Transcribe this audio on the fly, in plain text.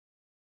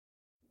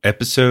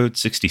Episode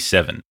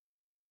 67,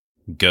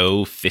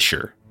 Go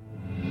Fisher.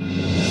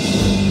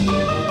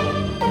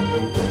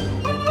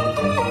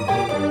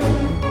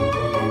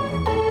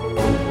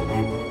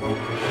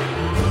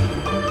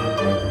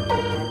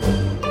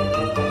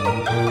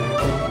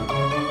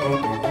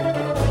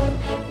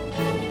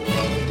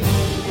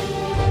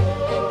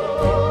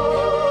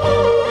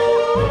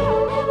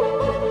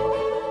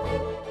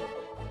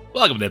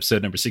 Welcome to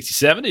episode number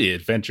 67 of the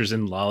Adventures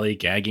in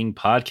Lollygagging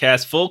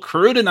podcast. Full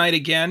crew tonight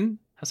again.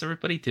 How's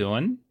everybody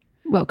doing?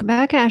 Welcome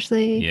back,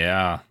 Ashley.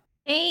 Yeah.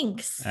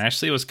 Thanks.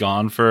 Ashley was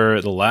gone for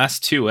the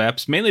last two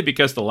eps, mainly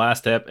because the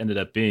last ep ended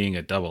up being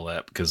a double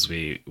ep because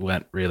we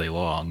went really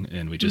long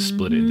and we just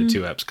split it into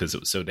two eps because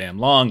it was so damn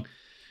long.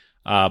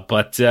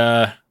 But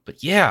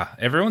yeah,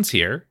 everyone's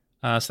here.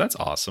 So that's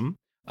awesome.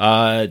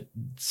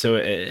 So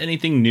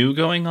anything new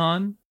going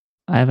on?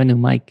 I have a new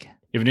mic.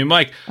 You have a new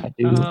mic? I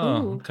do.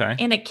 Oh, okay.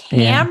 And a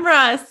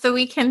camera so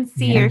we can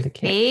see your the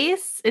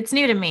face. It's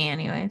new to me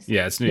anyways.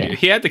 Yeah, it's new. Yeah.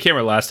 He had the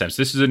camera last time.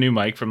 So this is a new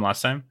mic from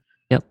last time?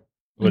 Yep.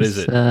 What is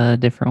It's it? a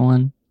different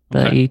one.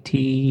 The Okay.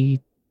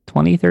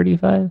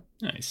 AT2035.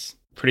 Nice.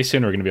 Pretty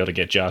soon we're going to be able to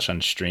get Josh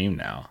on stream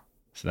now.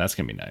 So that's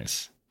going to be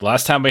nice. The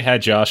last time we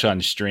had Josh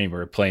on stream, we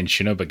were playing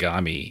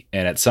Shinobagami.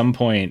 And at some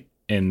point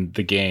in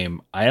the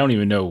game, I don't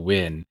even know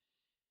when,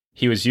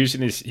 he was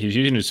using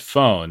his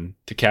phone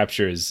to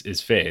capture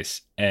his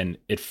face, and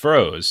it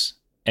froze,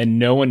 and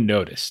no one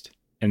noticed.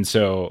 And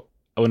so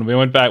when I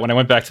went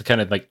back to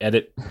kind of like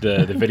edit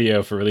the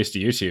video for release to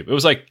YouTube, it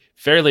was like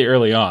fairly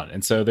early on.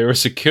 And so there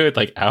was a good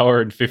like hour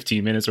and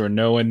 15 minutes where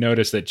no one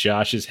noticed that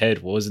Josh's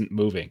head wasn't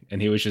moving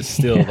and he was just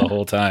still the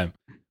whole time,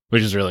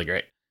 which is really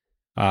great.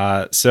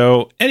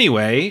 So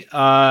anyway,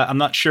 I'm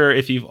not sure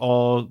if you've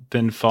all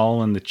been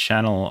following the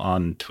channel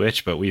on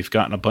Twitch, but we've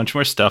gotten a bunch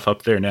more stuff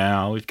up there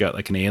now. We've got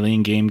like an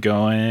alien game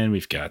going.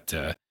 We've back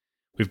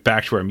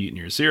to our Mutant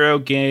Year Zero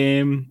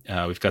game.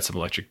 We've got some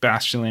Electric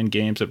Bastion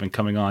games that have been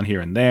coming on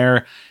here and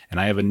there. And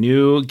I have a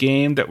new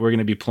game that we're going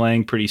to be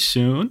playing pretty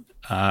soon.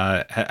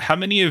 How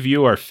many of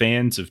you are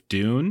fans of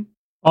Dune?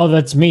 Oh,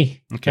 that's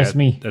me. Okay, That's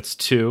me. That's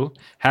two.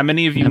 How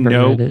many of you Never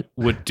know read it.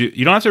 what Dune?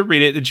 You don't have to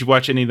read it. Did you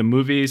watch any of the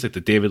movies, like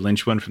the David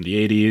Lynch one from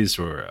the 80s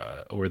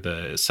or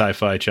the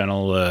Sci-Fi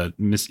Channel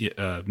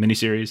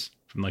miniseries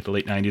from like the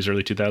late 90s,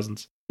 early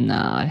 2000s? No,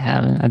 I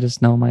haven't. I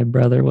just know my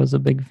brother was a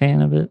big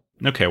fan of it.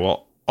 Okay,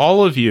 well,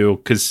 all of you,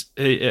 because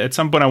at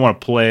some point I want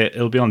to play it.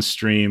 It'll be on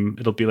stream.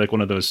 It'll be like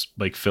one of those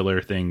like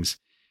filler things.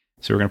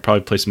 So we're going to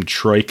probably play some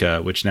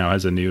Troika, which now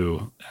has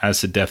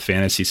a death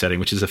fantasy setting,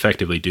 which is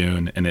effectively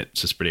Dune, and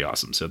it's just pretty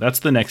awesome. So that's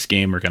the next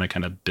game we're going to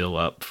kind of build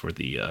up for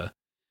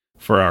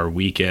for our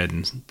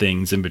weekend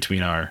things in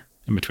between our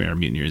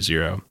Mutant Year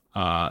Zero.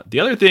 The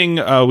other thing,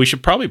 we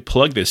should probably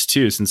plug this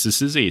too, since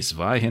this is a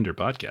Zweihander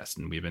podcast,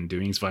 and we've been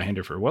doing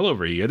Zweihander for well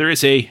over a year. There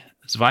is a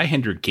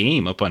Zweihander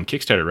game up on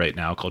Kickstarter right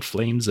now called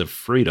Flames of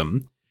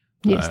Freedom.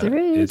 Yes, there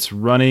is. It's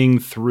running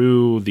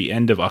through the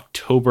end of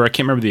October. I can't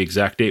remember the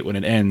exact date when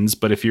it ends,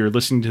 but if you're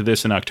listening to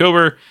this in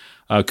October,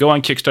 go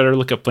on Kickstarter,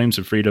 look up Flames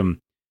of Freedom,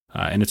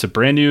 and it's a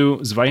brand new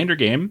Zweihander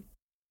game.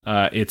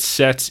 It's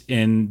set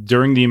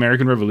during the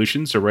American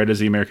Revolution, so right as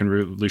the American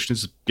Revolution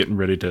is getting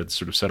ready to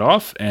sort of set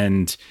off,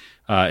 and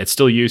it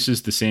still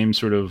uses the same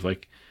sort of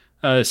like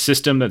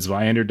system that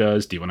Zweihander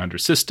does, D100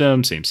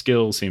 system, same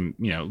skills,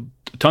 same,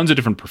 tons of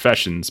different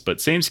professions, but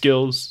same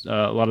skills,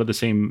 a lot of the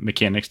same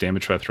mechanics,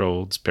 damage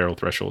thresholds, peril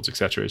thresholds,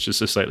 etc. It's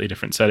just a slightly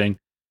different setting.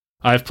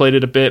 I've played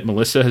it a bit.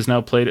 Melissa has now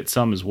played it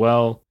some as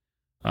well.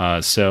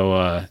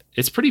 So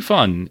it's pretty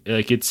fun.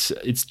 Like it's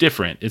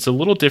different. It's a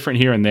little different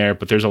here and there,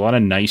 but there's a lot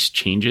of nice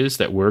changes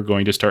that we're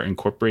going to start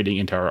incorporating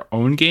into our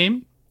own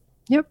game.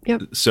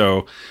 Yep.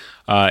 So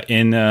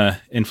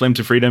in Flames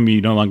of Freedom, you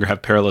no longer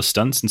have perilous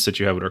stunts. Instead,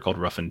 you have what are called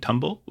rough and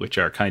tumble, which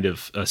are kind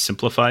of a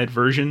simplified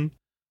version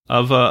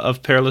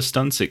of perilous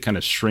stunts. It kind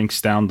of shrinks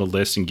down the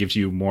list and gives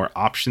you more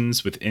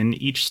options within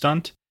each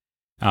stunt.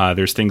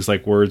 There's things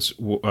like war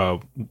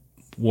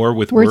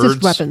with words.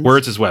 As weapons.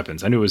 Words as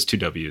weapons. I knew it was two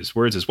W's.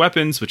 Words as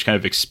weapons, which kind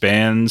of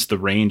expands the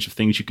range of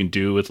things you can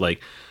do with like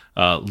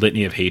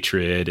litany of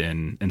hatred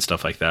and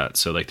stuff like that.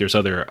 So like there's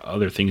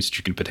other things that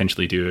you can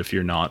potentially do if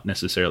you're not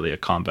necessarily a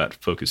combat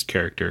focused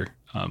character.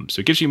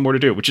 So it gives you more to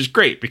do, which is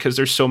great because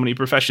there's so many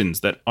professions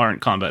that aren't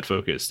combat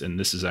focused, and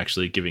this is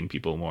actually giving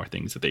people more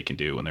things that they can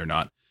do when they're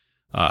not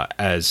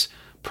as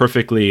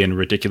perfectly and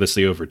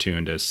ridiculously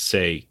overtuned as,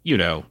 say,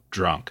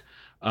 drunk.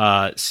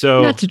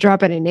 So Not to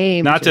drop any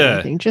names, not or to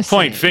anything, just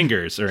point saying.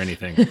 fingers or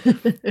anything.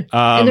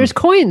 And there's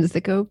coins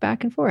that go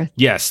back and forth.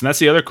 Yes, and that's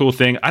the other cool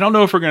thing. I don't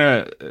know if we're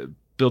gonna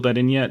build that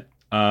in yet,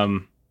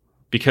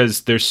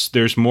 because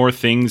there's more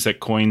things that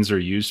coins are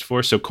used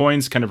for. So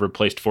coins kind of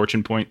replaced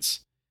fortune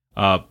points,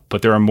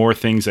 but there are more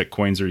things that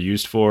coins are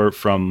used for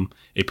from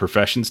a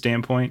profession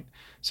standpoint.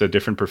 So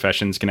different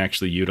professions can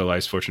actually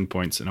utilize fortune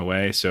points in a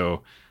way.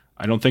 So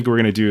I don't think we're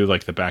going to do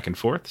like the back and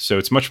forth. So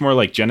it's much more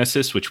like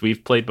Genesis, which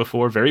we've played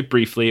before very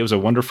briefly. It was a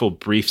wonderful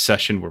brief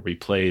session where we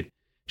played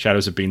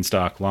Shadows of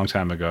Beanstalk a long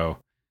time ago.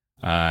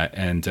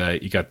 And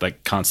you got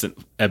like constant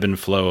ebb and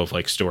flow of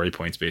like story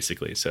points,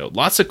 basically. So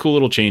lots of cool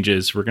little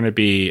changes. We're going to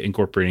be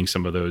incorporating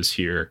some of those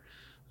here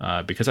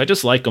because I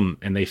just like them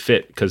and they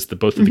fit because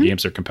both of the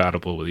games are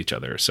compatible with each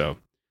other. So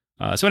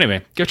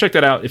anyway, go check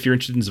that out if you're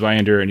interested in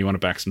Zweihander and you want to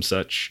back some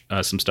stuff.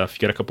 You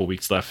got a couple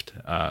weeks left.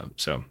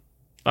 So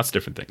lots of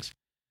different things.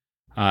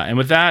 And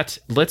with that,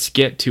 let's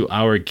get to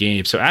our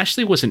game. So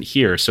Ashley wasn't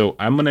here, so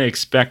I'm going to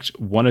expect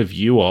one of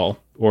you all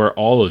or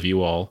all of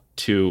you all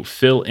to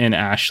fill in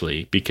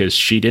Ashley because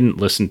she didn't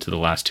listen to the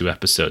last 2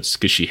 episodes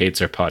because she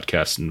hates our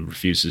podcast and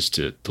refuses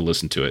to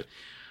listen to it.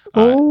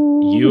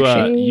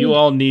 You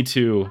all need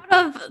to.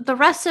 Out of the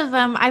rest of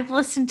them, I've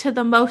listened to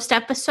the most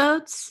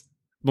episodes.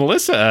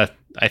 Melissa,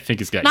 I think,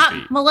 has got you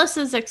beat.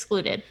 Melissa's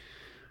excluded.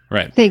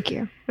 Right. Thank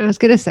you. I was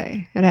going to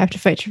say, I'd have to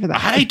fight you for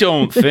that. I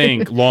don't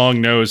think Long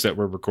knows that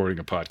we're recording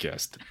a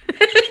podcast.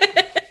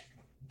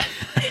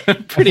 I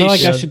feel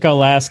like I should go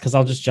last because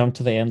I'll just jump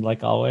to the end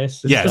like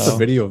always. This is just a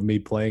video of me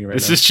playing right now.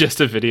 This is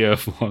just a video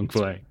of Long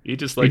playing. He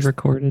just likes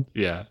recorded.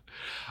 Yeah.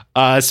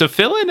 So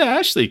fill in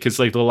Ashley because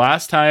like the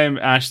last time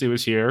Ashley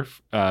was here,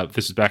 this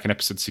was back in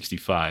episode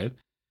 65.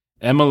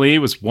 Emily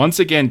was once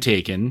again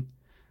taken.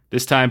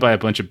 This time by a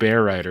bunch of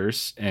bear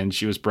riders, and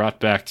she was brought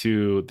back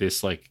to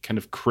this like kind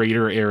of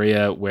crater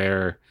area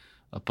where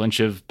a bunch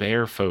of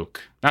bear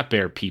folk, not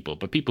bear people,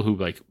 but people who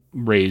like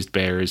raised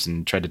bears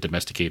and tried to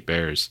domesticate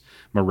bears,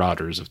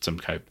 marauders of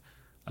some type,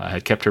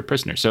 had kept her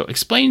prisoner. So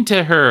explain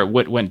to her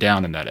what went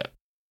down in that ep.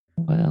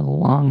 Well,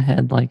 Long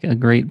had like a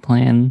great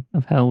plan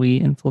of how we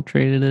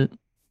infiltrated it.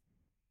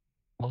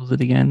 What was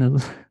it again?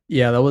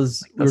 Yeah, we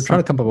were trying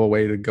to come up with a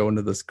way to go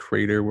into this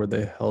crater where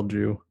they held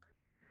you.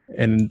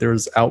 And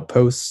there's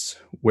outposts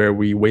where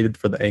we waited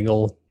for the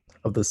angle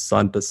of the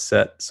sun to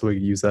set so we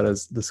could use that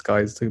as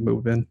disguise to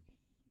move in.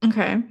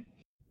 Okay.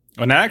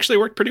 And that actually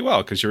worked pretty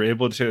well because you're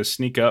able to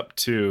sneak up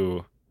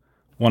to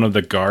one of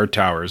the guard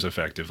towers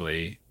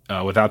effectively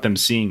without them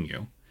seeing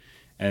you.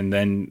 And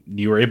then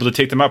you were able to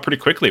take them out pretty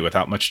quickly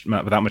without much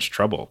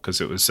trouble because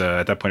it was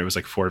at that point it was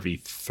like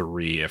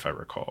 4v3 if I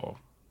recall.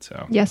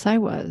 So Yes, I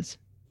was.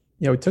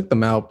 Yeah, we took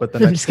them out, but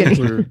then I think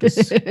we were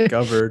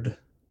discovered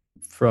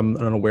from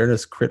an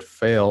awareness crit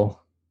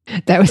fail.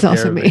 That was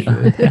also me.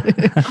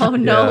 Oh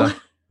no. Yeah.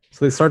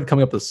 So they started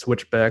coming up the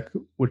switchback,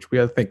 which we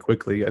had to think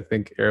quickly. I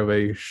think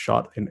Hervé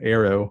shot an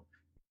arrow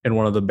in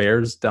one of the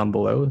bears down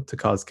below to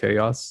cause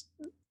chaos.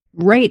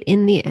 Right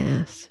in the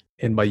ass.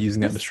 And by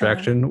using that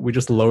distraction, we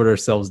just lowered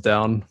ourselves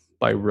down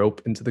by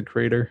rope into the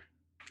crater.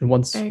 And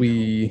once I think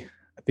we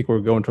were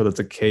going towards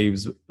the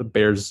caves, the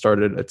bears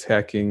started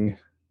attacking,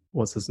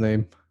 what's his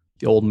name?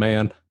 The old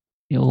man.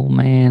 The old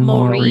man,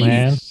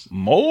 Maurice.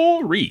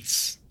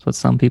 Maurice. That's what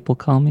some people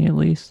call me, at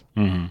least.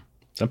 Mm-hmm.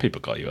 Some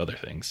people call you other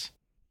things.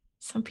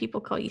 Some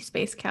people call you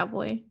Space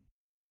Cowboy.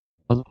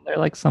 Wasn't there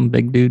like some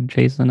big dude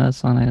chasing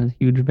us on a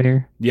huge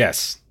bear?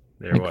 Yes,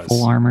 there like was.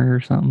 Full armor or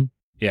something?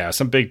 Yeah,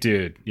 some big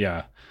dude.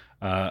 Yeah.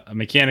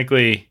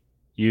 Mechanically,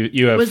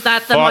 you have. Was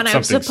that the one I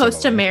was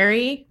supposed to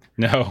marry?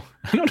 No,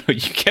 I don't know.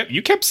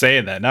 You kept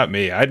saying that, not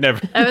me. I never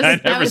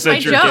was said my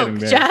you're joke, getting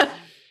married. Jeff.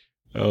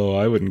 Oh,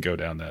 I wouldn't go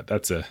down that.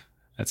 That's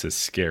a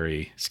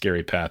scary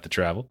path to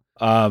travel.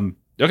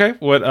 Okay,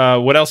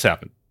 what else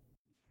happened?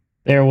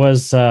 There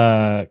was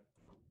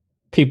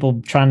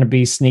people trying to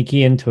be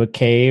sneaky into a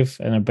cave,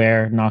 and a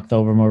bear knocked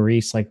over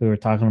Maurice, like we were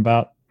talking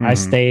about. Mm-hmm. I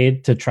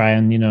stayed to try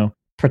and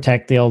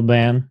protect the old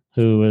man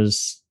who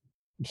was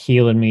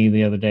healing me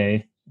the other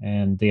day,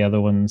 and the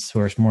other ones who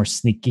are more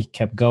sneaky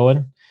kept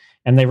going,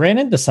 and they ran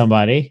into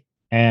somebody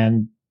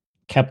and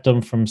kept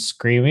them from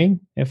screaming,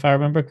 if I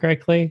remember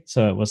correctly.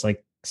 So it was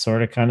like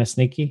sort of kind of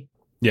sneaky.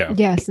 Yeah.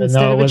 Yes.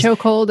 Instead of a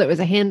chokehold, it was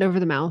a hand over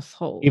the mouth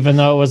hold. Even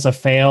though it was a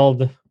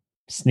failed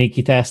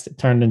sneaky test, it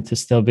turned into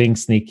still being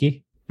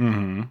sneaky.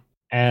 Mm-hmm.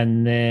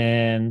 And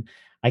then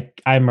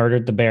I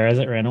murdered the bear as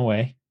it ran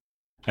away.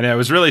 And it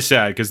was really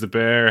sad because the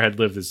bear had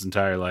lived its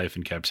entire life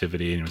in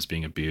captivity and was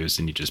being abused,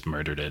 and you just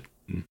murdered it.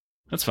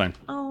 That's fine.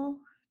 Oh,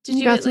 did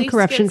you got some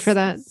corruption for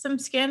that? Some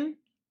skin?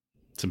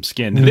 Some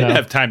skin. They didn't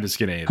have time to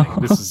skin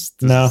anything. This is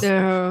no.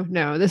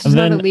 This is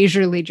not a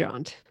leisurely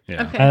jaunt.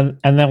 Yeah. Okay.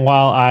 And then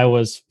while I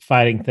was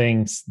fighting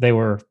things, they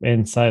were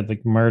inside,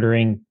 like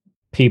murdering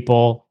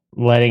people,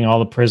 letting all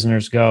the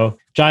prisoners go.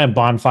 Giant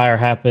bonfire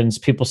happens.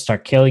 People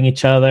start killing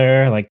each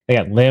other. Like they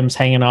got limbs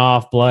hanging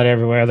off, blood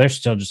everywhere. They're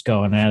still just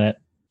going at it.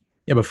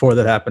 Yeah, before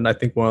that happened, I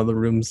think one of the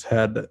rooms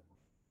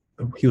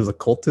he was a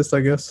cultist,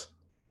 I guess,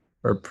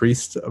 or a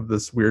priest of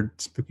this weird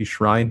spooky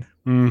shrine.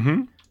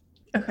 Mm-hmm.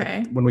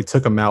 Okay. When we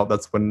took him out,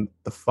 that's when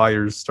the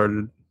fires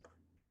started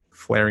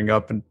flaring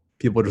up and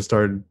people just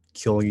started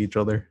killing each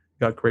other.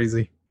 Got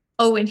crazy.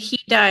 Oh, when he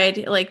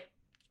died, like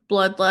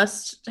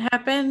bloodlust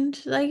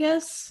happened, I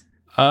guess.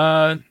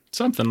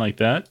 Something like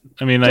that.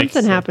 I mean, like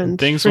something happened.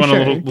 Things went a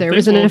little. There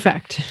was an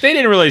effect. They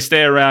didn't really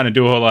stay around and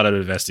do a whole lot of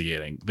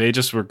investigating. They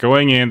just were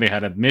going in. They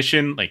had a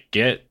mission, like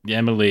get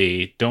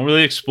Emily. Don't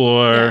really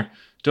explore. Yeah.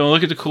 Don't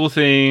look at the cool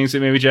things that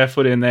maybe Jeff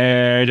put in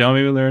there. Don't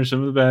maybe learn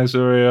some of the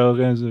backstory, all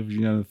kinds of,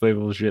 the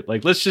flavorful shit.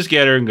 Like, let's just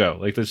get her and go.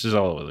 Like, this is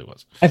all it really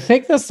was. I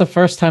think that's the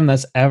first time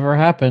that's ever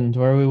happened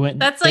where we went.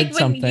 That's and like did when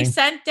something. you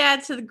sent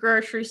Dad to the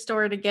grocery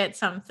store to get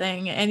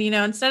something, and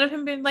instead of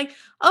him being like,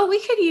 "Oh,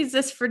 we could use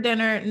this for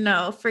dinner,"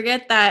 no,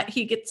 forget that.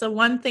 He gets the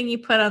one thing you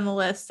put on the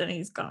list, and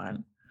he's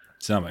gone.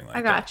 Something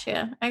like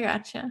that. I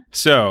gotcha.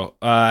 So,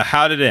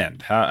 how did it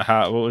end?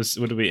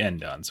 What did we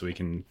end on? So we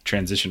can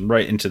transition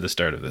right into the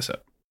start of this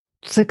up.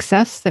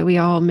 Success that we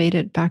all made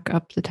it back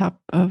up the top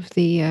of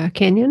the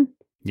canyon.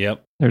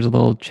 Yep. There's a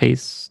little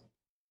chase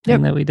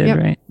thing that we did,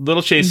 right?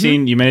 Little chase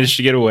scene. You managed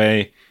to get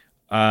away.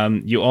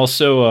 You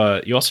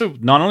also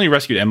not only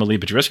rescued Emily,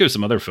 but you rescued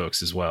some other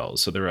folks as well.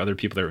 So there were other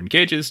people that were in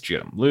cages. You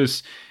got them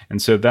loose,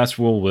 and so that's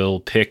where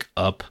we'll pick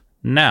up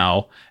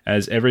now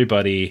as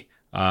everybody.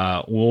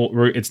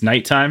 It's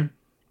nighttime.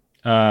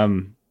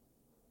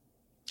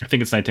 I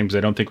think it's nighttime because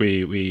I don't think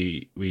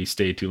we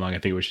stayed too long. I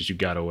think it was just you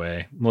got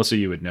away. Melissa,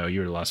 you would know.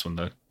 You were the last one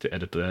to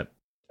edit that.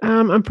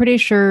 I'm pretty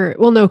sure.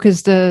 Well, no,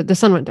 because the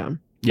sun went down.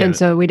 Yeah. And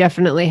so we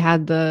definitely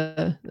had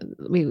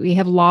we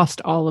have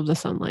lost all of the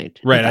sunlight.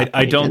 Right.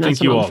 I don't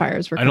think you all.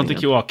 Fires were I don't think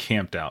up. you all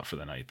camped out for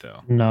the night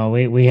though. No,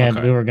 we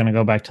were going to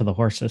go back to the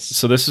horses.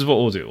 So this is what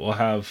we'll do.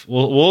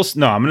 We'll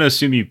no. I'm going to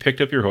assume you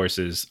picked up your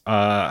horses.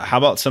 How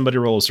about somebody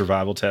roll a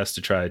survival test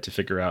to try to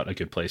figure out a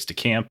good place to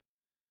camp?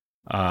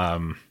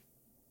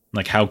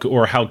 Like how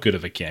good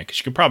of a camp? Because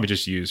you could probably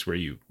just use where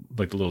you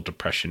like the little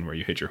depression where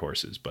you hit your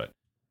horses. But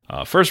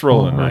first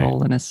roll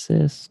roll an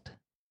assist.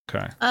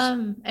 Okay.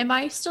 Am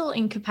I still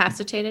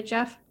incapacitated,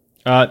 Jeff?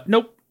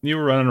 Nope. You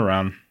were running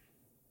around.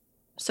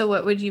 So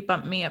what would you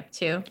bump me up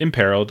to?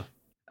 Imperiled.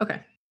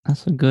 Okay.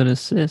 That's a good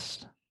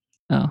assist.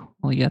 Oh,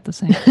 well, you got the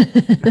same.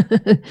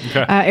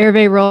 Okay.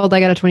 Hervé rolled. I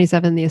got a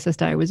 27. The assist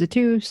die was a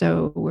 2,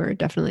 so we're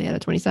definitely at a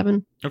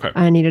 27. Okay.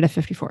 I needed a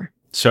 54.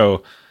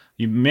 So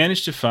you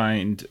managed to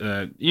find.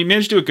 You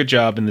managed to do a good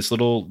job in this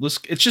little.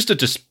 It's just a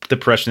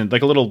depression,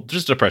 like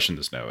just a depression in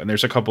the snow, and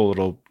there's a couple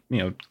little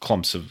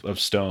clumps of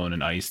stone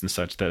and ice and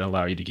such that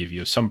allow you to give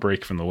you some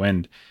break from the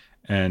wind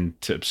and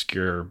to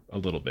obscure a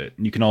little bit.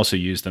 And you can also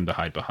use them to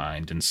hide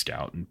behind and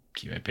scout and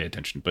pay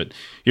attention. But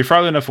you're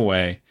far enough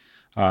away.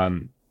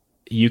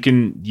 You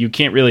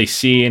can't really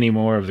see any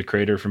more of the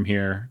crater from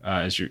here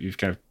as you've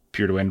kind of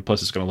peered away. And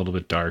plus, it's gotten a little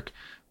bit dark.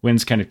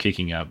 Wind's kind of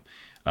kicking up.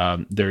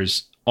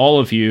 There's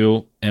all of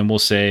you, and we'll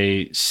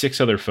say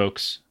 6 other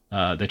folks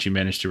that you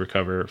managed to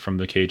recover from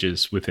the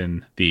cages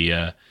within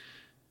the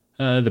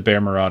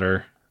Bear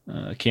Marauder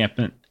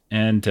encampment.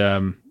 And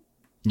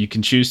you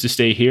can choose to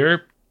stay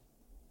here.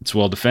 It's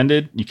well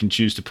defended. You can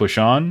choose to push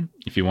on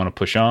if you want to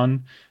push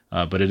on,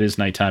 but it is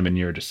nighttime and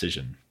your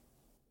decision.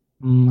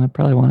 I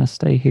probably want to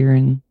stay here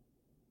and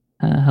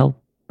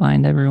help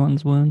bind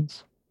everyone's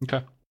wounds.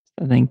 Okay.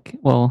 I think,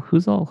 well,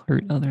 who's all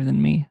hurt other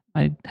than me?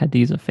 I had to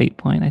use a fate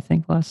point, I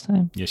think, last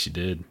time. Yes, you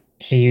did.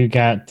 You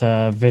got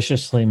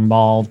viciously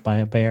mauled by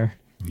a bear.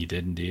 You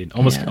did indeed.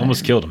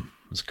 Almost killed him.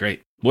 It was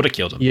great. Would have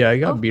killed him. Yeah, I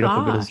got beat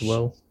up a bit as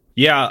well.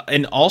 Yeah,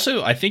 and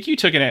also I think you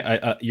took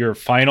your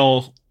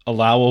final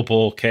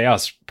allowable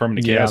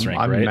permanent chaos rank,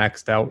 I'm right?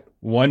 maxed out.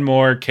 One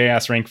more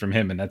chaos rank from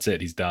him, and that's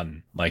it. He's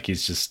done. Like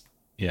he's just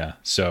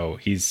So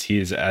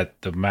he's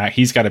at the max.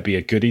 He's got to be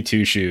a goody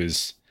two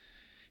shoes.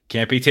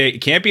 Can't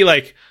be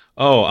like,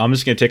 oh, I'm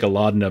just gonna take a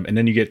laudanum, and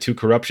then you get 2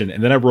 corruption,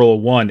 and then I roll a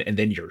 1, and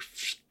then you're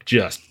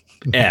just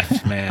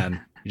effed,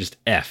 man. You're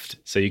just effed.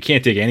 So you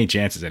can't take any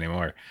chances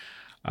anymore.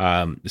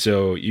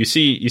 So you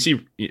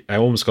see, I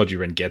almost called you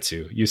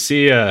Rengetsu. You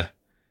see, what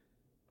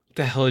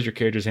the hell is your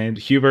character's name?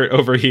 Hubert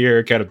over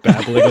here, kind of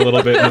babbling a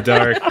little bit in the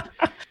dark.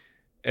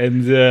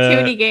 And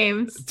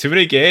too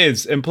many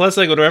games. And plus,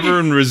 like, whenever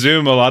in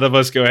resume, a lot of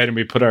us go ahead and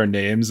we put our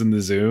names in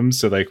the Zoom,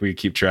 so like we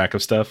keep track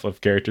of stuff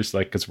of characters,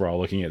 like because we're all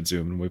looking at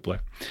Zoom when we play.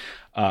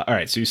 All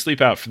right, so you sleep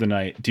out for the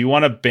night. Do you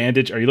want to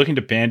bandage? Are you looking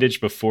to bandage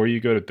before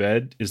you go to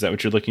bed? Is that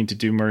what you're looking to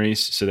do,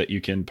 Maurice, so that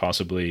you can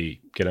possibly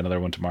get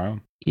another one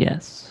tomorrow?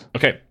 Yes.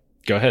 Okay,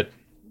 go ahead.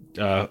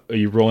 Are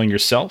you rolling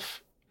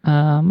yourself?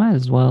 Might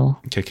as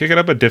well. Okay, kick it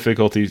up a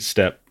difficulty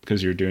step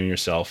because you're doing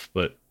yourself,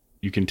 but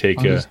you can take.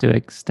 I'll just do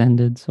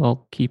extended, so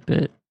I'll keep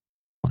it.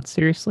 What,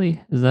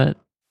 seriously? Is that?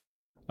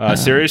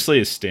 Seriously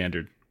is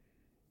standard.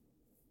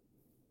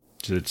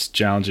 So it's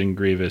challenging,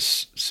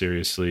 grievous,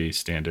 seriously,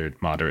 standard,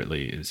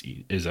 moderately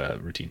is a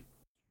routine.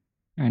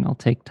 All right, I'll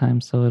take time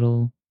so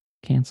it'll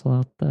cancel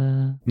out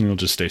the. It'll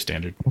just stay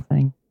standard. Whole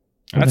thing.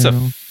 That's a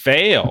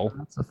fail.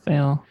 That's a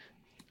fail.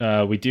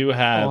 We do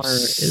have or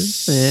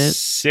is it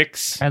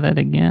 6. Try that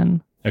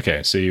again.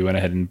 Okay, so you went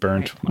ahead and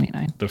burned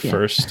 29. the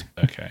first.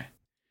 Okay.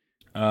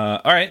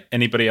 All right.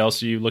 Anybody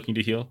else are you looking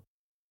to heal?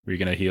 Are you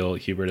going to heal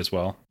Hubert as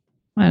well?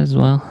 Might as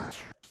well.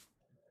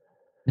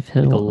 If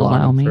he'll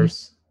allow me.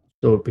 First,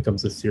 so it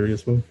becomes a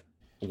serious wound.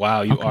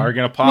 Wow, you are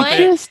going to pop We it?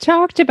 just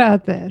talked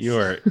about this. You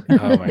are.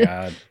 Oh my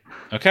god.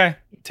 Okay,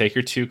 take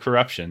your 2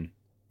 corruption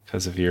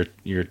because of your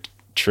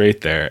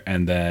trait there,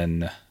 and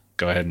then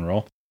go ahead and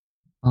roll.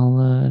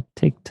 I'll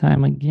take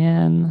time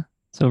again.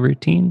 So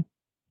routine.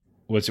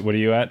 What are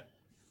you at?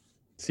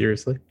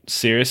 Seriously?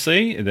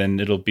 Seriously, then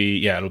it'll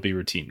be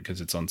routine because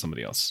it's on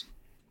somebody else.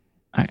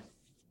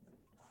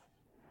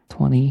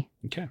 20.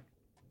 Okay.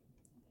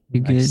 You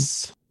good?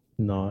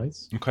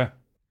 Nice. Okay.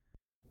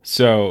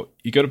 So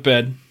you go to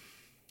bed.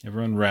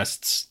 Everyone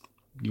rests.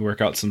 You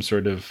work out some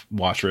sort of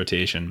watch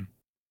rotation.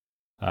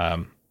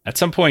 At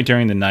some point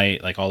during the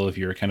night, like all of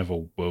you are kind of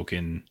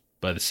awoken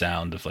by the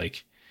sound of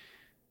like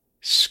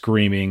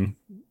screaming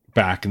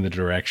back in the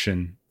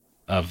direction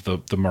of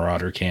the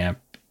Marauder camp.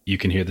 You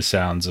can hear the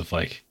sounds of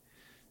like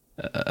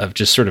of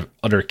just sort of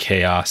utter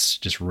chaos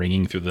just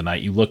ringing through the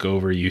night. You look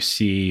over, you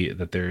see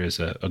that there is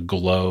a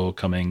glow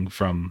coming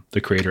from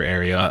the crater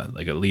area,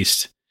 like at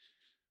least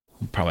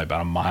probably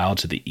about a mile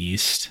to the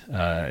east.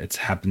 It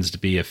happens to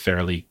be a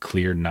fairly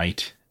clear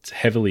night. It's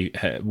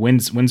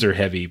winds are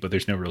heavy, but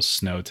there's no real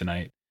snow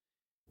tonight.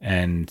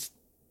 And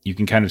you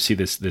can kind of see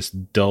this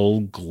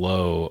dull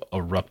glow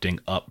erupting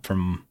up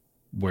from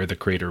where the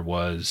crater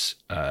was,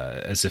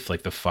 as if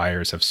like the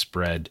fires have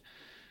spread.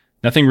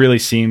 Nothing really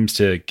seems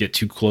to get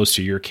too close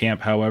to your camp,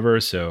 however,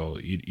 so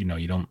you know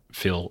you don't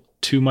feel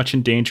too much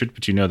endangered,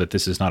 but you know that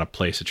this is not a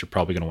place that you're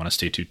probably going to want to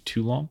stay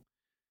too long.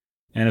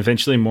 And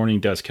eventually morning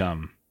does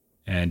come,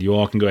 and you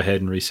all can go ahead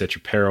and reset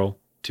your peril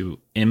to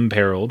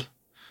imperiled.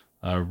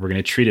 We're going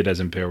to treat it as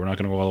imperiled. We're not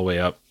going to go all the way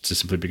up,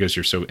 just simply because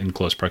you're so in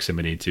close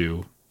proximity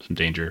to some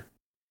danger.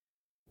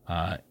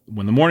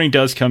 When the morning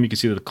does come, you can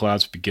see that the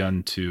clouds have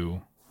begun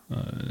to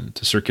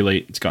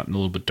circulate. It's gotten a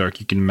little bit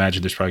dark. You can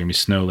imagine there's probably going to be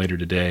snow later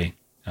today.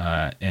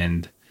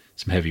 And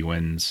some heavy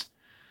winds.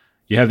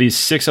 You have these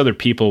 6 other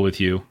people with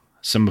you,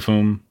 some of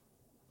whom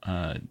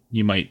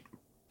you might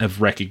have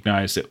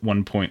recognized at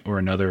one point or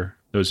another,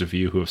 those of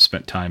you who have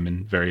spent time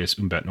in various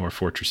Umbat Nor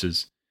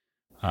fortresses.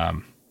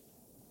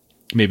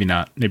 Maybe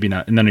not.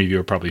 None of you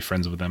are probably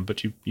friends with them,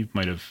 but you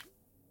might have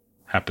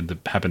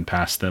happened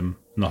past them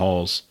in the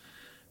halls.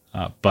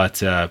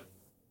 But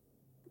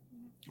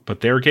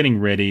they're getting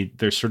ready.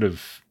 They're sort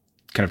of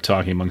kind of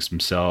talking amongst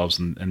themselves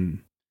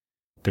and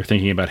they're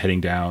thinking about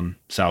heading down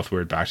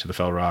southward back to the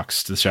Fell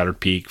Rocks, to the Shattered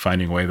Peak,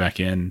 finding a way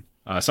back in.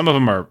 Some of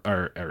them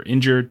are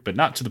injured, but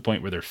not to the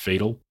point where they're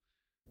fatal.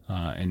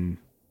 And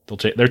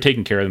they're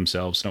taking care of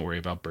themselves. Don't worry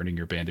about burning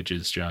your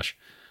bandages, Josh.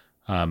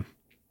 But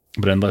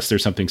unless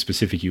there's something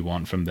specific you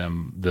want from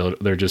them,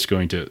 they're just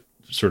going to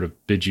sort of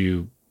bid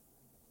you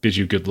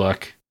good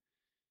luck,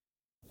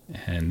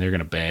 and they're going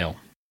to bail.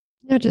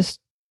 Yeah, just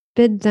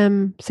bid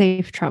them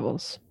safe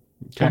travels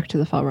back Okay. to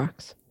the Fell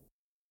Rocks.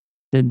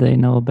 Did they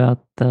know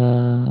about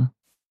the,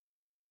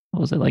 what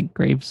was it, like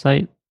grave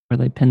site where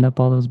they pinned up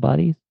all those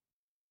bodies?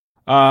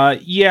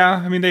 Yeah.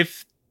 I mean,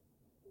 they've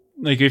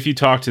like if you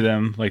talk to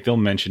them, like they'll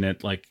mention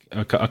it. Like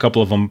a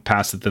couple of them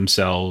passed it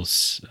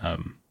themselves. A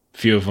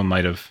few of them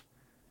might have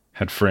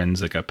had friends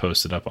that got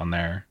posted up on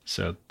there,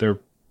 so they're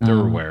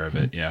aware of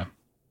it. Yeah.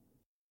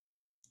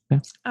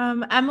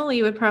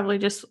 Emily would probably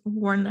just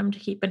warn them to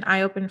keep an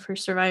eye open for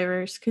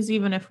survivors, because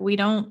even if we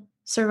don't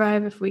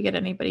survive, if we get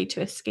anybody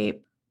to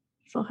escape,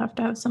 they'll have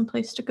to have some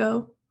place to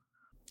go.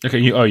 Okay.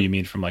 You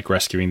mean from like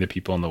rescuing the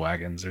people in the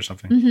wagons or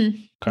something? Mm-hmm.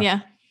 Okay.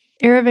 Yeah.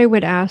 Ereve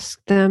would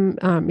ask them,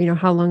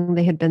 how long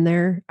they had been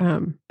there,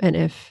 and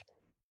if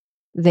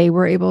they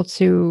were able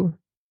to,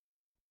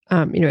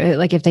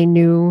 like if they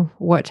knew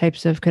what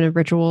types of kind of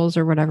rituals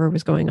or whatever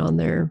was going on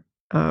there,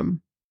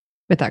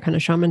 with that kind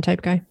of shaman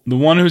type guy. The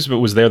one who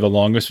was there the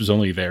longest was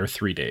only there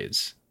 3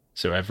 days,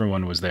 so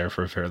everyone was there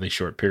for a fairly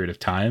short period of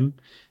time.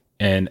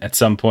 And at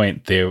some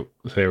point, there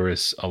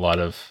was a lot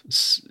of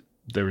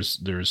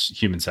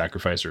there's human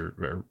sacrifice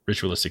or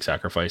ritualistic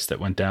sacrifice that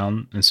went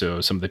down, and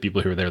so some of the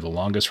people who were there the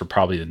longest were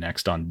probably the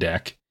next on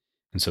deck,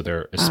 and so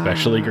they're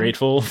especially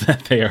grateful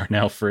that they are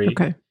now free.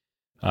 Okay.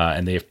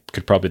 And they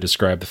could probably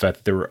describe the fact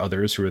that there were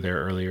others who were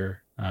there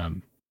earlier.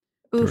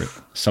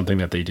 Something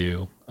that they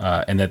do,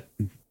 and that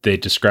they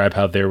describe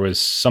how there was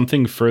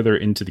something further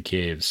into the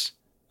caves,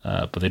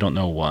 but they don't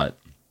know what.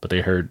 But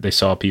they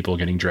saw people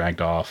getting dragged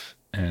off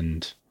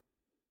and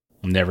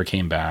never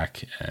came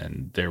back,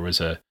 and there was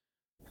a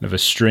kind of a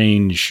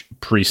strange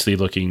priestly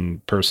looking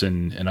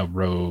person in a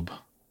robe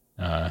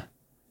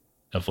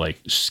of like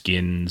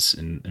skins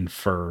and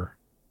fur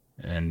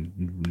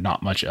and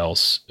not much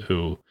else,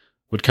 who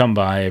would come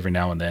by every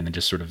now and then and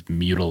just sort of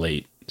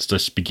mutilate,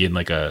 just begin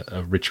like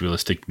a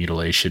ritualistic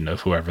mutilation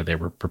of whoever they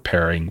were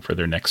preparing for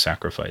their next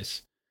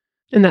sacrifice.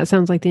 And that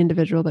sounds like the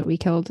individual that we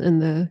killed in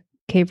the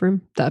cave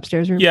room, the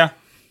upstairs room. Yeah.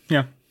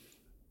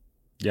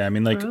 I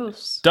mean, like,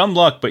 Gross. dumb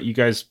luck, but you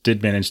guys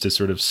did manage to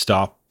sort of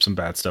stop some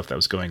bad stuff that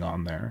was going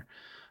on there.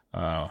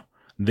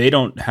 They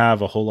don't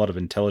have a whole lot of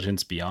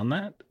intelligence beyond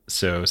that.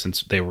 So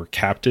since they were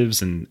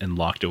captives and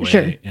locked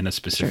away in a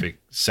specific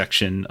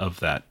section of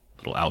that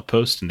little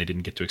outpost, and they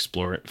didn't get to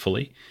explore it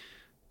fully,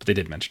 but they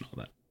did mention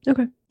all that.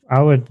 Okay.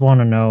 I would want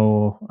to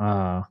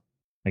know,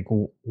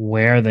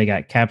 where they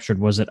got captured.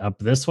 Was it up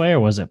this way, or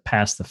was it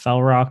past the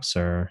Fell Rocks,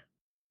 or?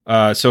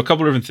 So a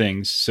couple of different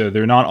things. So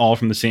they're not all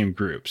from the same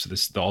group. So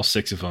all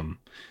 6 of them.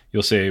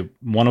 You'll say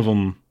one of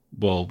them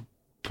will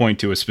point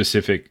to a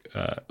specific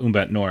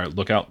Umbat Nor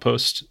lookout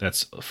post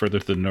that's further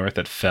to the north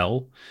that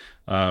fell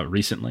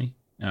recently.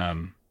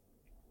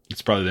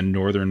 It's probably the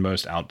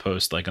northernmost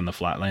outpost, like in the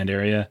flatland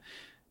area,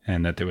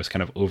 and that there was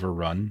kind of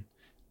overrun,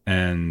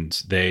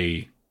 and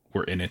they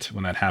were in it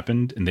when that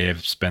happened, and they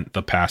have spent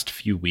the past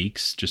few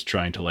weeks just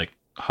trying to like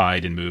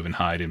hide and move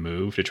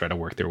to try to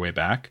work their way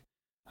back.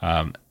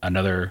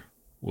 Another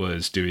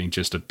was doing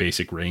just a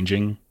basic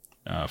ranging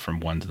from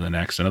one to the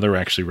next. Another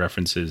actually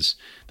references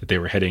that they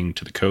were heading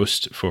to the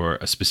coast for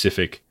a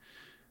specific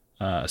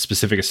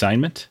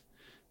assignment,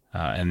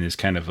 and is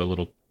kind of a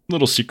little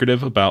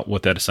secretive about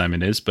what that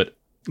assignment is. But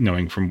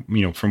knowing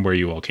from where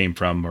you all came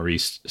from,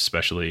 Maurice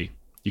especially,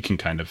 you can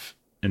kind of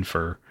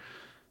infer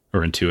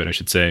or intuit, I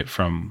should say,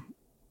 from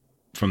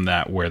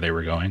that where they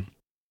were going.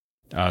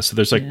 So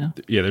there's like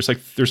there's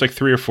like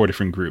 3 or 4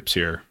 different groups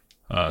here,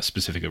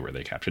 specifically where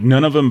they captured.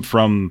 None of them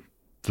from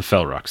the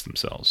Fell Rocks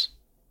themselves.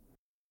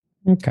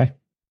 Okay.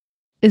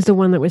 Is the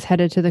one that was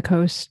headed to the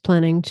coast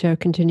planning to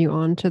continue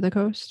on to the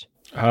coast?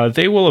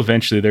 They will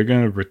eventually. They're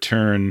going to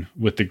return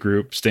with the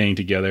group, staying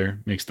together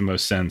makes the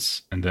most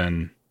sense, and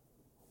then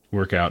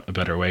work out a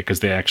better way, because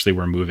they actually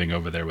were moving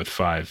over there with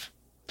 5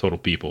 total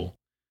people,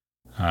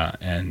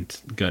 and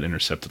got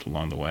intercepted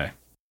along the way.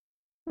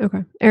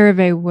 Okay.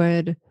 Ereve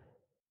would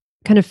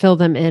kind of fill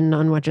them in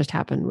on what just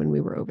happened when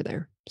we were over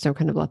there. So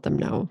kind of let them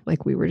know,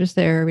 like, we were just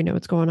there, we know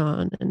what's going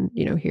on, and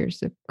here's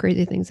the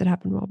crazy things that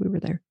happened while we were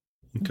there.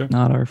 Okay.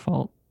 Not our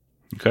fault.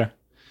 Okay.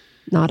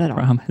 Not at all.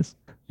 Promise.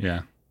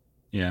 Yeah.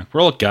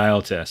 Roll a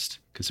guile test,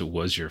 because it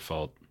was your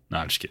fault. No,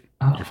 I'm just kidding.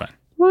 Oh. You're fine.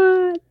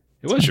 What?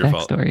 It was your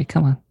fault. Story.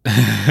 Come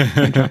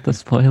on. Drop the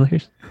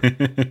spoilers. You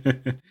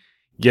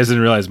guys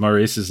didn't realize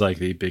Maurice is like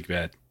the big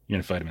bad. You're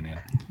going to fight him in the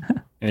end.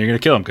 And you're going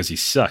to kill him because he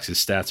sucks. His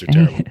stats are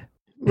terrible.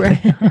 Right.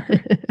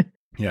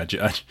 Yeah,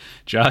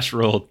 Josh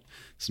rolled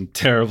some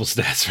terrible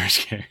stats for his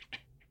character.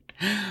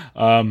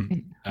 All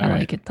I right.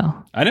 like it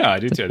though. I know, I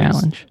do It's too. a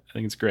challenge. I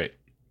think it's great.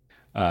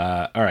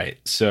 All right,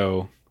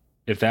 so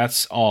if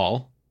that's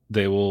all,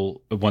 they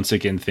will once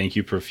again thank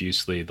you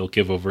profusely. They'll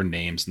give over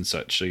names and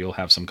such, so you'll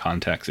have some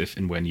context if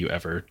and when you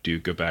ever do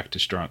go back to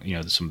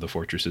some of the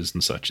fortresses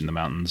and such in the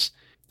mountains,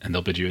 and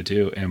they'll bid you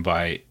adieu. And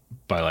by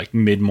like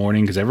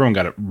mid-morning, because everyone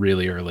got up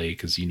really early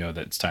because that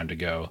it's time to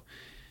go.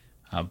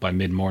 By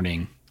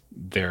mid-morning,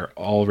 they're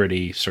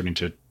already starting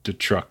to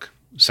truck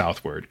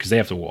southward because they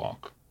have to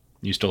walk.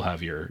 You still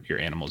have your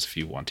animals if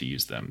you want to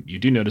use them. You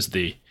do notice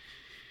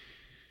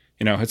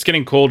it's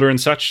getting colder and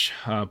such,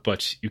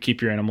 but you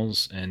keep your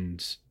animals.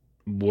 And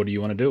what do you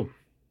want to do?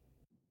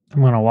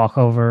 I'm going to walk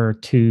over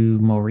to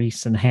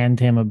Maurice and hand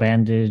him a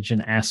bandage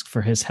and ask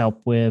for his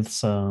help with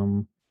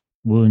some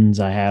wounds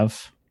I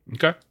have.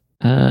 Okay.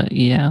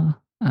 Yeah,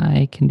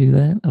 I can do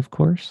that, of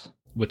course.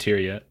 What tier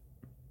yet?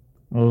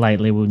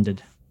 Lightly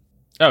wounded.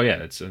 Oh yeah,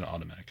 that's an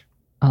automatic.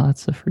 Oh,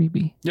 that's a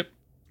freebie. Yep.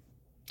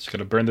 Just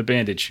gotta burn the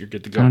bandage. You're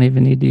good to I go. don't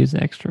even need to use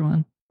the extra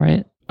one,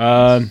 right?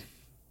 Well,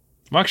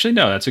 actually,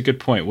 no. That's a good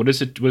point. What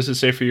does it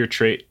say for your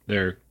trait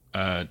there,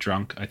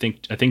 drunk? I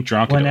think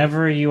drunk.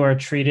 Whenever you are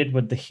treated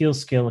with the heal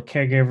skill, a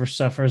caregiver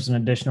suffers an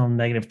additional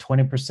negative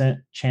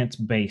 20% chance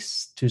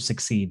base to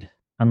succeed,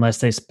 unless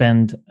they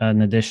spend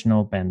an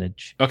additional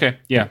bandage. Okay.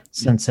 Yeah.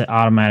 Since it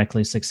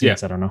automatically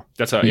succeeds, Yeah. I don't know.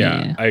 That's how.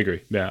 Yeah. Yeah, I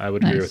agree. Yeah, I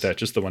would agree Nice. with that.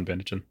 Just the one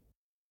bandage.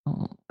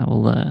 I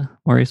will.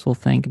 Maurice will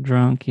thank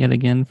Drunk yet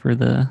again for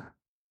the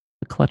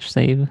clutch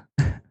save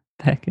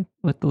packet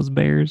with those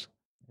bears.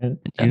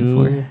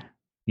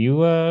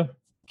 You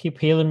keep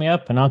healing me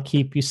up, and I'll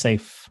keep you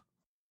safe.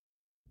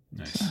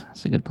 Nice.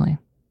 That's a good plan.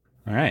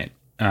 All right.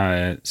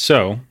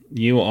 So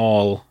you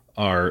all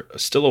are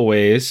still a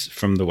ways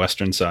from the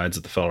western sides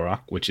of the Fell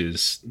Rock, which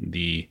is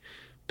the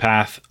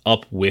path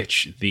up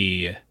which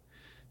the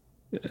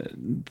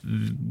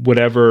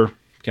whatever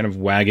kind of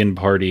wagon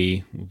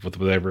party with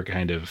whatever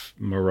kind of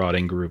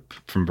marauding group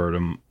from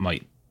Verdum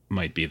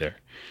might be there.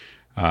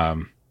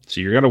 So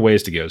you're got a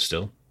ways to go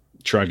still,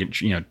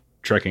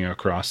 trekking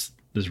across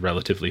this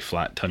relatively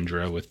flat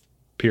tundra with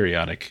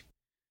periodic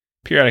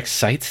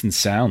sights and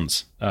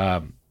sounds.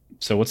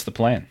 So what's the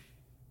plan?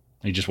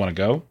 You just want to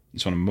go? You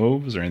just want to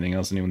move? Is there anything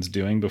else anyone's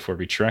doing before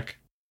we trek?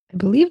 I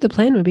believe the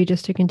plan would be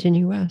just to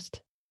continue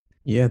west.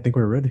 Yeah, I think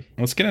we're ready.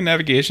 Let's get a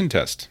navigation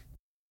test.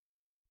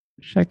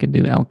 Wish I could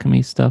do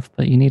alchemy stuff,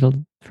 but you need a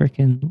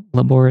freaking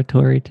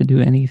laboratory to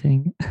do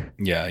anything.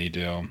 Yeah, you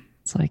do.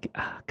 It's like,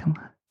 come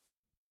on.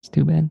 It's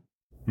too bad.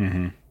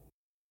 Mm-hmm.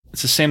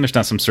 It's a shame there's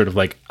not some sort of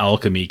like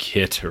alchemy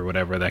kit or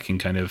whatever that can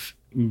kind of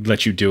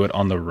let you do it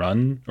on the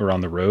run or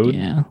on the road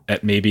Yeah.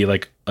 at maybe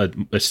like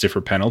a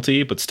stiffer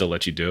penalty, but still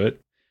let you do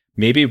it.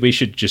 Maybe we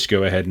should just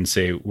go ahead and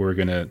say we're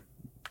going to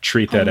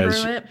treat that as...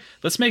 Homebrew it.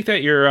 Let's make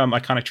that your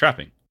iconic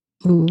trapping.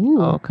 Ooh.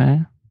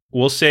 Okay.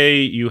 We'll say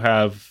you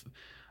have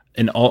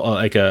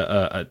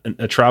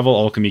a travel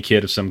alchemy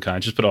kit of some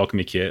kind. Just put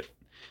alchemy kit.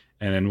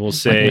 And then we'll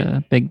say... like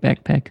a big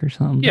backpack or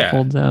something that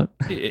folds out.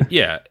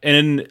 Yeah.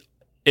 And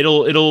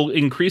it'll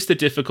increase the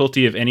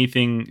difficulty of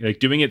anything, like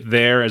doing it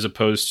there as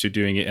opposed to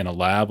doing it in a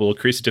lab will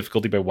increase the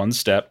difficulty by 1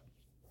 step.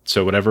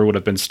 So whatever would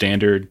have been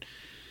standard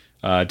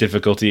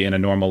difficulty in a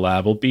normal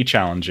lab will be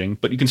challenging,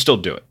 but you can still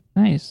do it.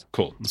 Nice.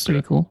 Cool. Let's do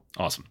Pretty it. cool.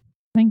 Awesome.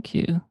 Thank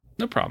you.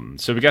 No problem.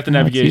 So we got the Oh,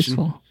 that's navigation.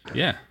 useful.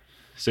 Yeah.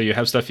 So you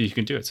have stuff you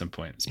can do at some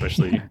point,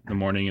 especially in the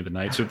morning and the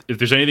night. So if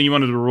there's anything you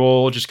wanted to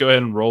roll, just go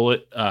ahead and roll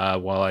it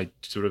while I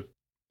sort of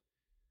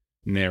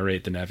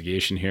narrate the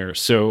navigation here.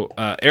 So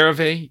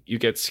Ereve, you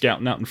get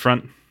scouting out in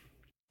front.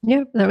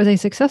 Yep, that was a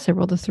success. I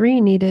rolled a 3,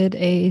 needed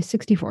a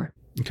 64.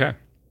 Okay.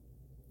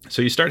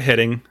 So you start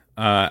heading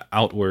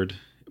outward,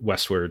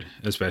 westward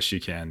as best you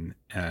can.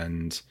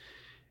 And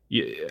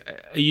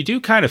you do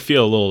kind of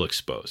feel a little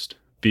exposed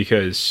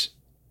because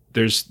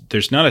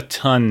there's not a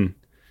ton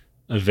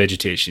of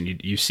vegetation.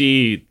 You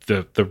see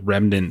the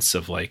remnants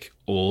of like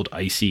old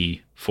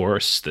icy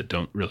forests that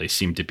don't really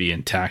seem to be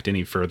intact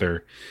any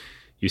further.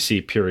 You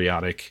see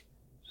periodic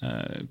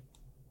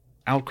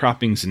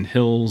outcroppings and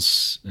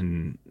hills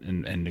and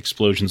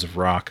explosions of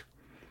rock,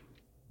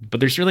 but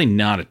there's really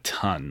not a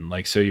ton.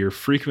 Like, so you're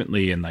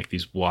frequently in like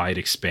these wide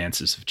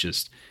expanses of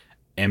just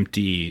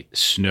empty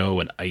snow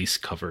and ice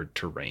covered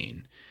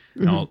terrain.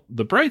 Mm-hmm. Now,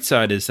 the bright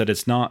side is that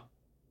it's not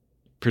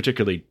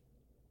particularly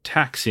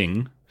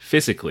taxing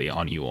physically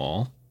on you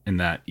all in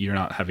that you're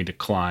not having to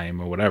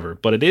climb or whatever,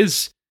 but it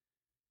is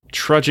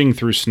trudging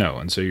through snow.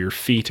 And so your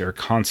feet are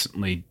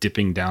constantly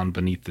dipping down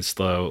beneath the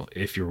snow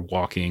if you're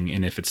walking.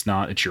 And if it's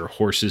not, it's your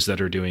horses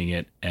that are doing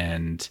it.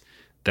 And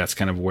that's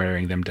kind of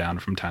wearing them down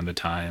from time to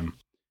time.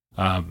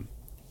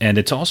 And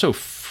it's also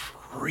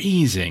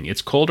freezing.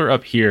 It's colder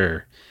up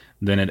here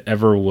than it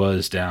ever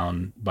was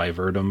down by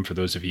Verdum. For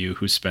those of you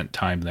who spent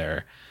time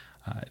there,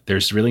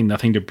 there's really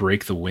nothing to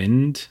break the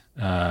wind.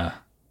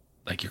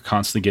 Like you're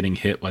constantly getting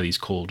hit by these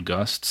cold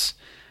gusts.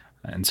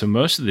 And so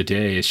most of the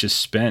day is just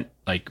spent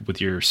like with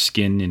your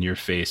skin and your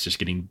face just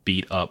getting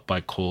beat up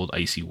by cold,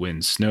 icy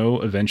winds.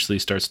 Snow eventually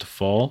starts to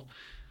fall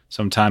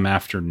sometime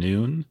after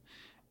noon,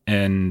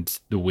 and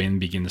the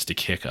wind begins to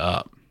kick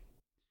up.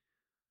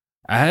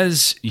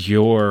 As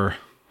you're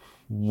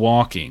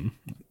walking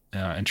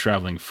and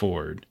traveling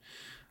forward,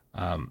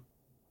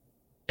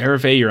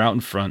 Ereve, you're out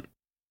in front.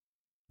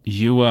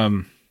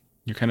 You're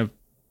kind of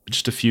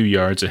just a few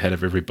yards ahead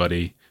of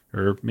everybody,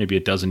 or maybe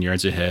a dozen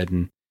yards ahead,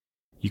 and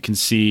you can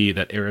see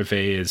that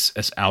Ereve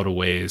is out a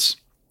ways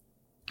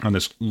on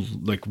this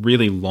like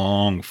really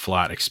long,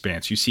 flat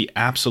expanse. You see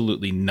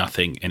absolutely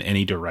nothing in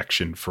any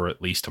direction for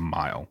at least a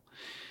mile.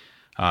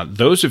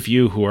 Those of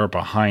you who are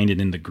behind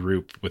and in the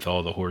group with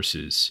all the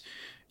horses,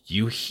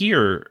 you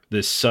hear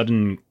this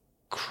sudden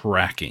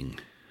cracking,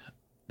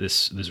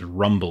 this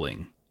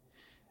rumbling.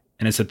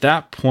 And it's at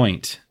that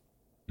point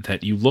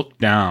that you look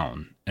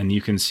down and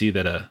you can see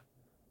that a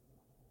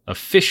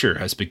fissure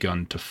has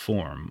begun to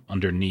form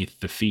underneath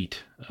the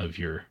feet of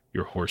your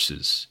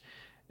horses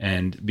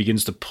and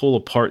begins to pull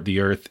apart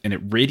the earth, and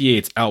it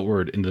radiates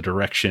outward in the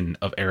direction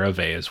of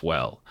Ereve as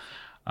well.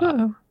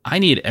 I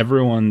need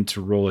everyone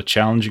to roll a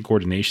challenging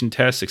coordination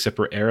test, except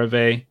for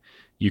Ereve.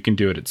 You can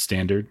do it at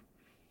standard.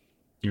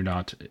 You're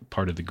not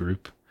part of the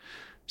group.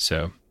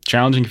 So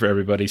challenging for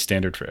everybody,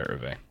 standard for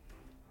Ereve.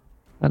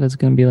 That is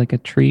going to be like a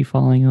tree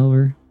falling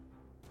over,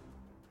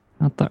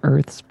 not the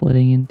earth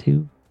splitting in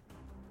two.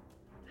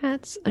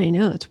 I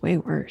know, that's way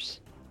worse.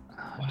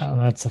 Wow,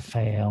 that's a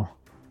fail.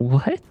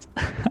 What?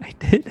 I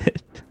did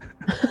it.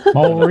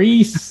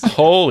 Maurice.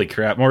 Holy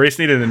crap. Maurice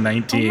needed a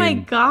 19. Oh my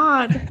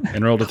god.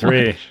 And rolled a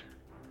 3.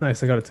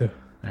 Nice, I got it too.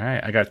 All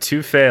right, I got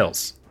 2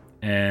 fails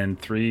and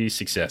 3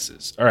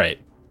 successes. All right.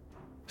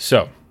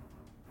 So,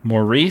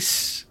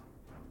 Maurice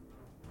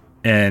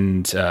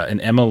and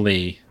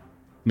Emily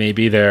may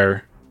be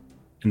there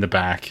in the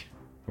back,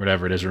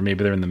 whatever it is, or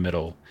maybe they're in the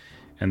middle,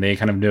 and they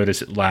kind of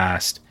notice it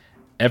last.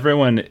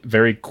 Everyone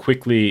very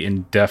quickly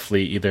and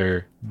deftly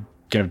either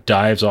kind of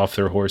dives off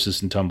their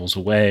horses and tumbles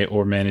away,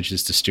 or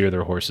manages to steer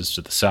their horses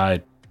to the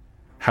side.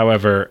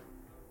 However,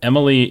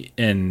 Emily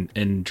and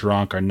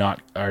Dronk are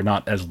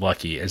not as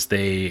lucky, as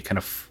they kind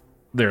of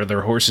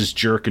their horses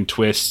jerk and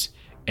twist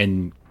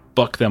and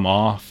buck them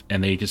off,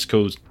 and they just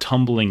go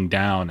tumbling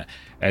down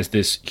as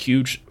this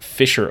huge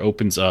fissure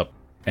opens up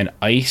and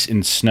ice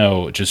and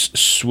snow just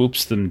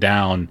swoops them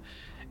down.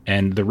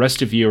 And the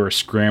rest of you are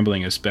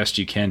scrambling as best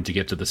you can to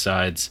get to the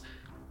sides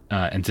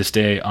and to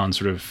stay on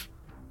sort of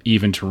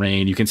even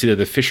terrain. You can see that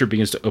the fissure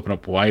begins to open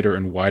up wider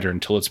and wider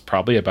until it's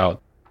probably about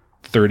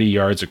 30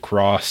 yards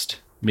across,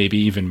 maybe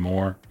even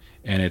more.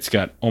 And it's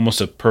got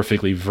almost a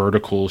perfectly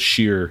vertical,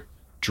 sheer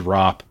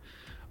drop.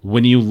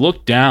 When you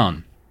look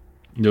down,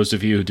 those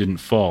of you who didn't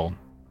fall,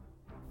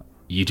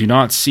 you do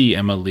not see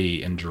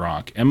Emily and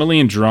Dronk.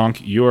 Emily and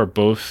Dronk, you are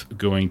both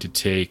going to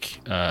take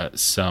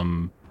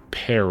some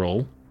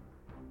peril.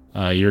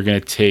 You're going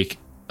to take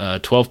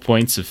 12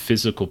 points of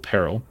physical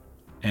peril.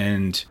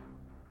 And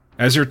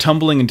as you're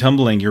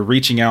tumbling, you're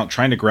reaching out,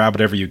 trying to grab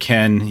whatever you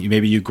can.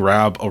 Maybe you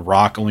grab a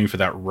rock only for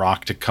that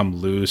rock to come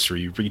loose, or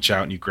you reach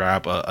out and you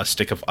grab a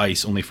stick of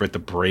ice only for it to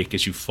break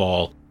as you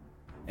fall.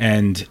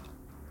 And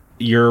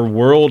your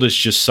world is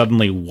just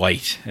suddenly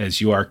white as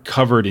you are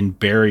covered and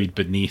buried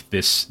beneath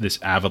this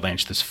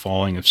avalanche, this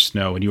falling of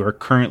snow, and you are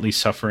currently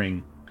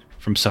suffering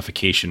from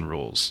suffocation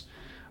rules.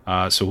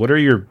 So what are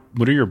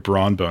your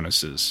brawn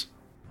bonuses?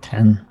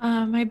 10.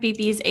 My BB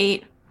is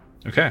 8.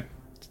 Okay.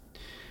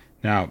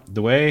 Now,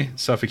 the way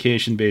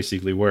suffocation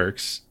basically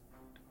works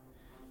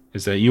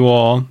is that you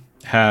all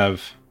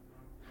have,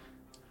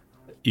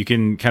 you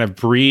can kind of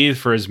breathe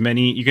for as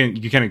many, you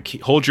kind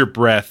of hold your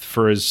breath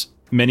for as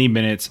many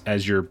minutes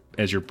as your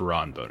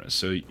Baron bonus.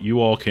 So you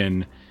all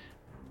can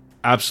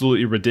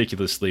absolutely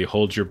ridiculously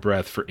hold your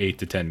breath for 8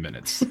 to 10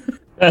 minutes.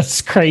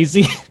 That's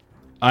crazy.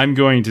 I'm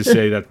going to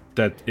say that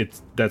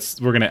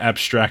we're going to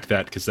abstract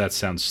that because that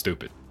sounds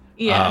stupid.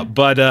 Yeah.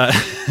 But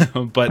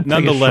nonetheless,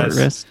 take a short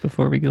rest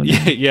before we go.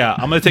 Yeah,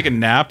 I'm going to take a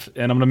nap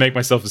and I'm going to make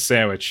myself a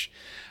sandwich.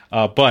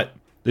 But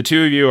the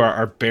two of you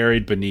are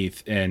buried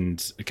beneath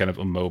and kind of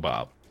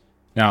immobile.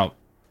 Now,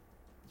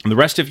 the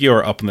rest of you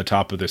are up on the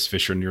top of this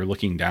fissure and you're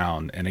looking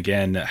down. And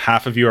again,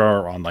 half of you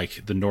are on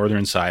like the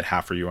northern side,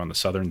 half of you are on the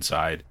southern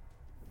side.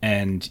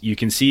 And you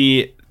can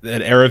see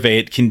that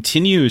Eravate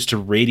continues to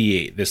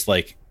radiate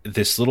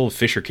this little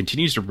fissure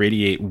continues to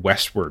radiate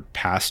westward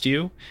past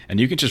you, and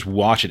you can just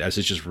watch it as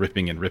it's just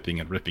ripping and ripping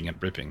and ripping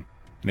and ripping,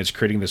 and it's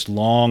creating this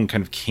long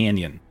kind of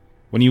canyon.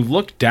 When you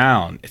look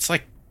down, it's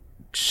like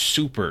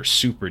super,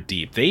 super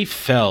deep. They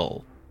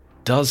fell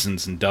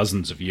dozens and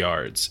dozens of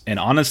yards, and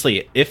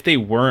honestly, if they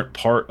weren't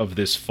part of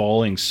this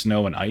falling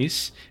snow and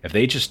ice, if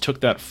they just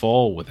took that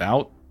fall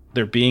without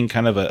there being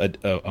kind of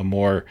a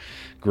more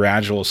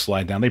gradual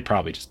slide down,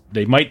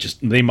 they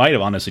might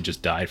have honestly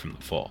just died from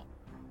the fall.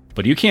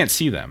 But you can't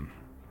see them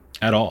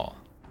at all.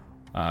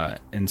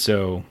 And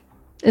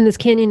this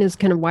canyon is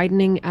kind of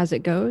widening as it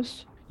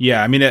goes?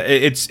 Yeah, I mean,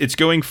 it's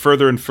going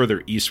further and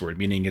further eastward,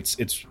 meaning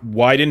it's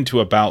widened to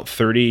about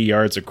 30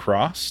 yards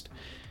across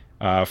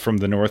from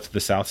the north to the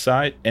south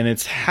side, and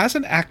it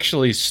hasn't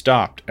actually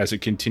stopped as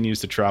it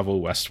continues to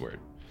travel westward.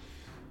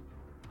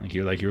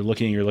 You're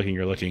looking,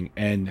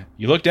 and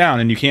you look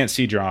down and you can't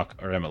see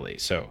Drock or Emily.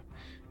 So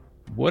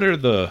what are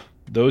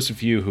those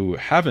of you who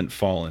haven't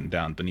fallen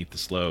down beneath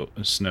the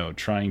snow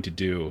trying to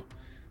do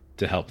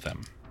to help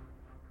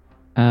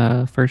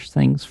them? First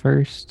things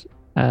first,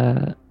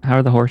 how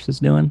are the horses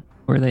doing?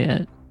 Where are they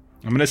at?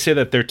 I'm going to say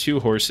that their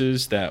two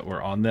horses that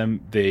were on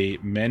them, they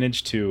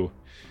managed to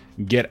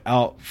get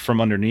out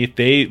from underneath.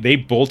 They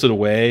bolted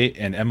away,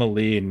 and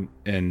Emily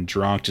and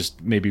Dronk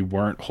just maybe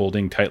weren't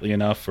holding tightly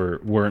enough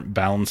or weren't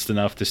balanced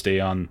enough to stay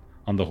on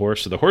the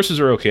horse. So the horses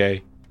are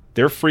okay.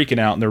 They're freaking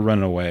out and they're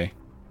running away.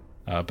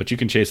 But you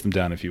can chase them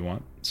down if you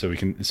want. So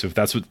if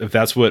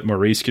that's what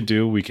Maurice could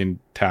do, we can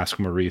task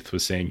Maurice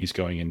with saying he's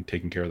going and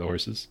taking care of the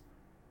horses.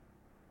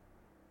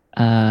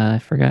 I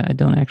forgot I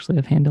don't actually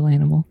have handle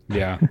animal.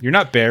 Yeah, you're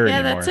not bear yeah,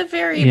 anymore. that's a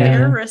very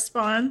bear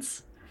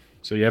response.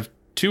 So you have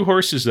two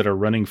horses that are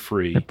running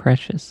free. They're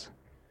precious.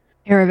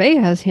 Eravate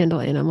has handle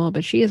animal,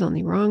 but she is on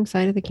the wrong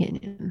side of the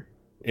canyon.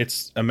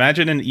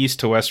 Imagine an east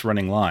to west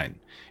running line.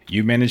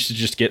 You managed to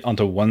just get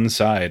onto one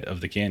side of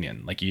the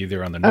canyon, like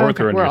either on the north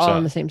or on we're your all south.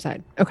 on the same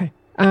side. Okay.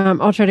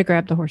 I'll try to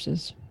grab the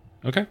horses.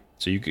 Okay.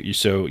 So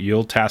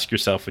you'll task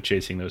yourself with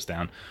chasing those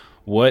down.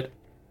 What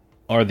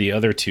are the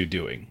other two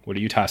doing? What are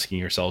you tasking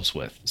yourselves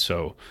with?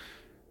 So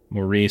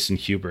Maurice and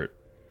Hubert,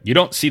 you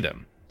don't see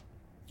them.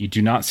 You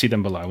do not see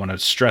them below. I want to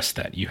stress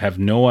that. You have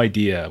no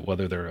idea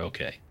whether they're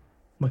okay.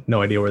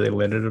 No idea where they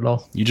landed at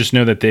all. You just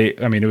know that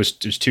it was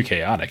too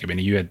chaotic. I mean,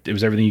 it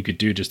was everything you could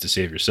do just to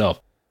save yourself.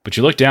 But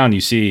you look down,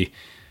 you see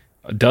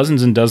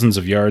dozens and dozens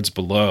of yards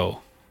below.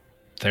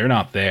 They're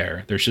not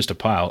there. There's just a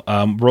pile.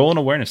 Roll an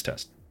awareness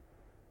test.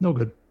 No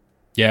good.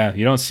 Yeah,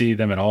 you don't see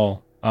them at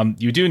all.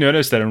 You do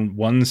notice that on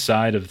one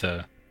side of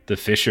the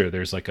fissure,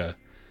 there's like a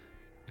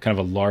kind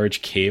of a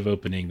large cave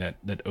opening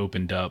that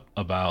opened up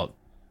about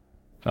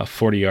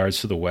 40 yards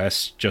to the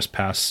west, just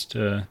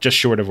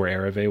short of where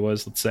Eravate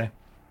was, let's say.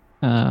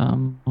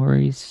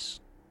 Maurice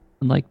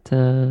would like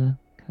to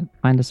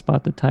find a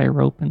spot to tie a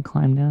rope and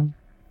climb down.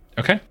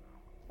 Okay.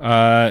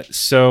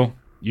 So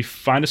you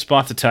find a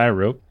spot to tie a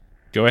rope.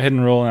 Go ahead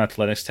and roll an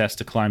athletics test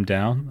to climb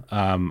down.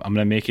 I'm going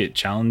to make it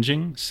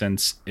challenging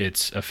since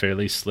it's a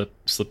fairly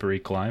slippery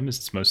climb.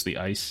 It's mostly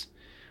ice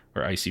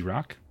or icy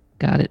rock.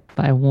 Got it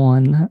by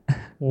 1.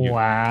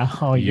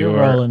 Wow, you're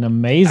rolling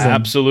amazing.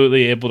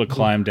 Absolutely able to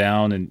climb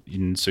down,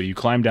 and so you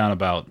climb down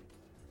about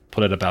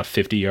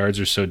 50 yards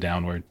or so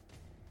downward.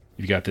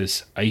 You've got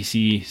this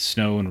icy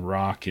snow and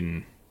rock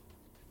and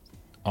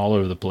all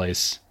over the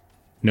place.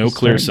 No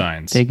clear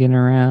signs. Digging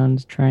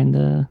around, trying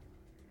to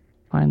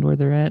find where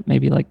they're at.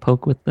 Maybe like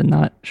poke with the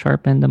not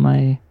sharp end of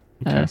my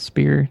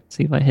spear,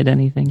 see if I hit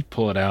anything.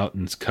 Pull it out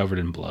and it's covered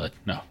in blood.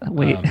 No.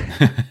 Wait.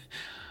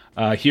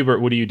 Hubert,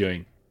 what are you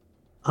doing?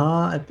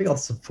 I think I'll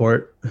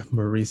support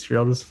Maurice here.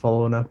 I'll just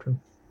follow in after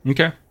him.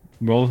 Okay.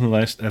 Roll an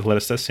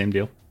athletics test, same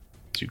deal.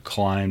 So you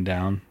climb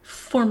down.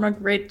 Form a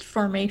great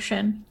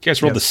formation. You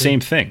guys rolled the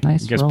same thing.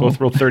 Nice you guys roll. both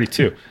rolled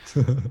 32.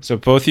 So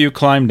both of you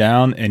climb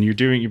down, and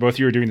both of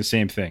you are doing the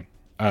same thing.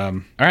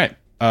 All right.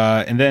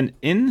 And then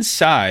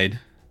inside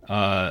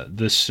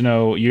the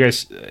snow, you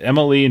guys,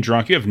 Emily and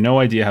Dronk, you have no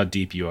idea how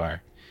deep you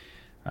are.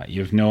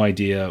 You have no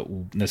idea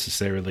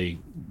necessarily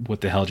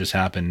what the hell just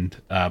happened,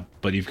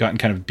 but you've gotten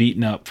kind of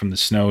beaten up from the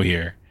snow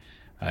here,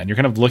 and you're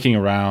kind of looking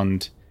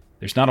around.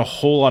 There's not a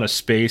whole lot of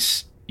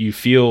space. You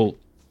feel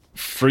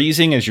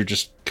freezing as you're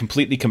just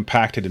completely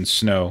compacted in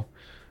snow.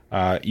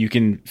 You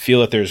can feel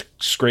that there's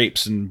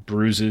scrapes and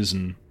bruises,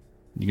 and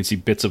you can see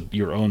bits of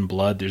your own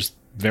blood. There's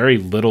very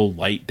little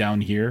light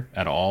down here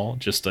at all.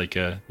 Just like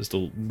just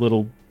a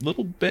little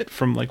bit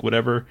from like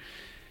whatever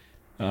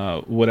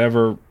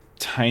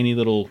tiny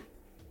little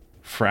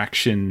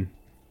fraction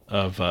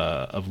of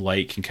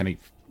light can kind of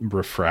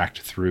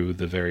refract through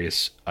the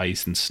various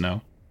ice and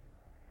snow.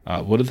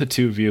 What are the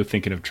two of you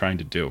thinking of trying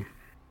to do?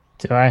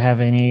 Do I have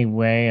any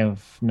way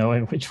of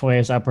knowing which way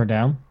is up or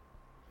down?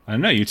 I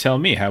don't know. You tell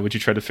me. How would you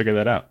try to figure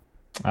that out?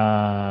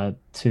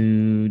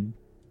 To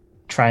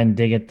try and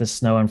dig at the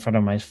snow in front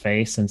of my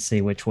face and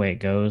see which way it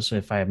goes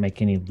if I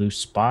make any loose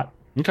spot.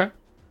 Okay.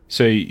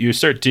 So you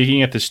start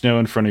digging at the snow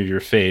in front of your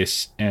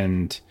face,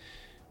 and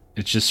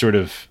it just sort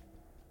of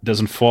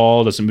doesn't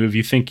fall, doesn't move.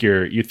 You think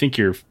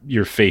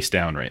you're face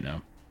down right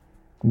now.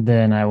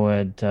 Then I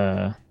would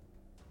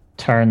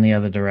turn the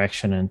other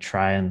direction and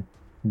try and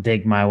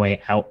dig my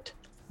way out.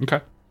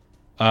 Okay.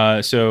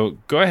 So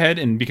go ahead,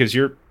 and because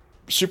you're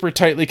super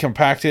tightly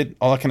compacted,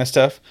 all that kind of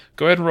stuff,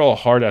 go ahead and roll a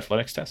hard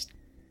athletics test.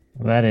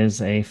 That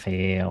is a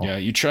fail. Yeah,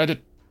 you try to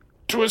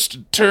twist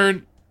and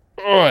turn,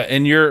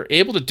 and you're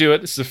able to do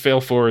it. This is a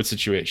fail forward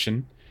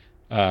situation.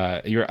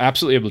 You're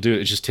absolutely able to do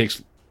it. It just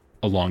takes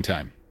a long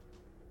time,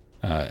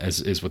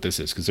 is what this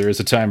is, because there is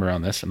a timer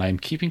on this, and I'm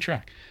keeping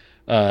track.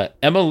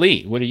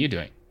 Emily, what are you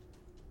doing?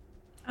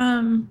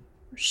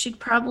 She'd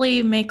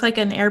probably make like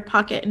an air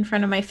pocket in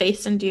front of my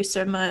face and do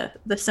some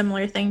the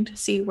similar thing to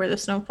see where the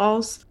snow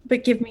falls,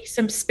 but give me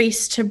some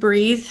space to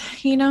breathe,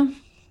 you know?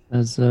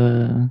 Does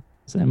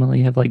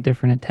Emily have like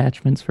different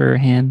attachments for her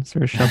hands,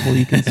 or a shovel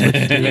you can switch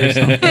to or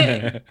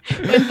something?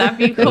 Would that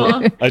be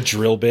cool? A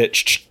drill bit,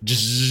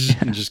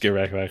 just get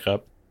back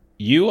up.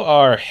 You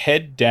are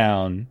head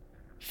down,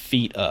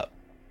 feet up.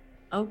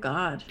 Oh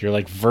God. You're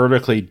like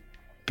vertically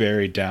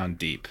buried down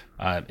deep.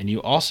 And you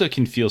also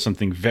can feel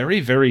something very,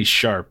 very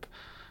sharp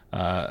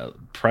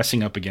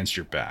pressing up against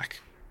your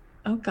back.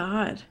 Oh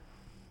God.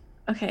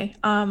 Okay.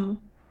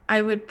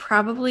 I would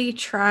probably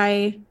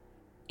try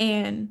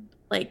and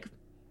like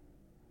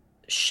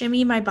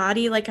shimmy my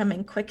body like I'm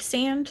in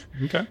quicksand.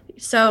 Okay.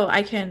 So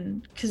I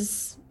can,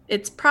 because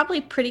it's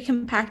probably pretty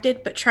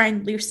compacted, but try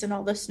and loosen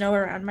all the snow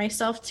around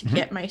myself to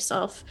get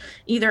myself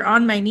either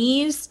on my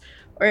knees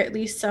or at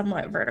least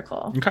somewhat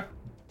vertical. Okay.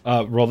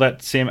 Roll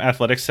that same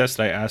athletics test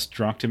that I asked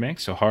Dronk to make.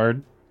 So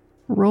hard.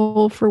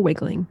 Roll for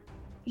wiggling.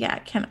 Yeah,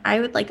 I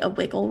would like a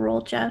wiggle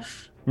roll,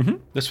 Jeff.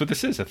 That's what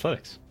this is,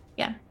 athletics.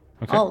 Yeah.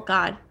 Okay. Oh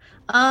God.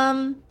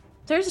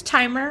 There's a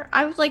timer.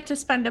 I would like to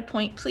spend a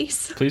point,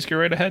 please. Please go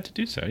right ahead to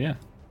do so, yeah.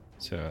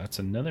 So that's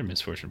another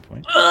misfortune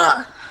point.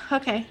 Ugh.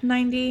 Okay,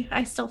 90.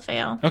 I still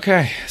fail.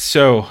 Okay,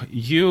 so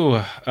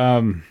you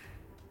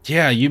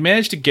you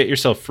managed to get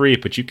yourself free,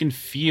 but you can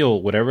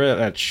feel whatever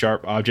that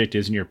sharp object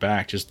is in your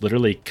back just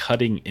literally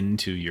cutting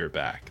into your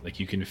back. Like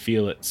you can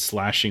feel it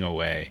slashing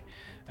away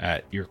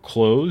at your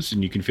clothes,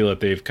 and you can feel that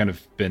they've kind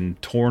of been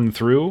torn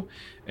through.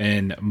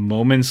 And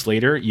moments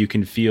later, you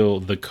can feel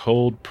the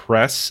cold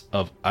press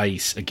of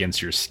ice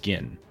against your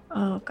skin.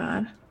 Oh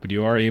God. But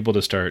you are able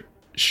to start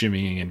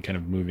shimmying and kind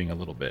of moving a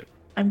little bit.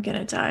 I'm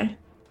gonna die.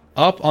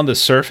 Up on the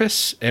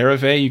surface,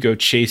 Ereve, you go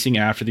chasing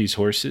after these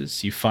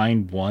horses. You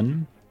find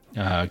one.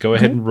 Go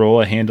ahead and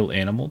roll a handle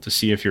animal to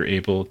see if you're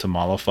able to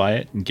mollify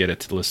it and get it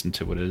to listen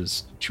to what it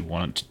is that you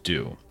want it to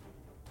do.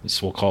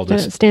 We'll call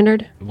this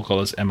standard. We'll call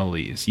this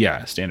Emily's.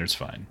 Yeah, standard's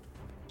fine.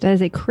 That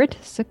is a crit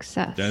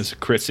success. That is a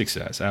crit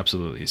success,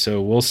 absolutely.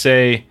 So we'll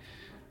say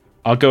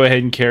I'll go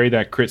ahead and carry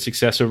that crit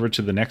success over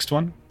to the next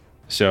one.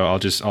 So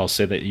I'll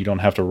say that you don't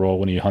have to roll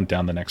when you hunt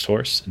down the next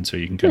horse, and so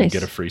you can kind of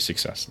get a free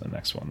success in the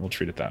next one. We'll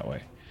treat it that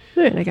way.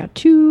 Good. I got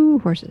 2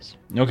 horses.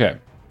 Okay.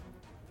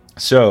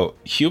 So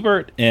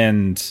Hubert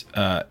and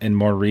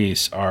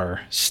Maurice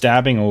are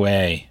stabbing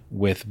away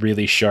with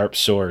really sharp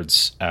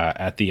swords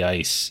at the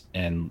ice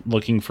and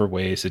looking for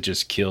ways to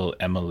just kill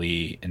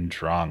Emily and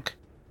Dronk.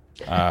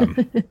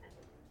 The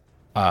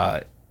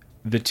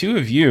two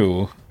of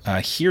you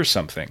hear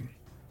something.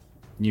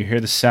 You hear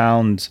the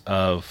sound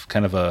of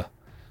kind of a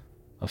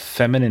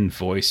feminine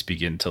voice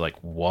begin to like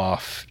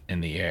waft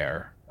in the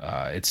air.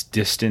 It's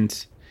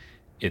distant.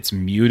 It's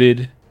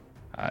muted.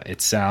 It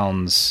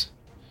sounds...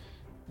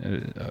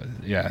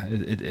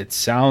 it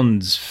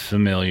sounds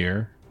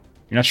familiar.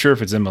 You're not sure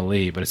if it's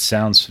Emily, but it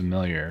sounds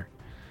familiar.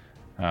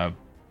 What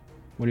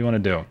do you want to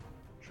do?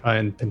 Try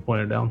and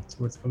pinpoint it down. See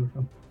where it's coming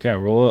from. Okay,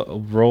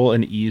 roll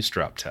an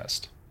eavesdrop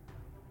test.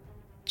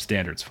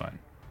 Standard's fine.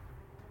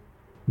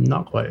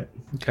 Not quite.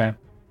 Okay.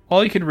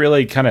 All you could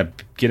really kind of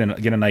get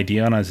an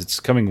idea on is it's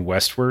coming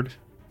westward,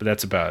 but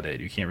that's about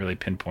it. You can't really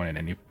pinpoint it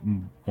any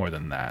more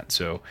than that.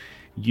 So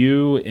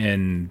you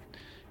and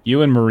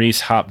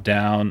Maurice hop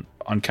down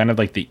on kind of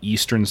like the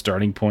eastern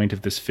starting point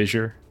of this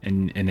fissure,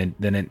 and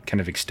then it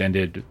kind of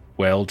extended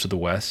well to the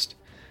west,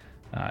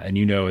 and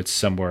you know it's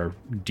somewhere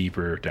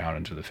deeper down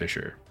into the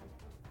fissure.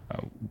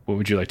 What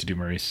would you like to do,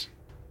 Maurice?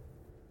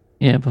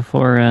 Yeah,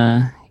 before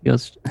he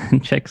goes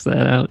and checks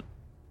that out,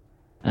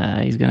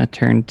 he's going to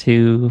turn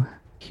to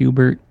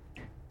Hubert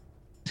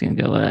Just gonna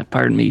go,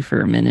 pardon me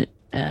for a minute.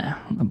 My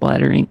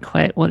bladder ain't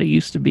quite what it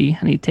used to be.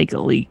 I need to take a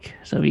leak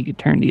so he could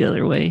turn the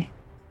other way.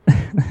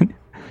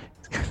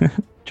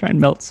 Try and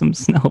melt some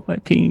snow by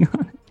peeing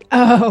on it.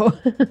 Oh,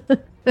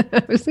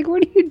 I was like,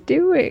 what are you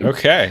doing?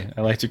 Okay,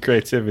 I liked your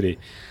creativity.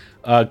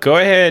 Go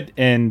ahead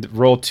and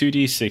roll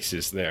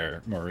 2d6s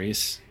there,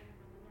 Maurice.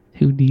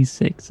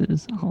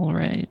 2d6s. All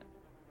right.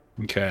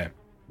 Okay.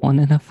 1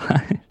 and a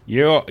 5.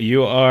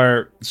 You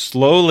are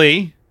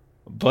slowly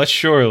but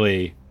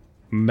surely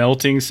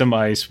melting some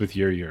ice with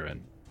your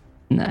urine.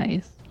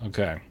 Nice.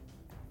 Okay.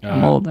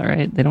 I'm old, all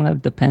right. They don't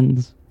have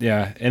Depends.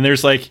 Yeah, and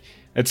there's like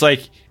it's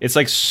like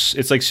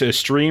a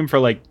stream for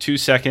like 2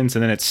 seconds,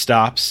 and then it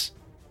stops,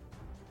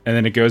 and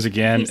then it goes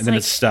again, He's and then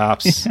like- it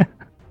stops,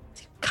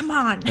 Come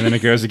on. and then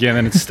it goes again,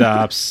 and it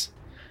stops,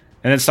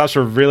 and then it stops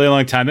for a really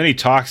long time. Then he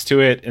talks to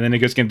it, and then it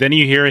goes again. Then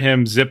you hear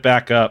him zip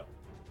back up,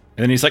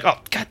 and then he's like, "Oh,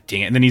 god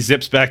dang it!" And then he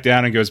zips back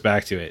down and goes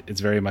back to it.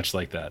 It's very much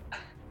like that.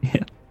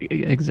 Yeah,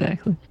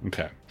 exactly.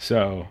 Okay,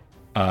 so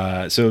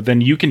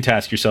then you can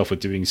task yourself with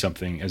doing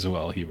something as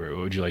well, Hebrew.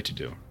 What would you like to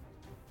do?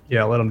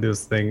 Yeah, let him do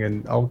his thing,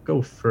 and I'll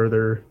go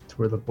further to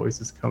where the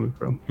voice is coming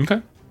from.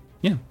 Okay.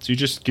 Yeah. So you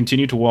just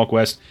continue to walk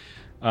west.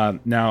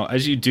 Now,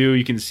 as you do,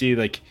 you can see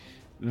like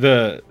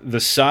the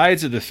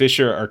sides of the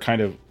fissure are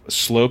kind of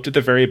sloped at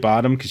the very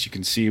bottom because you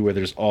can see where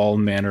there's all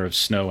manner of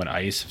snow and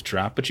ice have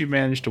dropped, but you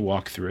managed to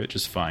walk through it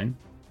just fine.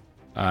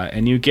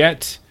 And you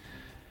get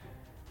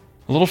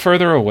a little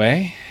further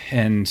away,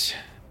 and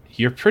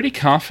you're pretty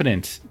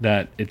confident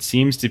that it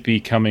seems to be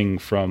coming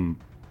from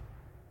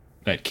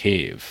that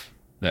cave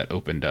that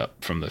opened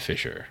up from the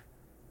fissure.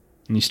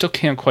 And you still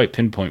can't quite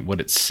pinpoint what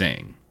it's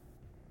saying.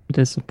 I'm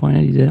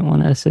disappointed you didn't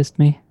want to assist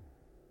me.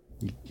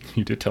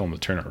 You did tell him to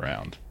turn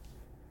around.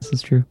 This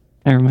is true.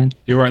 Never mind.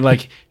 You weren't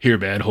like, here,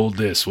 man, hold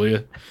this, will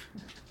you?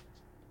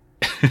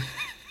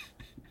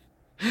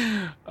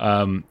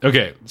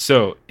 Okay,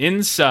 so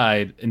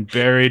inside and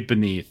buried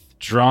beneath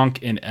Dronk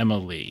and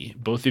Emily,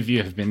 both of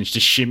you have managed to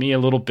shimmy a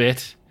little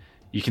bit.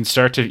 You can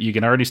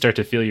already start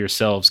to feel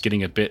yourselves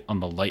getting a bit on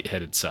the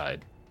lightheaded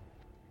side.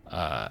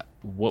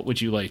 What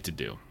would you like to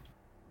do?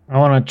 I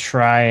want to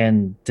try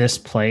and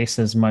displace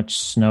as much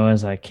snow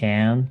as I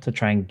can to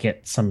try and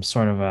get some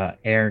sort of a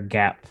air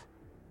gap,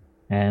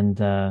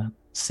 and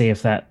see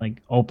if that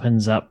like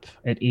opens up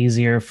it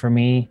easier for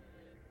me.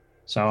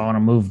 So I want to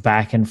move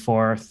back and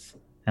forth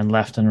and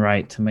left and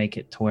right to make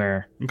it to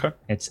where Okay.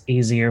 it's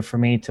easier for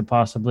me to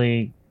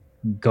possibly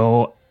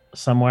go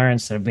somewhere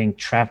instead of being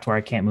trapped where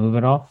I can't move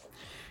at all.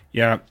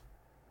 Yeah.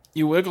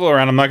 You wiggle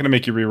around. I'm not going to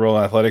make you re-roll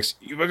athletics.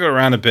 You wiggle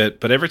around a bit,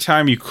 but every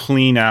time you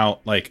clean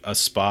out like a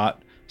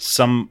spot,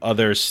 some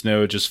other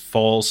snow just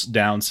falls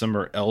down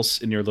somewhere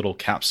else in your little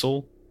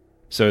capsule.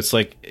 So it's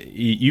like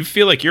you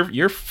feel like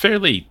you're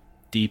fairly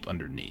deep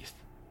underneath.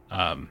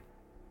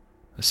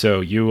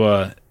 So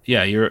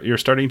you're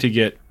starting to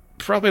get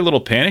probably a little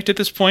panicked at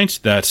this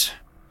point that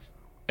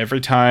every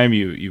time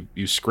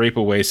you scrape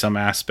away some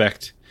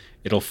aspect,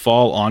 it'll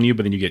fall on you,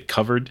 but then you get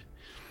covered,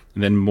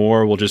 and then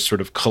more will just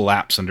sort of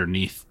collapse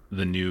underneath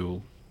the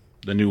new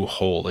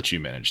hole that you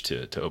managed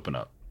to open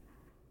up.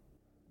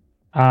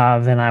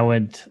 Then I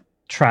would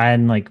try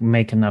and like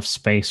make enough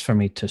space for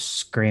me to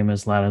scream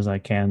as loud as I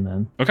can.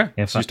 Then, Okay,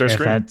 so you start if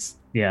screaming. that's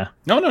yeah.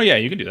 No, yeah,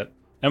 you can do that.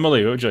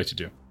 Emily, what would you like to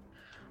do?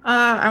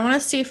 I want to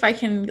see if I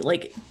can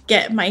like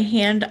get my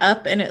hand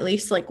up and at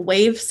least like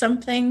wave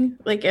something.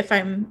 Like if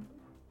I'm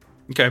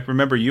Okay,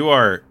 remember you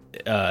are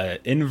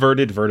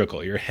inverted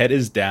vertical. Your head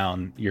is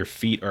down, your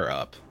feet are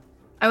up.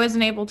 I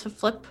wasn't able to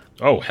flip.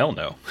 Oh, hell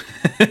no.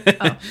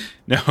 Oh.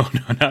 No,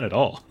 not at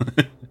all.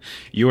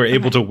 You were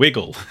able to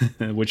wiggle,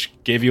 which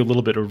gave you a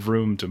little bit of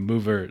room to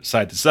move her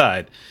side to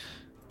side.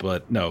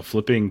 But no,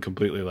 flipping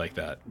completely like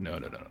that. No.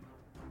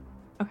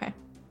 Okay.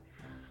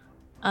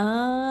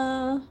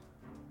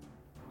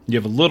 You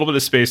have a little bit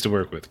of space to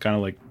work with, kind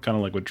of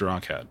like what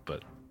Dronk had,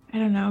 but I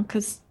don't know,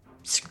 because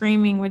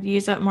screaming would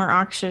use up more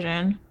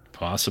oxygen.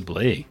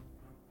 possibly.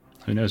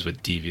 Who knows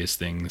what devious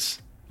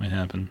things might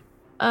happen.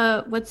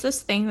 What's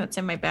this thing that's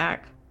in my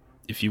back?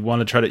 If you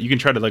want to you can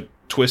try to like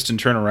twist and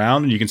turn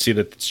around, and you can see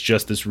that it's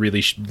just this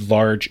really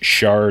large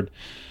shard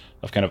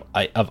of kind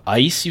of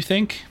ice. You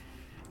think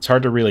it's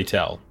hard to really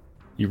tell.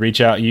 You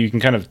reach out, you can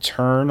kind of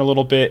turn a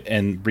little bit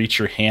and reach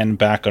your hand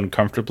back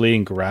uncomfortably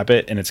and grab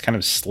it, and it's kind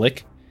of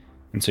slick,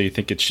 and so you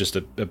think it's just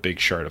a big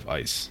shard of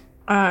ice.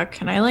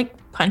 Can I like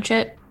punch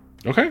it?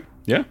 Okay,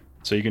 yeah.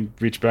 So you can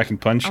reach back and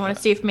punch. I want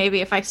to see if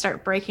maybe if I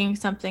start breaking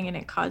something and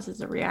it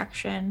causes a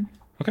reaction.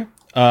 Okay.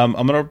 I'm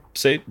gonna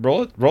say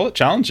roll it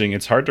challenging.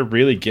 It's hard to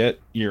really get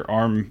your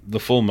arm, the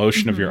full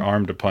motion of your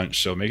arm to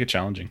punch, so make it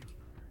challenging.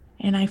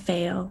 And I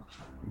fail.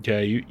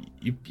 Okay,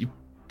 you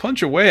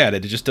punch away at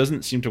it. It just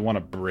doesn't seem to want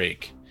to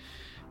break.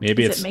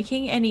 Maybe Is it's it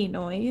making any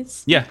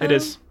noise? yeah, it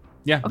is.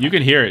 Yeah, Okay. you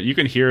can hear it. You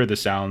can hear the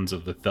sounds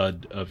of the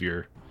thud of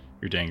your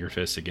danger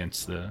fist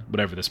against the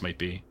whatever this might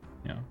be.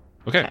 Yeah.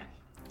 Okay. Okay.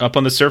 Up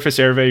on the surface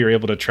airway, you're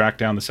able to track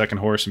down the second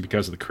horse, and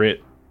because of the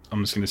crit,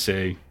 I'm just gonna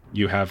say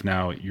you have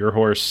now your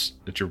horse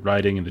that you're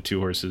riding and the two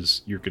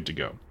horses. You're good to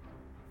go.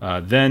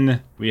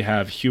 Then we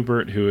have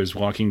Hubert, who is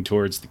walking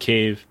towards the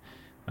cave,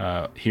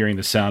 hearing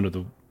the sound of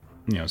the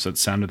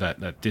sound of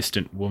that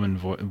distant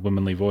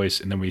womanly voice,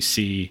 and then we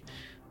see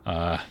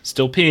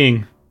still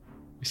peeing.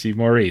 We see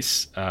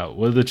Maurice.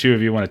 What do the two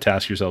of you want to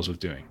task yourselves with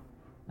doing?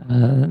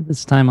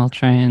 This time I'll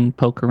try and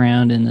poke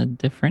around in a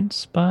different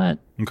spot.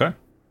 Okay.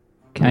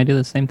 Can I do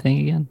the same thing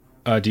again?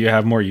 Do you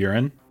have more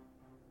urine?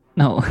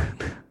 No.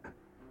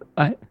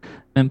 I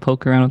then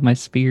poke around with my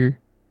spear,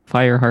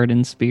 fire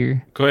hardened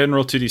spear. Go ahead and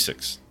roll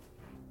 2d6.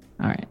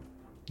 All right.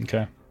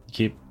 Okay.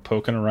 Keep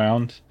poking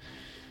around.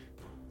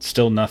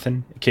 Still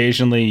nothing.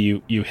 Occasionally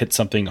you hit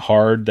something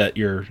hard that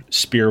your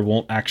spear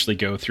won't actually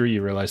go through.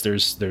 You realize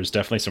there's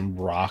definitely some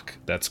rock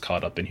that's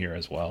caught up in here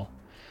as well.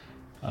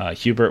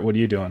 Hubert, what are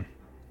you doing?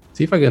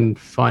 See if I can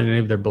find any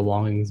of their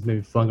belongings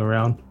maybe flung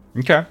around.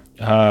 Okay.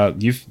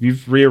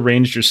 You've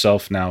rearranged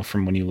yourself now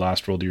from when you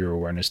last rolled your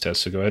awareness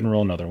test, so go ahead and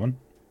roll another one.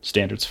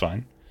 Standard's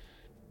fine.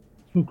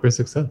 Ooh, great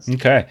success.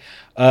 Okay.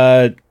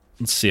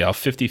 Let's see. I'll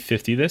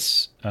 50-50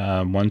 this.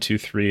 1, 2,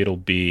 3. It'll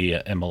be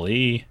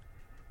Emily.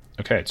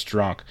 Okay, it's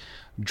Dronk.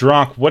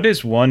 Dronk, what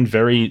is one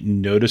very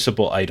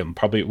noticeable item?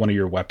 Probably one of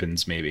your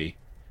weapons, maybe.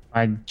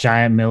 My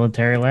giant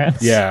military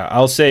lance. Yeah,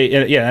 I'll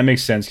say, yeah, that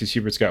makes sense because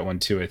Hubert's got one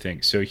too, I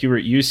think. So, Hubert,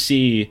 you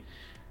see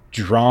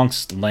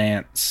Dronk's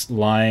lance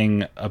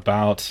lying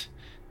about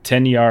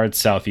 10 yards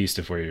southeast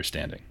of where you're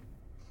standing.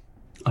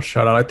 I'll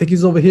shout out, I think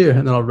he's over here,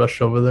 and then I'll rush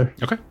over there.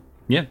 Okay,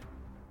 yeah.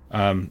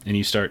 And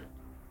you start,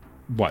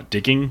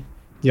 digging?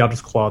 Yeah, I'll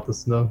just claw at the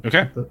snow.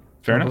 Okay,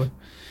 fair enough.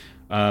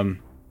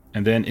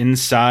 And then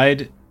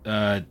inside,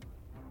 and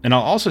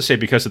I'll also say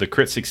because of the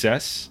crit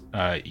success,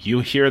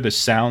 you hear the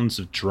sounds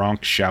of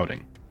Dronk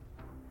shouting,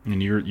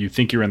 and you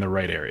think you're in the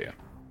right area.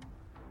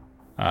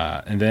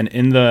 And then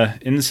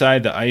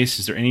inside the ice,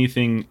 is there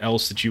anything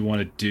else that you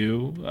want to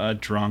do,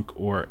 Dronk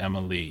or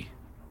Emily?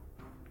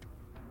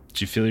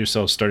 Do you feel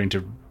yourself starting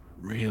to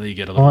really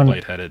get a little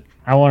lightheaded?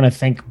 I want to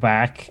think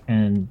back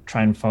and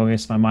try and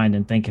focus my mind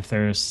and think if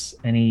there's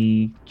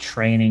any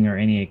training or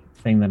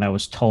anything that I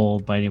was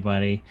told by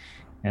anybody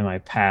in my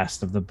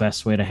past of the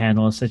best way to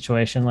handle a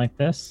situation like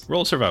this.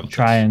 Roll survival.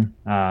 Try and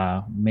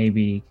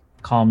maybe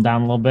calm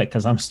down a little bit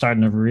because I'm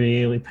starting to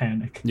really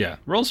panic. Yeah,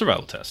 roll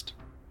survival test.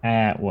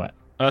 At what?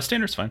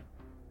 Standard's fine.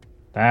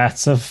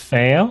 That's a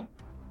fail.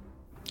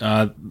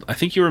 I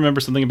think you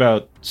remember something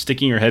about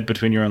sticking your head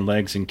between your own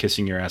legs and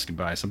kissing your ass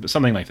goodbye.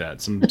 Something like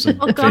that. Some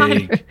Oh,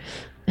 God.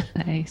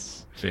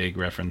 Nice. vague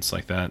reference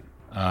like that.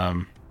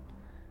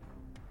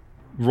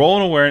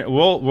 Roll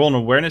an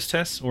awareness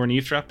test or an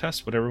eavesdrop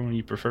test, whatever one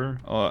you prefer.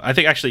 I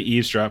think actually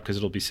eavesdrop because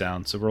it'll be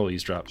sound. So roll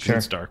eavesdrop because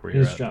it's dark where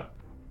you're at.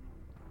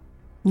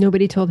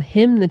 Nobody told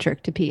him the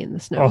trick to pee in the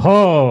snow.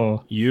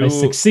 Oh, I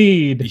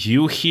succeed.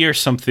 You hear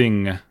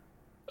something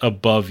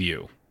above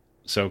you.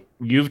 So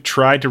you've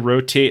tried to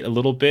rotate a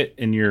little bit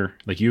and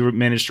you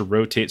managed to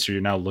rotate so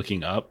you're now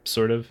looking up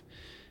sort of.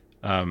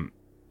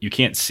 You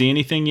can't see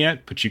anything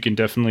yet, but you can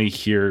definitely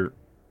hear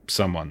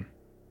someone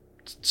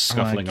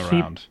scuffling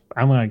around.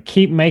 I'm going to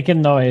keep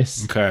making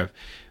noise. Okay.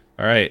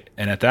 All right.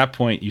 And at that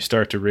point, you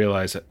start to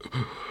realize that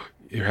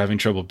you're having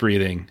trouble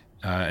breathing,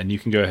 and you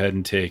can go ahead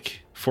and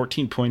take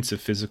 14 points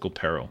of physical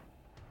peril.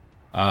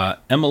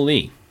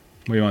 Emily,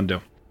 what do you want to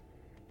do?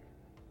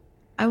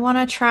 I want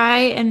to try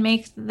and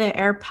make the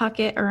air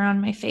pocket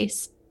around my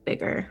face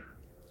bigger.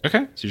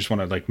 Okay. So you just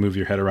want to move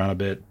your head around a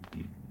bit.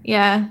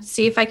 Yeah.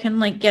 See if I can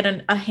get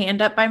a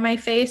hand up by my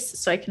face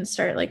so I can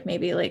start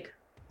maybe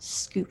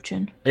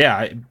scooching.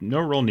 Yeah. No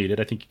roll needed.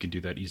 I think you could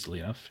do that easily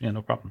enough. Yeah,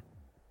 no problem.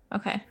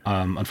 Okay.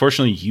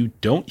 Unfortunately, you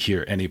don't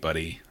hear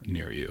anybody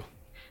near you.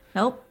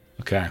 Nope.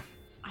 Okay.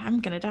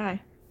 I'm going to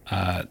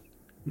die.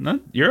 No,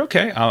 you're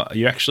okay.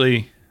 You're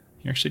actually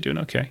doing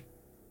okay.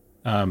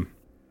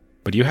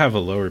 But you have a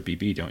lower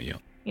BB, don't you?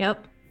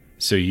 Yep.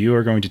 So you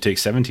are going to take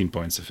 17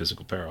 points of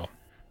physical peril.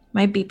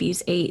 My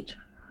BB's 8.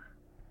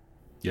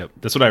 Yep,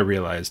 that's what I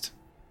realized.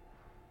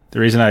 The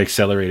reason I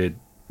accelerated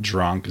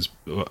Dronk is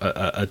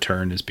a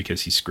turn is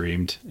because he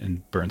screamed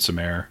and burned some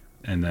air,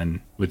 and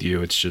then with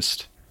you, it's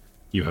just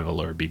you have a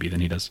lower BB than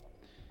he does.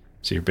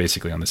 So you're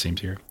basically on the same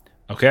tier.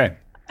 Okay.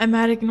 I'm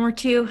at ignore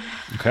 2.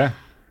 Okay.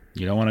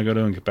 You don't want to go to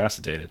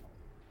incapacitated.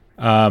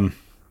 All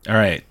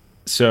right.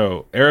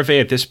 So, Ereve,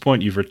 at this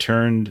point, you've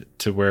returned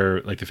to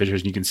where, the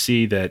fissures, and you can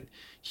see that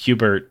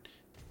Hubert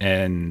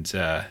and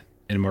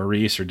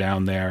Maurice are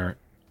down there.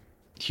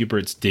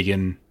 Hubert's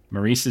digging.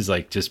 Maurice is,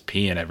 just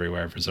peeing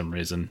everywhere for some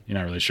reason. You're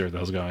not really sure what the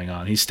hell's going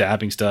on. He's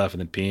stabbing stuff and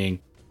then peeing.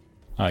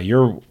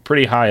 You're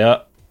pretty high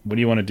up. What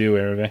do you want to do,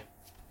 Ereve?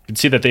 You can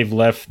see that they've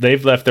left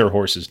their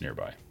horses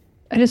nearby.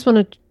 I just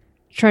want to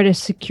try to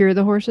secure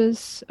the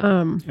horses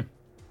kind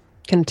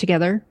of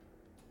together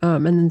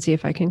and then see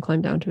if I can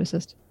climb down to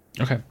assist.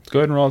 Okay, go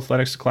ahead and roll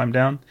athletics to climb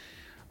down.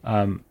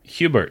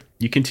 Hubert,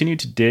 you continue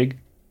to dig,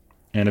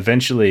 and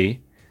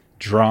eventually,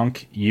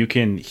 Dronk, you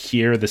can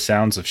hear the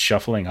sounds of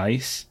shuffling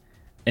ice,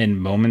 and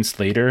moments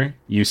later,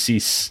 you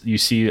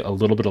see a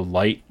little bit of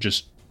light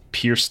just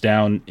pierce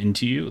down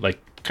into you,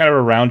 kind of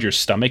around your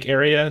stomach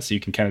area, so you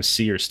can kind of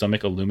see your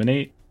stomach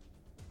illuminate.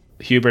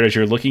 Hubert, as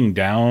you're looking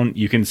down,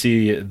 you can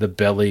see the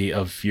belly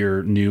of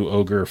your new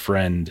ogre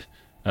friend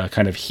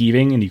kind of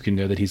heaving, and you can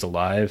know that he's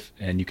alive,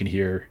 and you can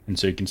hear, and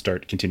so you can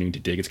start continuing to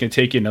dig. It's going to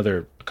take you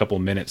another couple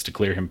minutes to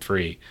clear him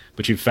free,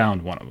 but you've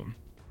found one of them.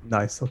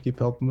 Nice. I'll keep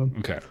helping him.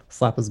 Okay.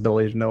 Slap his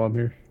belly to know I'm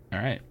here. All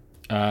right.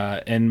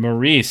 And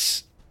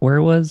Maurice.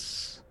 Where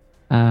was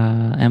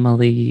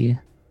Emily,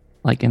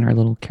 like in her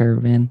little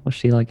caravan? Was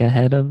she like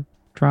ahead of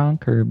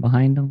Drunk or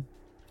behind him?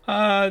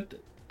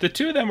 The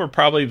two of them were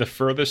probably the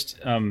furthest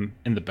in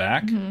the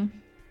back. Mm-hmm.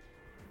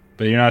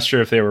 But you're not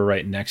sure if they were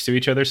right next to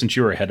each other. Since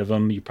you were ahead of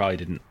them, you probably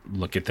didn't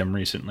look at them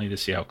recently to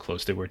see how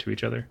close they were to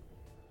each other.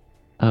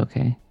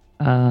 Okay.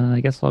 I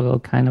guess I'll go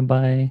kind of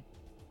by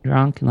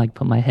Drunk and like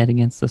put my head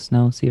against the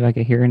snow, see if I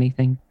can hear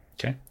anything.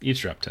 Okay.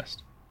 Eavesdrop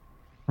test.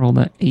 Roll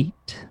the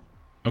 8.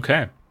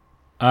 Okay.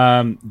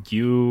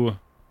 You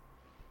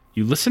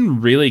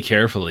listen really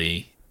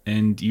carefully,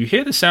 and you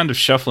hear the sound of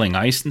shuffling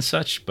ice and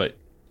such, but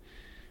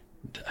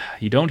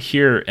you don't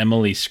hear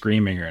Emily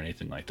screaming or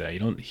anything like that. You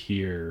don't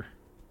hear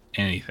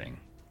anything.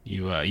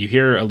 You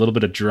hear a little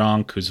bit of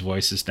Drunk, whose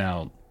voice has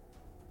now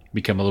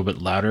become a little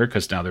bit louder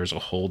because now there's a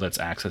hole that's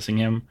accessing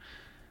him.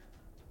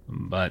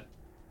 But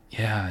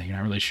yeah, you're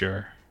not really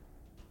sure.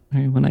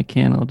 All right, when I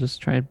can, I'll just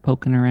try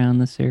poking around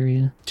this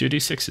area.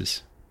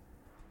 2d6s.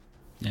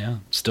 Yeah,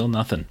 still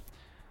nothing.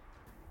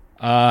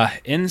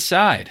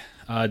 Inside,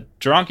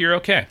 Drunk, you're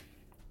okay.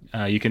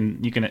 You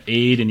can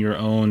aid in your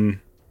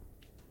own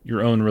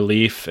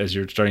relief as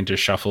you're starting to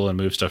shuffle and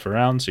move stuff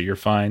around, so you're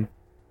fine.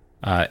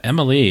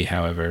 Emily,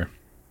 however,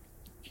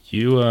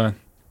 you're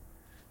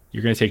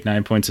going to take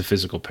 9 points of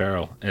physical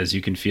peril as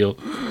you can feel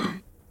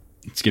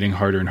it's getting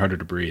harder and harder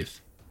to breathe.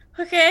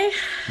 Okay.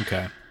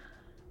 Okay.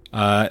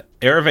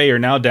 Erve, you're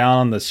now down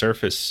on the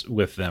surface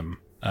with them.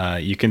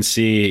 You can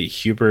see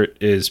Hubert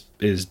is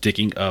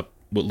digging up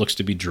what looks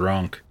to be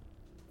Drunk.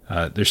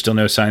 There's still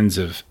no signs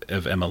of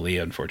Emily,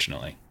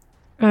 unfortunately.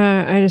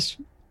 I just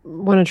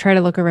want to try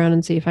to look around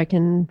and see if I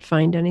can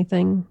find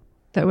anything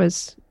that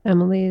was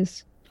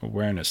Emily's.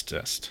 Awareness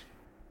test.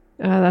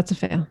 That's a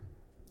fail.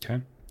 Okay.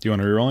 Do you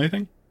want to reroll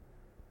anything?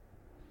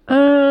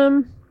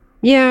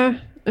 Yeah,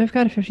 I've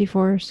got a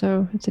 54,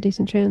 so it's a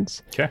decent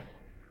chance. Okay.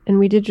 And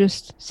we did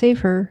just save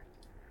her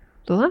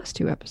the last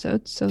 2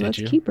 episodes, so Did let's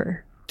you? keep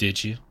her.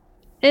 Did you?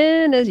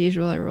 And as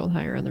usual, I rolled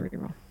higher on the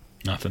reroll.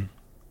 Nothing.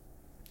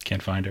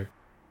 Can't find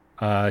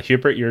her.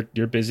 Hubert,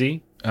 you're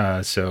busy,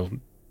 so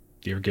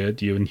you're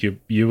good.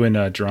 You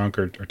and Drunk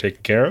are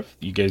taken care of.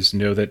 You guys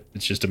know that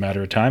it's just a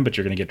matter of time, but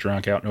you're going to get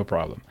Drunk out, no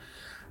problem.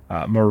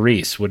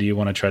 Maurice, what do you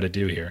want to try to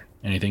do here?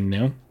 Anything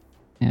new?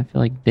 Yeah, I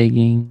feel like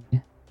digging.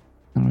 I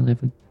don't really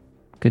have a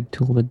good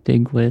tool to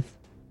dig with.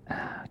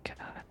 Oh,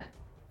 God.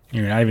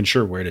 You're not even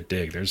sure where to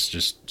dig. There's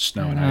just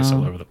snow and ice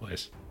all over the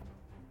place.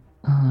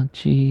 Oh,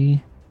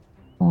 gee.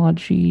 Oh,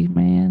 gee,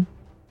 man.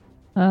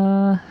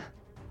 I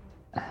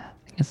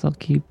guess I'll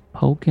keep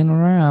poking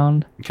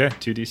around. Okay,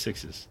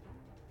 2d6s.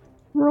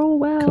 Roll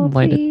well, Could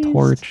light please. a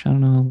torch. I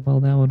don't know how well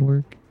that would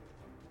work.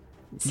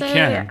 Say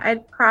can.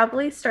 I'd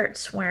probably start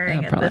swearing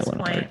Yeah, at probably this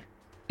wouldn't point. work.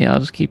 Yeah, I'll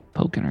just keep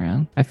poking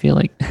around. I feel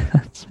like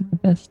that's my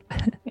best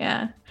bet.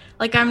 Yeah.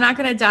 Like I'm not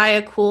gonna die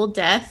a cool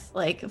death,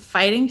 like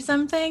fighting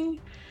something.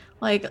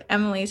 Like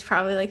Emily's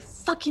probably like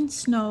fucking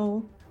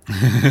snow.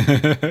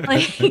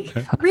 Like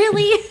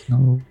really?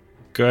 No.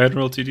 Go ahead and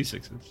roll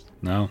 2d6s.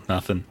 No,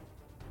 nothing.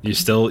 You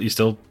still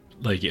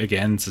like,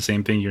 again, it's the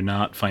same thing. You're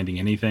not finding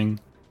anything.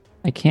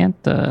 I can't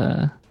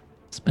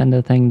spend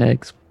a thing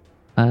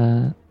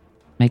to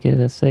make it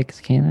a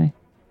 6, can I?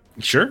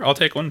 Sure, I'll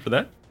take one for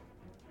that.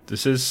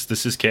 This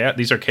is chaos.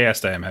 These are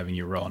chaos die I'm having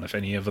you roll, and if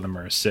any of them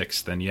are a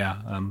 6, then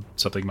yeah,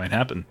 something might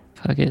happen.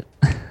 Fuck it.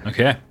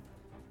 Okay,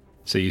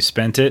 so you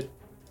spent it,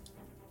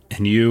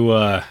 and you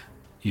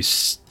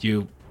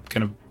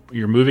kind of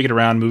you're moving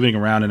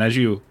around, and as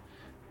you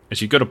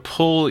go to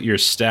pull your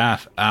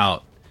staff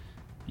out,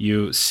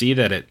 you see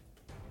that it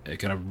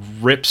kind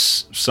of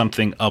rips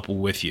something up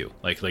with you,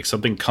 like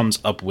something comes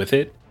up with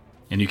it,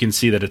 and you can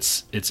see that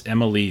it's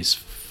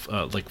Emily's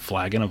like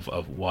flagon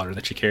of water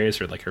that she carries,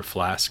 or like her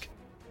flask.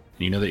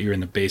 And you know that you're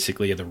in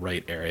basically the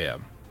right area.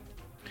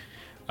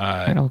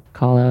 I'll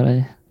call out.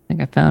 I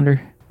think I found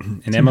her.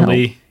 And Some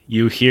Emily, help.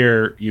 you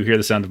hear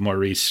the sound of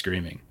Maurice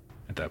screaming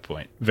at that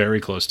point, very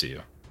close to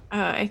you.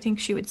 I think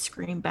she would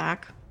scream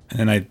back.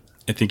 And I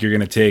think you're going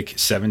to take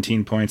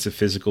 17 points of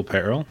physical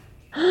peril.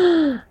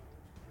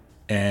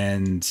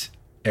 And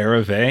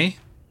Ereve,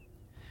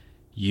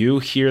 you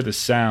hear the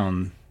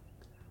sound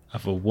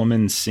of a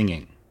woman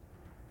singing.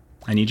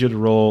 I need you to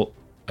roll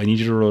a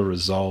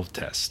resolve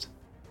test.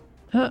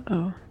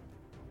 Uh-oh.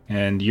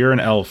 And you're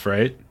an elf,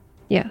 right?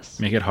 Yes.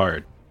 Make it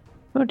hard.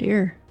 Oh,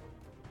 dear.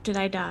 Did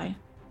I die?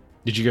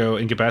 Did you go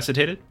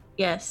incapacitated?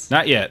 Yes.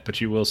 Not yet, but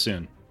you will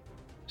soon.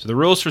 So the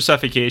rules for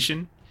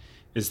suffocation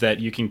is that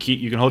you can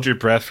hold your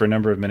breath for a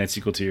number of minutes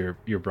equal to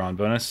your brawn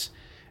bonus,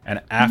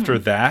 and after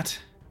that's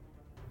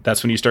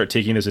when you start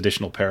taking those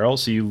additional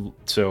perils.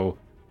 So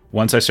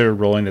once I started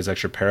rolling those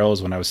extra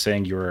perils, when I was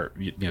saying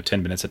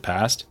 10 minutes had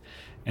passed,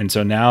 And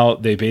so now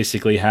they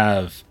basically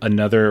have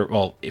another,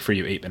 well, for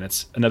you, 8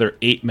 minutes, another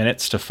 8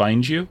 minutes to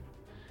find you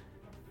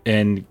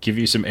and give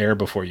you some air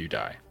before you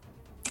die.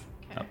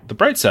 The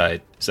bright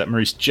side is that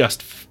Maurice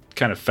just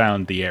kind of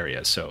found the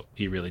area, so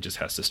he really just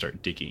has to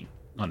start digging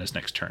on his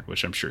next turn,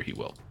 which I'm sure he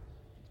will.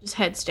 Just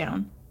heads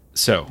down.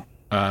 So,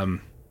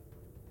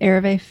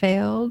 Ereve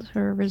failed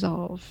her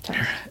resolve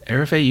test.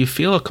 Ereve, you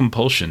feel a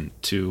compulsion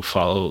to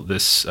follow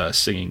this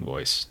singing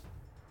voice.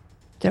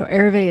 So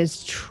Ereve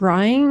is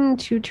trying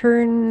to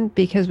turn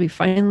because we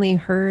finally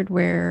heard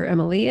where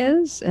Emily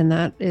is, and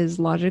that is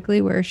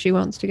logically where she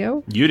wants to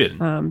go. You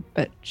didn't.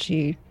 But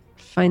she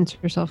finds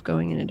herself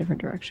going in a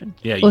different direction.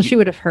 Yeah. Well, she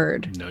would have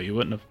heard. No, you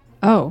wouldn't have.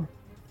 Oh,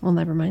 well,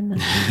 never mind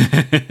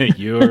then.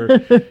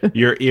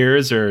 Your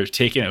ears are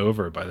taken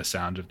over by the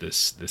sound of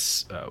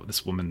this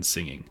woman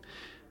singing,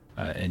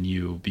 and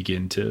you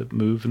begin to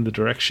move in the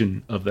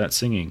direction of that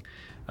singing.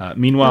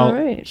 Meanwhile,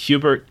 right.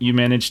 Hubert, you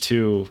managed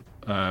to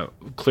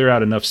clear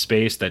out enough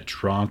space that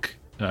Dronk,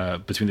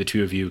 between the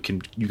two of you,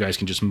 you guys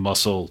can just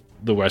muscle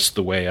the rest of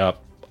the way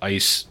up.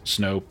 Ice,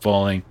 snow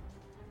falling.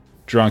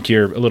 Dronk,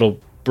 you're a little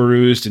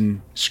bruised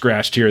and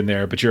scratched here and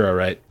there, but you're all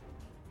right.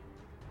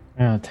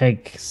 I'm gonna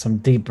take some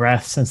deep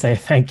breaths and say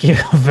thank you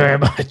very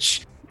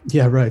much.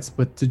 Yeah, right.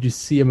 But did you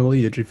see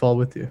Emily? Did she fall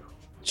with you?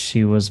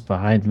 She was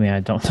behind me. I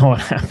don't know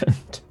what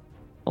happened.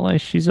 Well,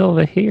 she's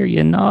over here,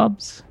 you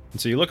knobs. And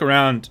so you look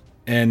around,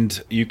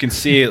 and you can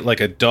see it like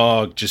a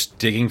dog just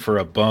digging for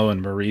a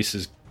bone. Maurice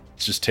is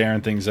just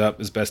tearing things up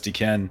as best he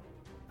can.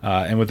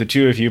 And with the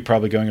two of you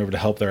probably going over to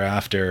help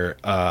thereafter,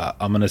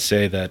 I'm going to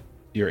say that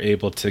you're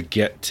able to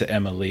get to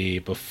Emily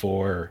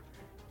before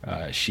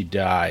she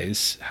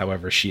dies.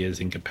 However, she is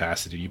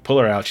incapacitated. You pull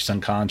her out. She's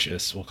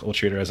unconscious. We'll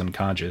treat her as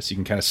unconscious. You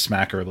can kind of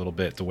smack her a little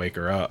bit to wake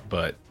her up,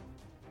 but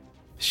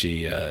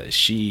she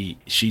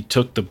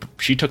took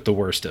the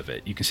worst of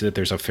it. You can see that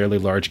there's a fairly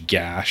large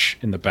gash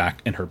in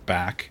her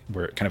back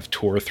where it kind of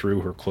tore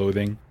through her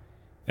clothing,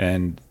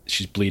 and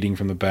she's bleeding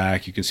from the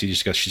back. You can see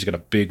she's got a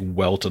big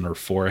welt on her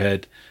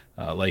forehead.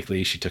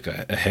 Likely she took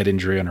a head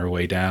injury on her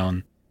way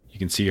down. You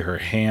can see her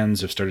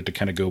hands have started to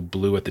kind of go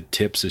blue at the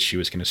tips as she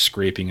was kind of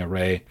scraping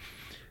away.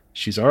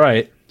 She's all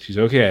right. She's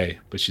okay,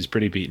 but she's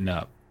pretty beaten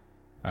up.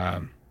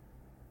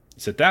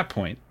 It's at that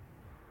point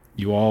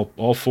you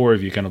all four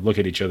of you kind of look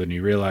at each other and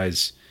you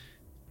realize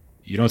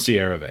you don't see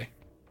Ereve.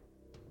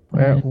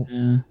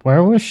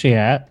 Where was she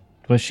at?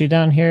 Was she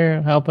down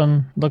here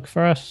helping look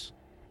for us?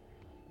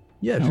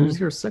 Yeah, she was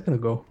here a second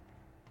ago.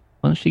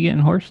 Wasn't she getting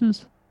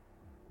horses?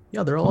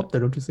 Yeah, they're all up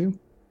there. Don't you see them?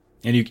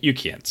 And you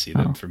can't see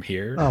them from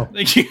here. Oh.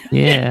 Like,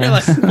 Yeah. You're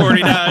like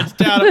 40 yards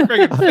down a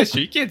friggin' Fisher.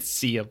 You can't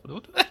see them.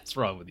 What's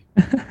wrong with you?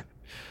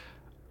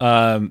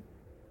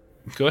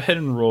 Go ahead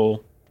and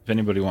roll, if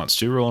anybody wants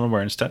to, roll an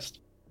awareness test.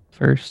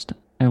 First,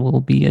 I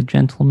will be a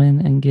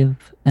gentleman and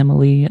give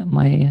Emily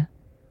my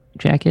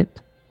jacket,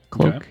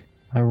 cloak. Okay.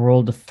 I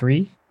rolled a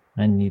 3.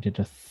 I needed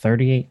a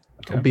 38.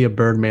 Okay. I'll be a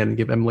Birdman and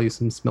give Emily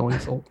some smelling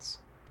salts.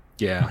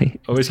 Yeah. Wait,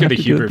 Always I go to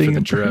have to do a Hubert for thing the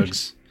in British.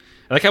 drugs.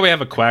 I like how we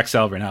have a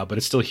Quacksalver now, but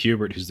it's still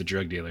Hubert who's the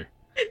drug dealer.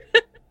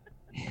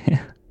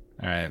 Yeah.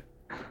 All right.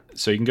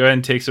 So you can go ahead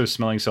and take those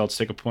smelling salts,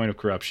 take a point of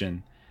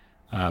corruption,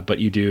 but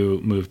you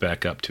do move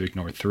back up to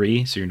ignore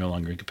 3, so you're no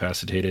longer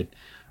incapacitated.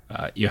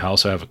 You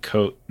also have a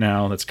coat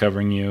now that's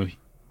covering you.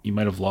 You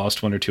might have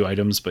lost 1 or 2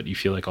 items, but you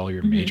feel like all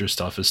your major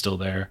stuff is still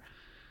there.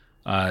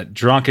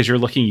 Dronk, as you're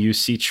looking, you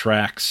see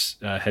tracks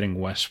heading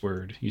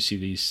westward. You see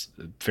these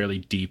fairly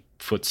deep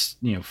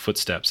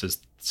footsteps as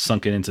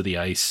sunken into the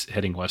ice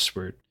heading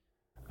westward.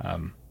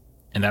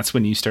 And that's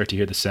when you start to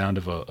hear the sound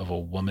of a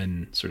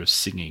woman sort of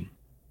singing,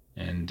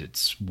 and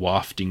it's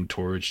wafting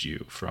towards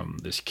you from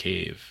this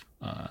cave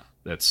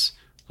that's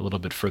a little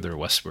bit further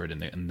westward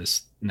in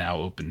this now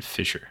open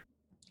fissure.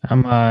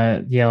 I'm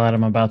yell at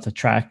him about the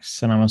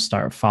tracks, and I'm gonna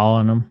start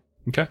following them.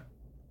 Okay.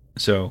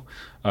 So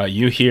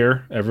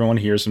everyone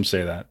hears him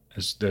say that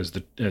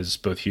as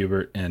both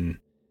Hubert and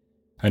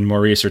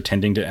Maurice are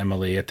tending to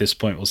Emily. At this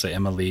point, we'll say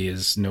Emily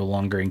is no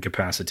longer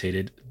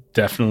incapacitated.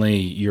 Definitely,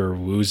 you're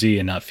woozy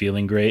and not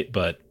feeling great,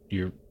 but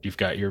you've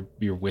got your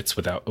wits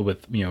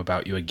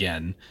about you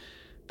again.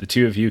 The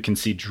two of you can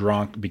see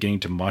Dronk beginning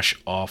to mush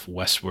off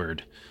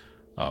westward.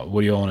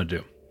 What do you all want to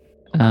do?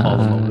 Follow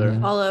them over there.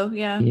 Follow,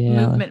 yeah.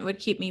 Yeah. Movement would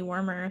keep me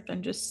warmer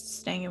than just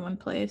staying in one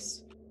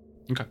place.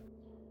 Okay.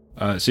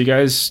 So you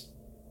guys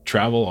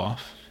travel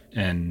off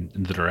and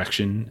in the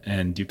direction,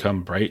 and you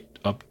come right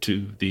up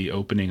to the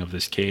opening of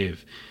this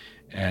cave,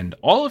 and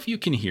all of you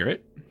can hear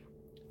it.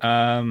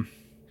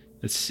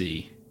 Let's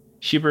see.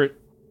 Hubert,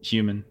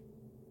 human.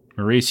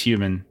 Maurice,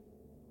 human.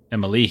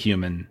 Emily,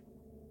 human.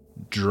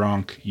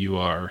 Dronk, you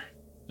are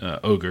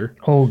ogre.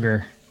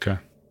 Ogre. Okay.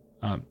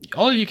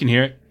 All of you can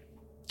hear it.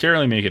 Can't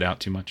really make it out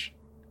too much.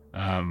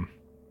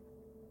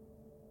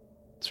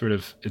 Sort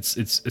of, it's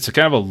a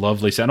kind of a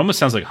lovely sound. It almost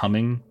sounds like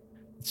humming.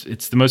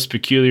 It's the most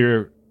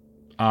peculiar,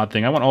 odd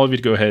thing. I want all of you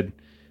to go ahead,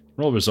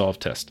 roll a resolve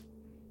test.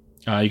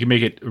 You can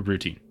make it a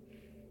routine.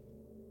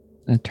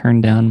 I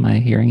turned down my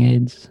hearing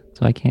aids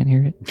so I can't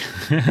hear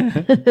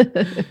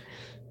it.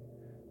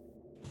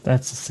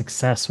 That's a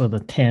success with a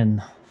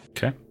 10.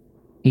 Okay.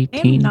 I am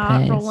 18 not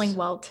pass. rolling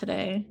well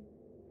today.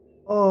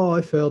 Oh,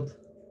 I failed.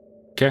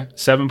 Okay.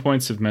 7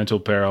 points of mental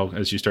peril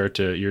as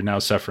you're now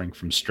suffering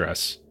from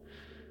stress.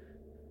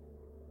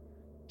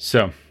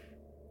 So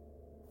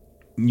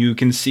you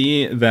can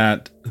see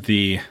that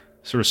the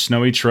sort of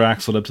snowy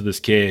tracks led up to this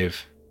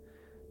cave,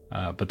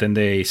 but then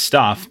they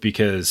stop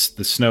because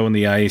the snow and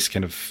the ice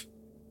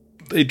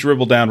they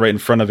dribble down right in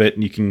front of it,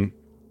 and you can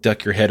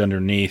duck your head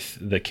underneath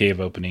the cave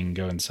opening and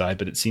go inside,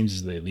 but it seems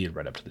as they lead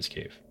right up to this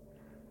cave.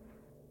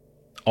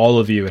 All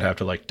of you would have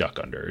to duck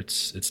under.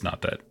 It's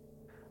not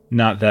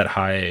that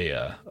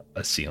high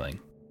a ceiling.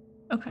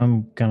 Okay.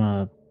 I'm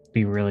gonna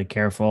be really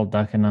careful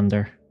ducking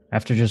under.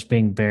 After just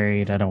being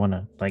buried, I don't want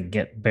to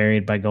get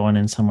buried by going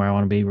in somewhere. I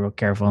want to be real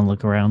careful and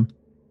look around.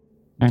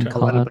 And Okay. I'll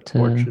call light up out a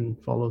torch to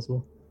and follow as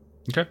well.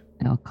 Okay.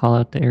 I'll call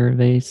out to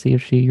Ereve, see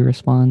if she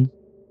responds.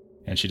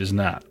 And she does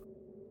not.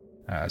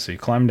 So you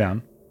climb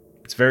down.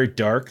 It's very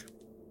dark.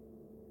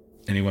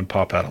 Anyone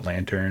pop out a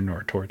lantern or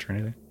a torch or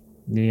anything?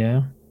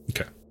 Yeah.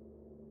 Okay.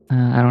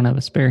 I don't have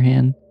a spare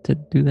hand to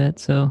do that,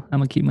 so I'm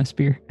gonna keep my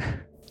spear.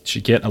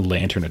 Should get a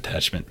lantern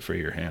attachment for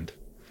your hand.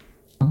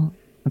 Oh,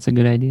 that's a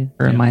good idea.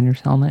 Or Yeah. a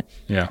miner's helmet.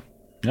 Yeah.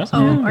 Yeah.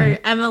 Oh, or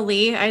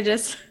Emily, I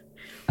just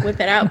whip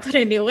it out, put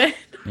a new one.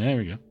 Yeah, there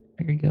we go.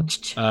 There you go.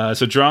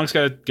 So Dronk's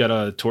got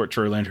a torch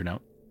or a lantern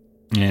out,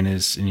 and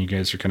you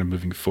guys are kind of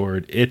moving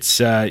forward. It's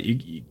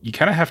you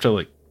kind of have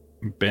to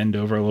bend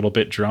over a little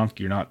bit. Dronk,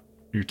 you're a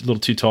little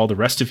too tall. The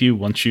rest of you,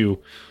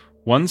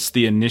 once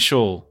the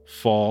initial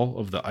fall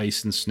of the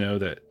ice and snow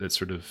that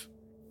sort of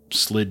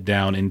slid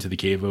down into the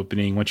cave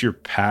opening, once you're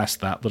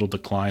past that little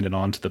decline and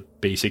onto the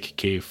basic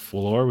cave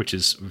floor, which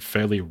is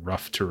fairly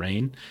rough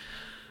terrain,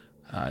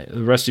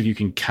 the rest of you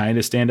can kind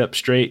of stand up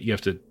straight. You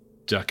have to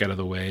duck out of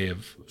the way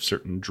of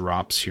certain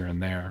drops here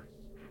and there.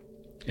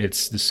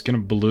 It's this kind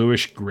of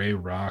bluish gray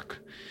rock,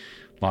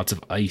 lots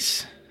of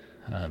ice.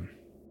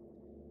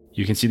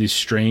 You can see these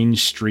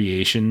strange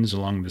striations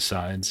along the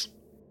sides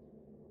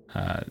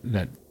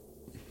that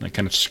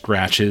kind of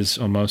scratches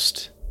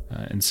almost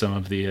in some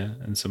of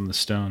the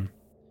stone.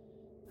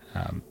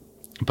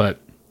 But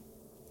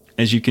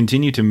as you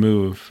continue to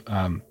move,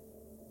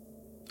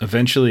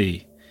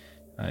 eventually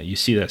you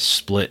see that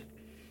split.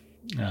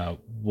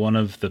 One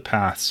of the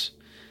paths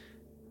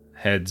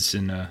heads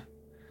in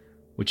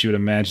what you would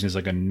imagine is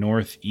a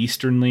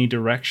northeasterly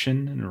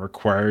direction, and it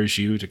requires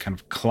you to kind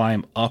of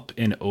climb up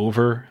and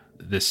over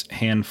this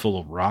handful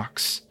of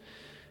rocks,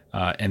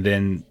 and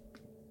then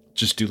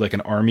just do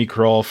an army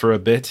crawl for a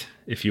bit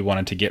if you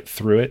wanted to get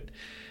through it.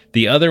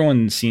 The other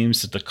one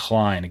seems to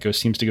decline. It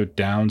seems to go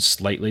down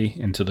slightly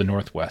into the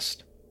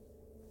northwest.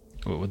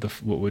 What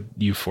would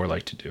you four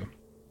like to do?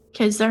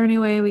 Okay, is there any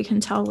way we can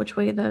tell which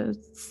way the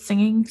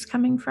singing's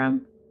coming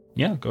from?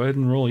 Yeah, go ahead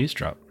and roll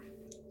eavesdrop.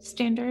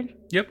 Standard.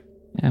 Yep.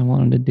 I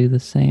wanted to do the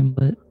same,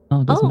 but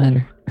it doesn't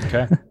matter.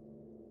 Okay.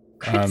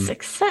 Crit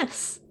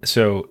success.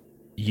 So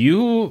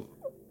you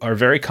are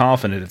very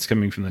confident it's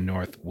coming from the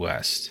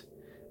northwest,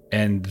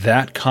 and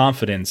that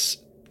confidence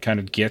kind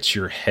of gets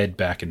your head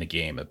back in the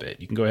game a bit.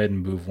 You can go ahead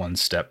and move one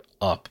step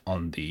up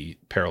on the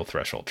peril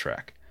threshold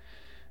track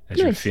as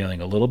you're Nice.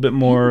 feeling a little bit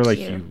more Thank like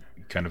you.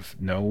 you kind of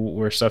know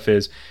where stuff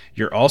is.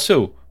 You're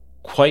also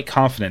quite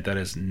confident that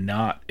is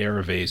not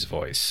Ereve's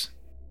voice.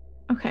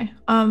 Okay.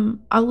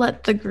 I'll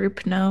let the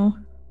group know.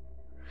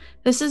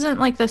 This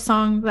isn't the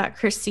song that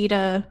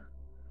Cressida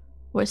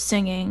was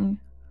singing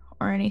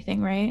or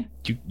anything, right?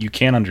 You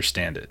can't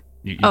understand it.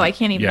 I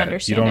can't even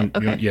understand it.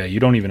 Okay. You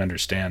don't even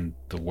understand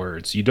the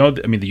words. You don't.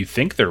 I mean, you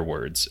think they're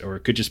words, or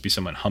it could just be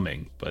someone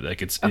humming, but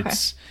it's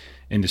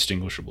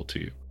indistinguishable to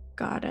you.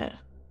 Got it.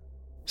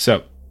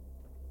 So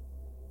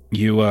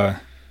you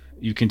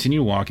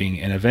continue walking,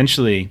 and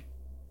eventually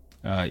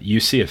you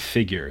see a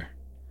figure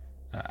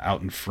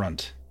out in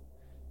front,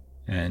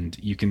 and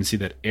you can see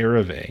that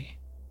Ereve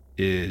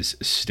is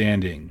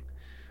standing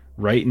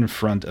right in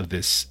front of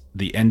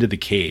the end of the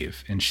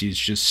cave, and she's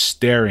just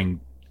staring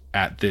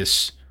at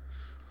this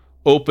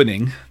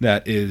opening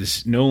that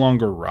is no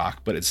longer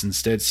rock, but it's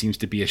instead seems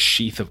to be a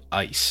sheath of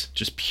ice,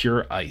 just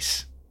pure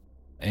ice.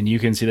 And you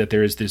can see that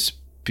there is this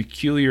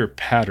peculiar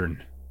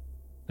pattern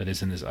that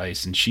is in this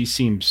ice, and she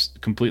seems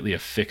completely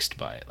affixed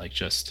by it,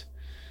 just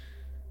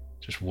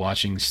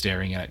watching,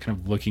 staring at it, kind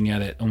of looking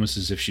at it almost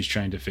as if she's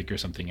trying to figure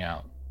something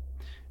out.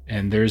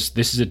 And this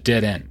is a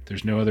dead end.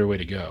 There's no other way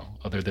to go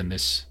other than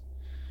this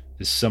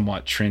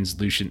somewhat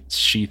translucent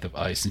sheath of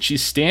ice. And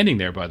she's standing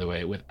there, by the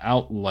way,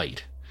 without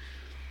light.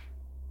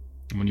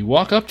 And when you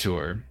walk up to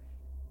her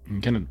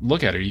and kind of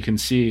look at her, you can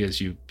see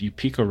as you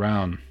peek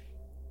around,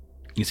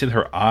 you see that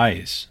her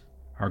eyes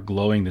are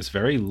glowing this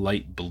very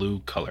light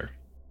blue color.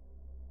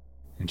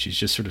 And she's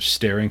just sort of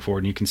staring forward,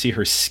 and you can see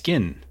her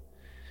skin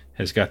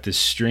has got this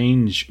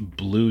strange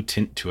blue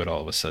tint to it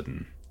all of a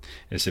sudden,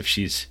 as if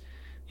she's,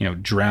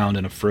 drowned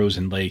in a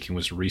frozen lake and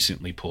was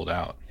recently pulled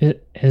out.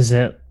 Is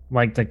it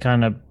like the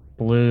kind of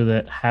blue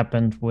that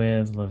happened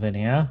with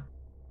Lavinia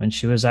when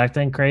she was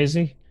acting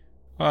crazy?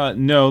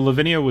 No,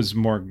 Lavinia was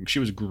she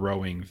was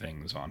growing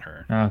things on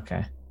her.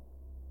 Okay.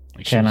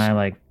 Like Can she's- I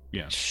like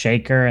Yeah.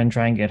 shake her and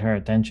try and get her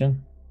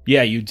attention?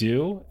 Yeah, you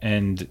do,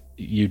 and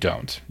you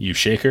don't. You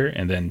shake her,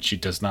 and then she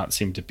does not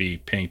seem to be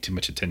paying too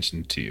much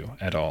attention to you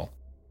at all.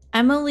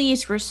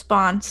 Emily's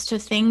response to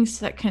things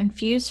that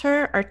confuse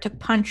her are to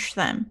punch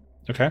them.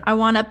 Okay. I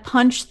want to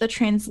punch the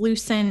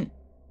translucent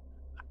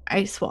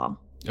ice wall.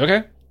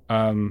 Okay.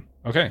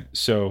 Okay.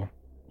 So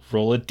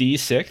roll a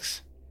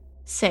d6.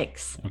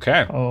 6.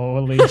 Okay.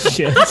 Holy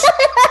shit.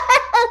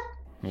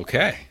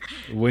 Okay.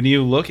 When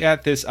you look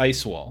at this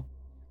ice wall,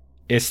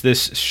 it's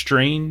this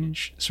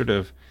strange sort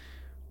of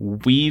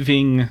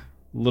weaving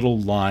little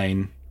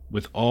line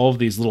with all of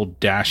these little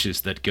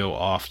dashes that go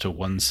off to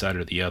one side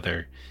or the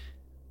other.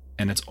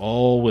 And it's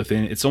all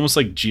within, it's almost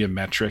like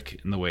geometric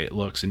in the way it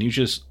looks. And you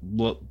just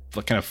look,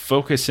 kind of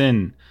focus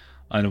in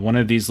on one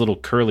of these little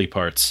curly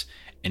parts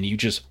and you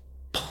just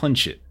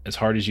punch it as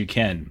hard as you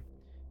can.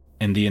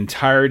 And the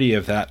entirety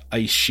of that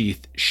ice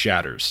sheath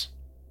shatters.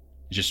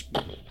 It just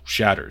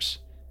shatters.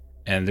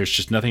 And there's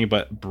just nothing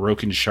but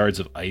broken shards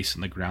of ice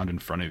on the ground in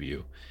front of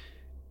you.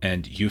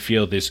 And you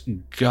feel this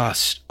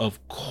gust of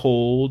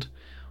cold,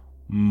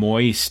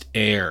 moist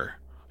air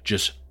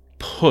just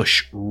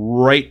push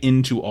right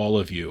into all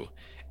of you.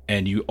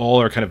 And you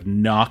all are kind of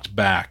knocked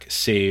back,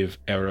 save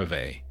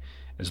Ereve,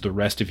 as the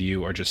rest of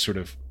you are just sort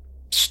of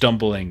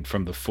stumbling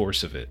from the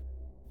force of it.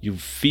 You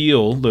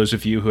feel, those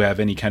of you who have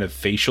any kind of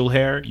facial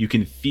hair, you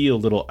can feel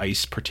little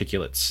ice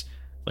particulates.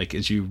 Like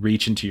as you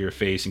reach into your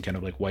face and kind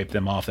of like wipe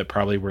them off that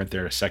probably weren't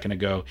there a second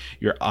ago.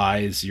 Your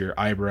eyes, your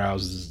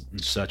eyebrows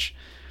and such.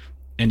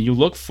 And you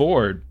look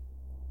forward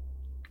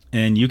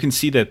and you can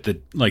see that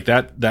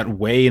that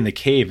way in the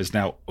cave is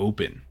now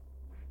open.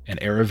 And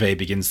Ereve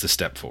begins to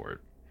step forward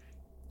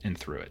and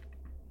through it.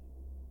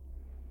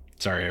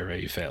 Sorry,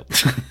 Ereve, you failed.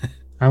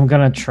 I'm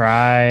gonna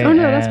try Oh,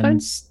 no, that's fine.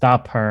 and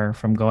stop her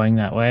from going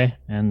that way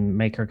and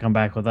make her come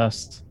back with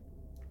us.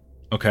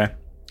 Okay.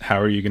 How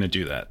are you going to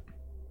do that?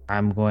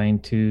 I'm going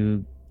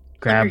to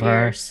grab Under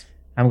her. yours.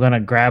 I'm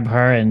gonna grab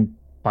her and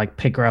like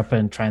pick her up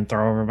and try and throw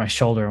her over my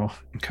shoulder.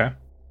 Okay.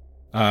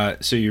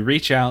 So you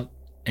reach out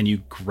and you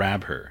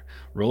grab her.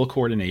 Roll a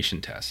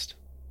coordination test.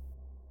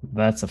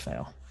 That's a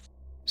fail.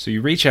 So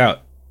you reach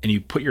out and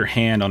you put your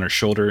hand on her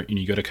shoulder and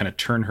you go to kind of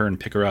turn her and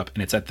pick her up.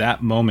 And it's at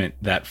that moment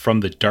that from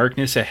the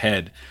darkness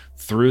ahead,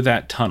 through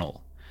that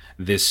tunnel,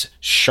 this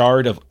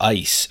shard of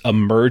ice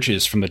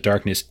emerges from the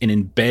darkness and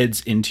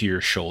embeds into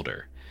your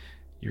shoulder.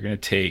 You're going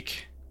to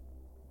take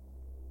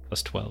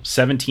plus 12,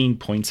 17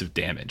 points of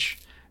damage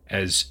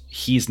as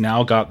he's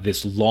now got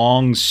this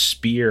long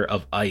spear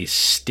of ice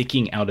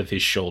sticking out of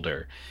his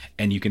shoulder.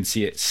 And you can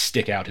see it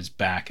stick out his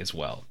back as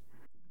well.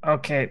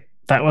 Okay,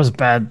 that was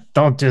bad.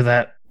 Don't do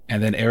that.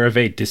 And then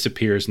Ereve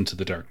disappears into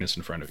the darkness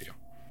in front of you.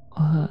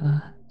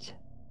 What?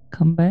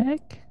 Come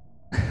back?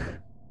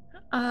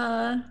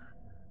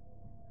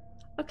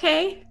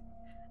 Okay.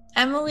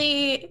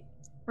 Emily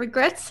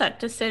regrets that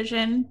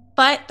decision,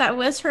 but that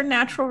was her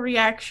natural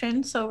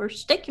reaction, so we're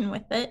sticking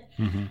with it.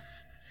 Mm-hmm.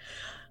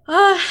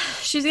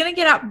 She's gonna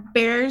get out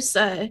Bear's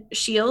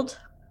shield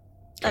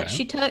that Okay.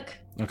 she took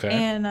Okay.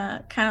 and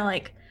kind of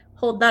like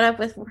hold that up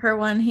with her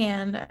one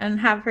hand and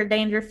have her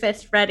danger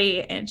fist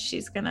ready, and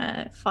she's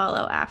gonna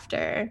follow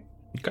after.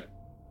 All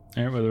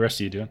right, what are the rest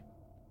of you doing?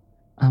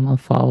 I'm gonna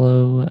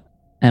follow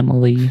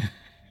Emily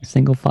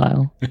single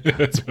file.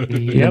 That's what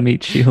Yep. Get a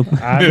meat shield.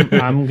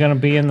 I'm gonna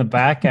be in the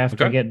back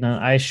after Okay. getting an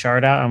ice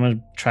shard out. I'm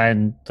gonna try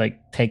and like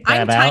take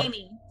I'm that out.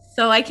 tiny,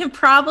 so I can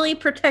probably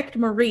protect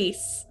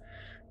Maurice,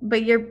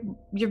 but your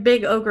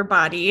big ogre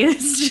body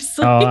is just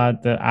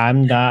like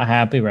I'm not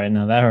happy right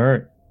now. That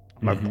hurt.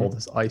 I'm gonna Mhm. pull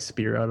this ice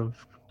spear out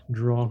of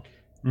draw.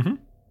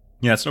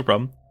 Yeah, it's no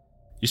problem.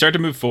 You start to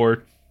move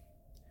forward,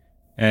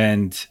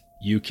 and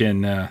you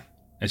can,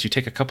 as you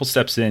take a couple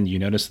steps in, you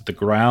notice that the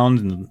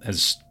ground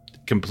has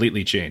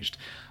completely changed.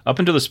 Up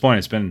until this point,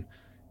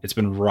 it's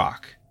been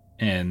rock,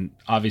 and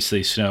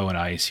obviously snow and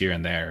ice here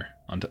and there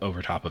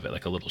over top of it,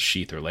 like a little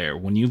sheath or layer.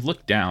 When you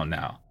look down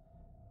now,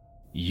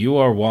 you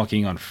are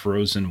walking on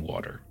frozen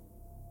water.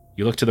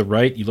 You look to the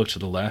right, you look to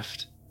the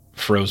left,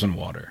 frozen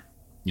water.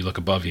 You look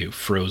above you,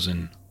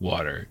 frozen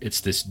water.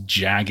 It's this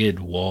jagged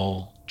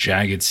wall,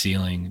 jagged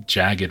ceiling,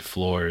 jagged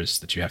floors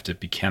that you have to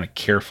be kind of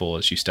careful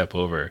as you step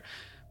over.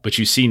 But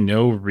you see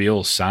no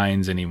real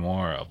signs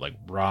anymore of like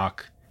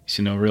rock. You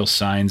see no real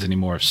signs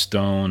anymore of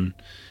stone,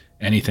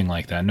 anything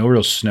like that. No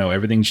real snow.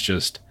 Everything's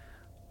just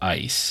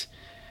ice.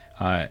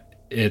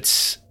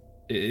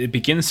 It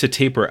begins to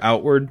taper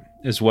outward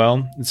as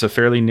well. It's a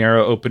fairly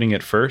narrow opening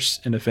at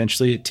first, and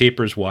eventually it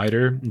tapers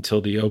wider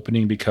until the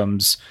opening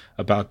becomes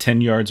about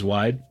 10 yards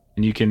wide.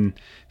 And you can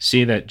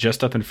see that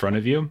just up in front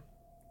of you,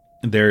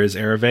 there is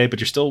Ereve, but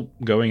you're still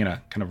going in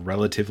a kind of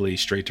relatively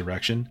straight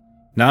direction.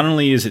 Not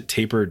only is it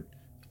tapered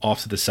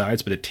off to the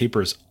sides, but it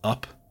tapers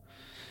up.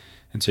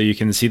 And so you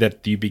can see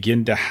that you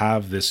begin to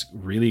have this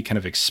really kind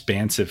of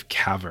expansive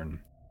cavern.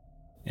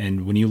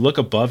 And when you look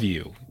above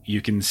you, you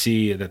can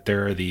see that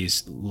there are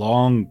these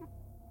long,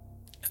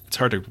 it's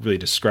hard to really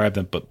describe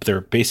them, but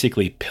they're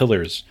basically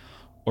pillars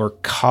or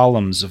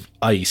columns of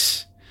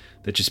ice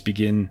that just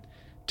begin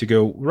to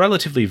go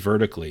relatively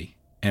vertically,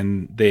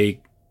 and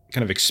they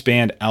kind of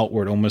expand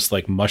outward almost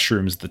like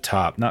mushrooms at the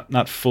top.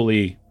 Not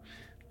fully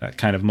that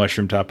kind of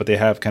mushroom top, but they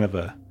have kind of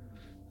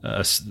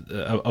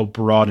a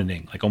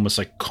broadening, like almost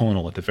like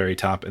conal at the very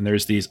top. And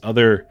there's these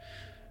other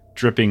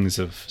drippings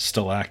of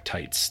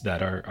stalactites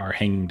that are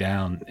hanging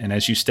down. And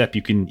as you step,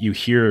 you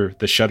hear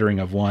the shuddering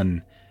of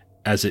one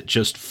as it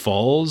just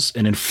falls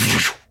and then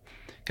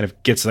kind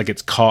of gets like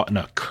it's caught in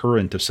a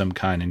current of some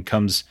kind and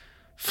comes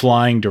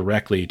flying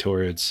directly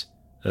towards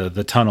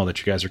the tunnel that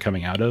you guys are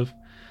coming out of.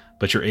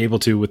 But you're able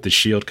to, with the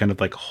shield, kind of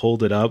like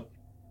hold it up,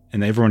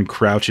 and everyone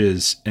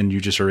crouches, and you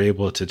just are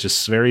able to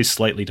just very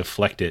slightly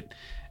deflect it,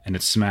 and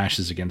it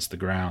smashes against the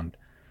ground.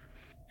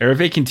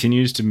 Ereve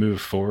continues to move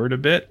forward a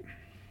bit.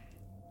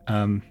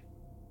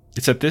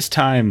 It's at this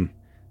time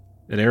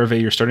that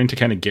Ereve, you're starting to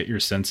kind of get your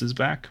senses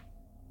back.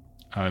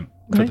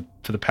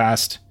 For the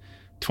past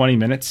 20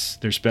 minutes,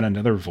 there's been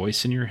another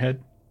voice in your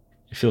head.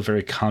 You feel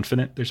very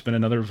confident. There's been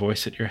another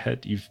voice at your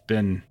head. You've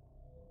been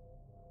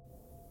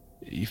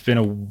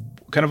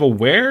kind of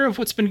aware of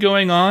what's been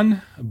going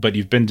on, but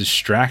you've been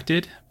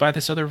distracted by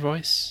this other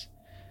voice.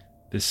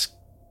 It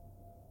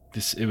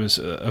was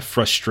a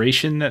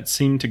frustration that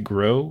seemed to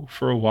grow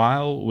for a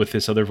while with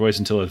this other voice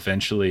until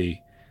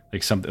eventually,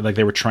 like something like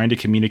they were trying to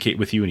communicate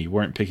with you and you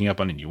weren't picking up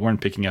on it, and you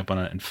weren't picking up on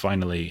it, and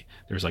finally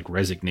there's like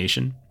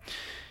resignation.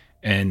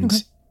 And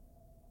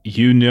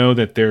you know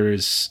that there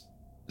is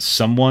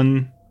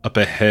someone up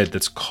ahead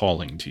that's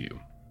calling to you,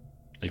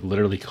 like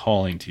literally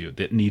calling to you,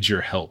 that needs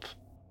your help.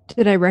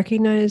 Did I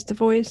recognize the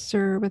voice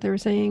or what they were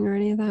saying or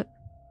any of that?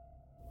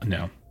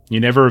 No, you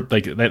never,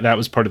 like that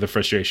was part of the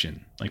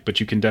frustration. Like,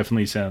 but you can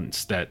definitely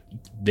sense that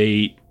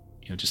they,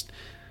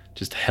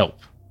 just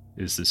help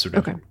is this sort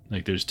of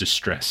like there's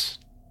distress.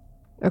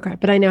 Okay,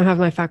 but I now have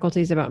my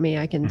faculties about me.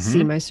 I can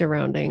see my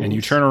surroundings. And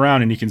you turn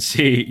around and you can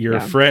see your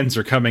friends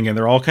are coming, and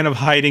they're all kind of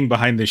hiding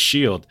behind this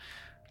shield.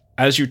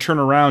 As you turn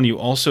around, you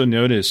also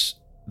notice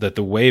that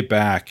the way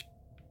back,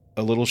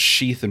 a little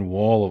sheath and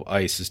wall of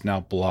ice has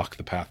now blocked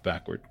the path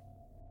backward.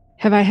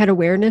 Have I had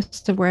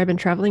awareness of where I've been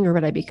traveling, or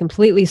would I be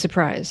completely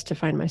surprised to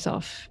find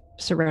myself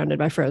surrounded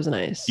by frozen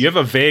ice? You have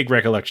a vague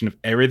recollection of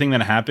everything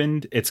that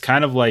happened. It's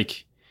kind of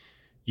like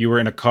you were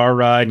in a car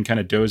ride and kind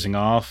of dozing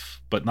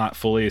off, but not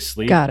fully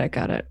asleep. Got it.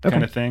 Okay.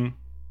 Kind of thing.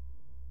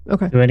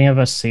 Okay. Do any of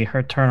us see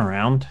her turn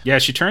around? Yeah,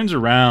 she turns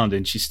around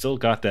and she's still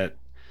got that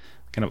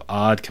kind of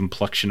odd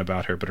complexion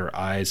about her, but her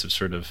eyes have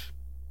sort of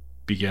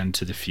begun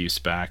to diffuse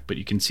back. But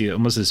you can see it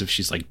almost as if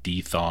she's like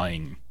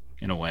de-thawing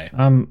in a way.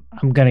 I'm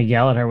gonna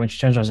yell at her when she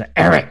turns around. I say,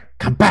 "Eric,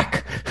 come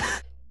back!"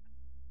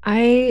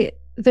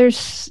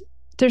 There's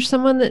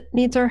someone that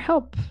needs our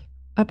help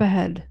up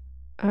ahead.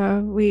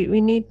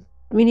 We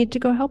need to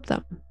go help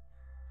them.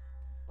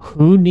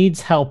 Who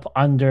needs help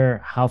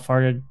under? How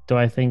far do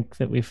I think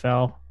that we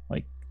fell?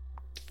 Like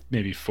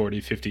maybe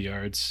 40, 50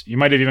 yards. You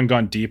might have even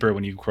gone deeper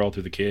when you crawled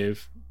through the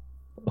cave.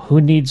 Who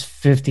needs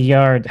 50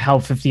 yards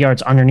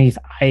underneath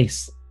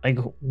ice? Like,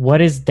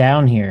 what is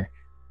down here?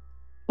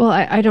 Well,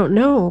 I don't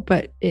know,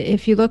 but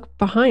if you look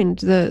behind,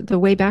 the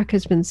way back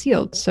has been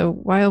sealed. So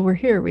while we're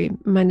here, we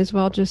might as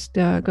well just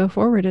go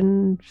forward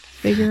and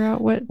figure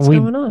out what's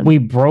going on. We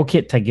broke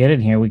it to get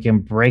in here. We can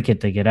break it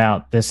to get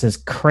out. This is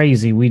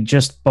crazy. We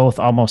just both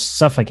almost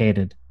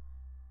suffocated.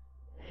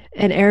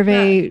 And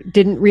Ereve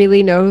didn't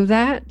really know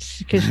that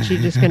because she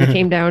just kind of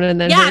came down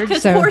and then heard.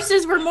 Because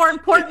horses were more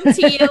important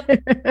to you.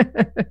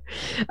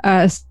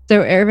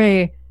 So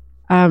Ereve,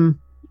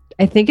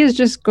 I think, is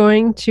just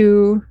going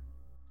to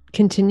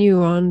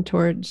continue on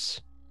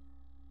towards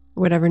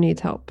whatever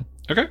needs help.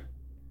 Okay.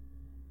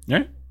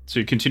 Yeah. So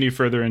you continue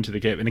further into the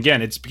cave. And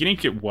again, it's beginning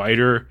to get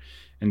wider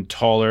and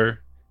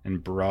taller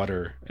and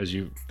broader as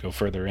you go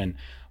further in.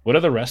 What are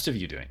the rest of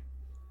you doing?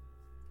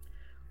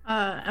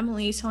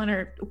 Emily's telling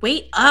her,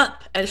 wait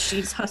up, as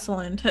she's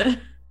hustling to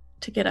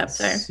get up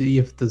there. See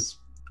if this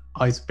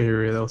ice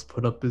barrier that was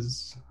put up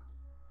is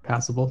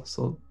passable.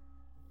 So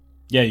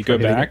yeah, you go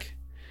back.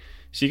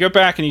 So you go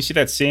back and you see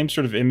that same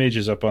sort of image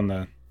is up on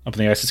the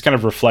ice. It's kind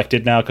of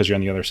reflected now because you're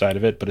on the other side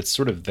of it, but it's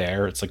sort of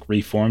there. It's like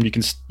reformed.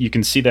 You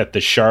can see that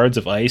the shards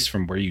of ice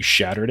from where you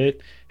shattered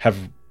it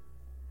have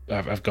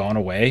gone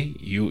away.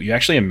 You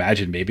actually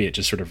imagine maybe it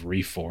just sort of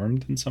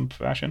reformed in some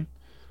fashion.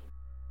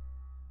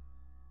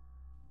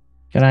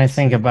 Can I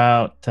think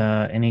about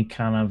any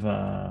kind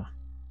of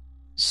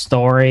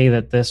story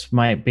that this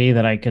might be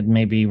that I could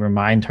maybe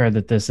remind her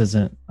that this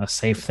isn't a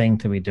safe thing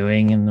to be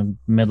doing in the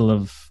middle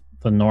of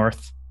the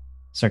north?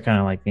 Is there kind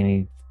of like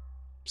any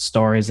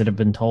stories that have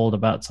been told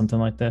about something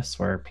like this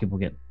where people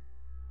get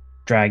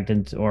dragged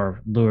into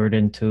or lured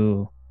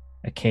into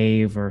a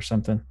cave or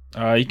something?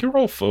 You can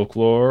roll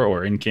folklore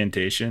or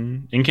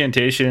incantation.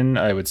 Incantation,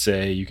 I would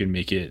say you can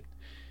make it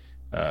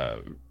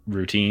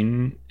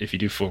routine. If you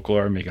do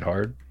folklore, make it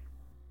hard.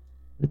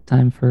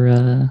 Time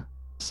for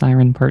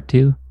Siren Part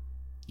 2.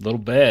 A little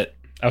bit.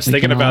 I was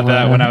thinking about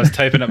that when I was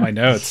typing up my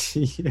notes.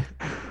 Yeah.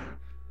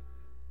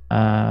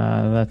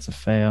 That's a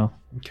fail.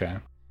 Okay.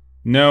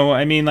 No,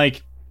 I mean,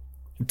 like,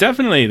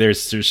 definitely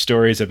there's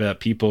stories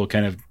about people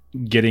kind of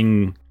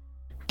getting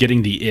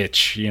getting the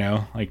itch,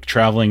 like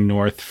traveling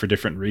north for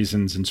different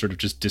reasons and sort of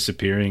just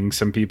disappearing.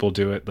 Some people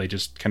do it. They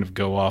just kind of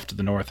go off to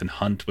the north and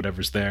hunt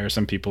whatever's there.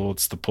 Some people,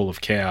 it's the pull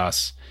of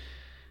chaos.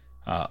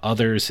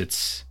 Others,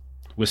 it's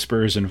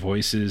whispers and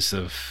voices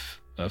of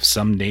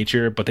some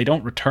nature, but they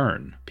don't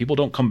return. People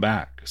don't come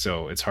back.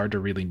 So it's hard to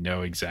really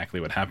know exactly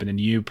what happened. And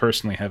you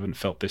personally haven't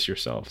felt this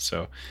yourself.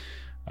 So,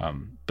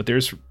 but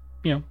there's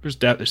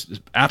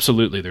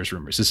absolutely there's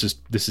rumors. This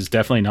is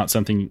definitely not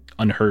something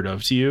unheard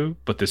of to you,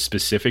 but the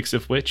specifics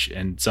of which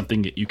and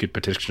something that you could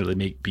potentially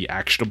make be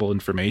actionable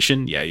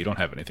information. Yeah, you don't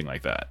have anything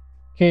like that.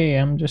 Okay,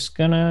 I'm just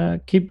gonna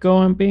keep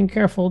going, being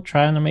careful,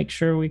 trying to make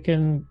sure we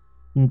can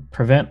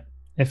prevent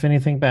if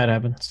anything bad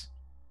happens.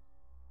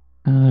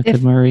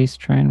 Could Maurice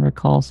try and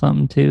recall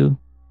something too?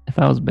 If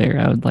I was Bear,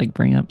 I would like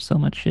bring up so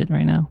much shit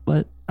right now,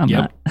 but I'm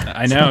not.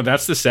 I know.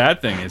 That's the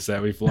sad thing is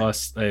that we've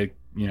lost,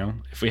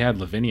 if we had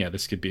Lavinia,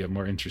 this could be a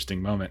more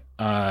interesting moment.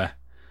 But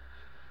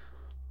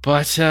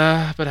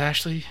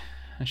Ashley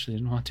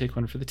didn't want to take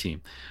one for the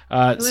team.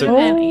 I'm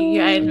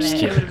totally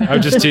teasing.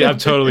 I'm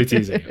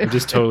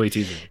just totally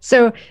teasing.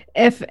 So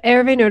if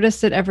Hervé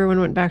noticed that everyone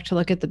went back to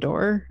look at the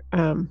door,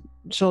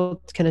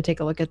 she'll kind of take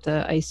a look at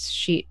the ice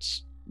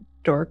sheet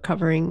door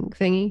covering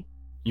thingy.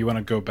 You want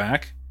to go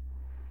back?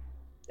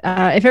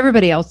 If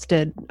everybody else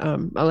did,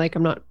 I'm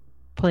not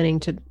planning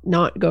to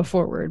not go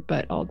forward,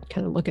 but I'll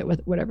kind of look at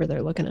whatever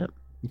they're looking at.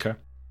 Okay.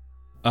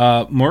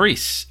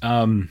 Maurice,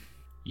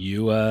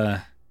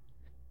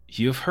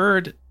 you've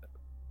heard.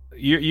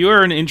 You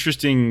are in an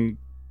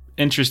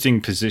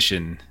interesting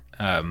position.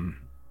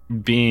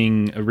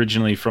 Being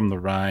originally from the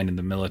Rhine in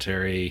the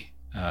military,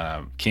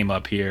 came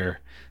up here,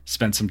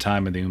 spent some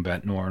time in the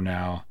Umbat Nor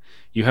now.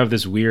 You have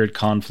this weird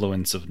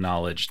confluence of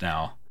knowledge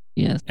now.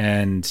 Yes.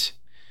 And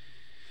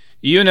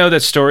you know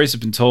that stories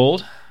have been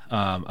told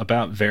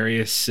about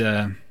various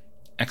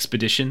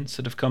expeditions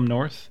that have come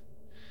north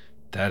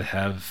that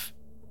have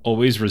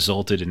always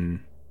resulted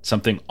in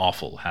something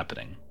awful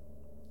happening.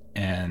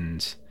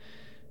 And,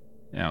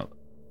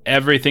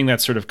 everything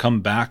that's sort of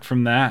come back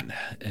from that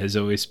has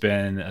always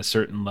been a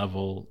certain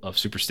level of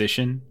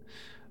superstition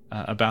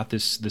about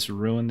this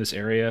ruin, this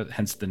area,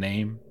 hence the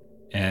name.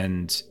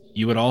 And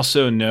you would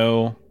also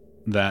know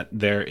that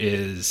there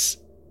is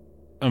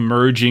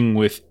emerging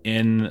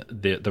within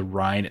the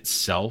Rhine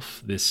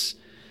itself this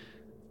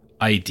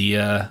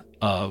idea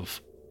of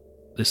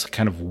this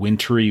kind of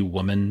wintry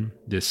woman,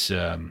 this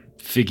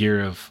figure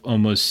of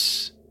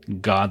almost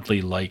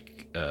godly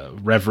like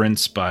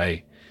reverence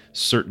by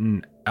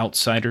certain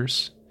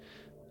outsiders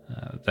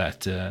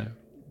that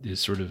is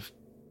sort of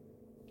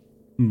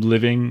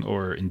living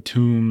or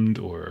entombed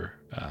or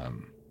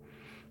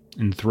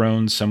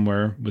enthroned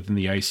somewhere within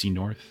the icy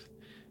north,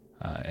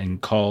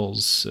 and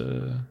calls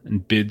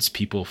and bids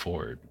people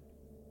forward.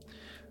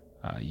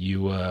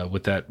 You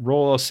with that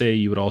role, I'll say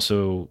you would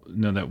also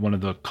know that one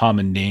of the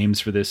common names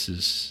for this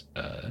is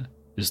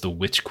the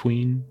Witch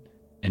Queen,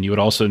 and you would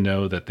also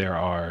know that there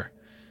are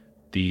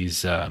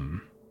these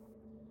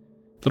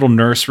little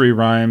nursery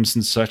rhymes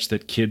and such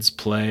that kids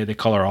play. They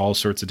call her all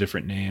sorts of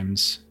different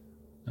names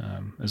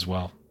as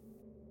well.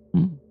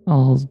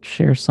 I'll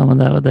share some of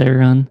that with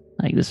everyone.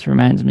 Like, this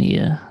reminds me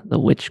of the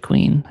Witch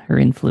Queen. Her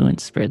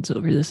influence spreads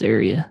over this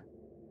area.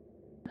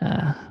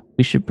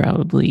 We should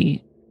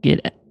probably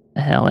get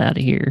the hell out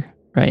of here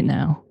right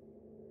now.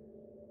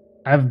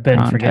 I've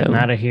been for getting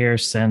out of here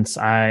since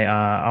I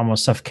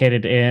almost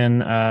suffocated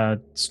in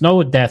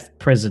Snow Death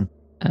prison.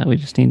 We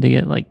just need to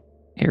get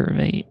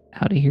Hervé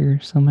out of here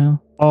somehow.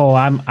 Oh,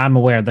 I'm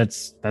aware.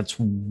 That's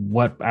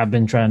what I've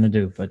been trying to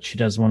do, but she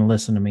doesn't want to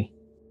listen to me.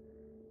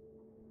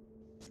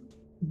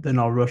 Then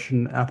I'll rush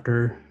in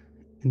after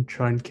and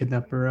try and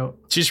kidnap her out.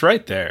 She's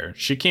right there.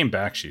 She came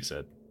back, she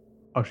said.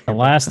 Oh, the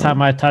last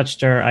time I touched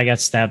her, I got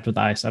stabbed with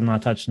ice. I'm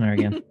not touching her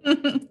again.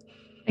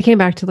 I came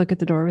back to look at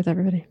the door with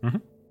everybody. Mm-hmm.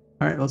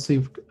 All right, let's see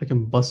if I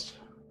can bust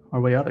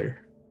our way out of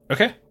here.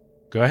 Okay,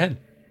 go ahead.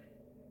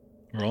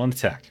 Roll an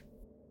attack.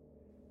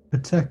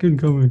 Attack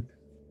incoming.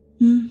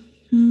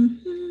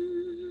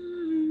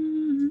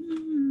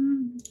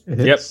 It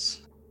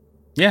hits.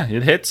 Yep. Yeah,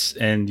 it hits,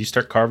 and you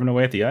start carving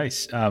away at the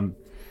ice.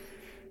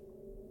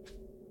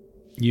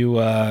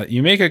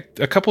 You make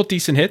a couple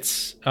decent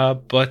hits,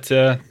 but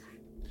you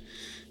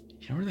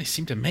don't really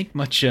seem to make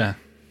much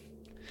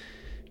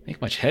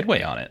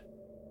headway on it.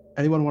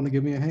 Anyone want to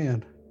give me a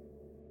hand?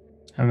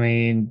 I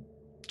mean,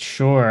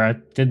 sure. I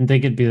didn't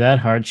think it'd be that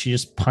hard. She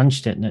just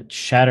punched it and it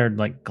shattered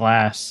like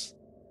glass.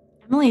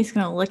 Emily's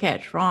gonna look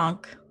at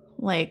Dronk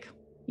like,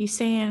 you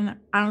saying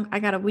I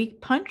got a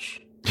weak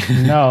punch?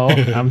 No,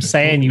 I'm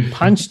saying you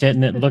punched it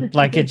and it looked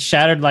like it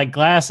shattered like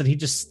glass and he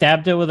just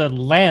stabbed it with a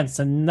lance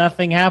and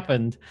nothing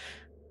happened.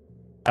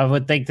 I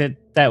would think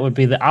that would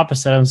be the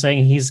opposite. I'm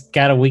saying he's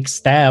got a weak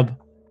stab.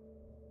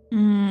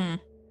 I'm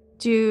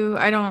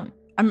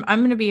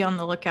going to be on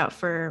the lookout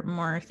for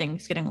more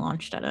things getting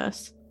launched at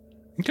us.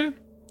 Okay.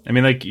 I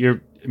mean,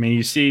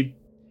 you see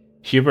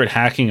Hubert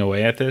hacking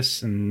away at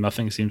this and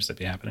nothing seems to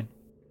be happening.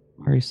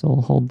 Maurice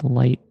will hold the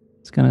light.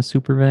 It's going to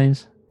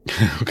supervise.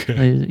 Okay.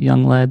 The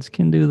young lads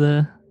can do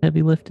the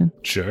heavy lifting?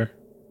 Sure.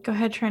 Go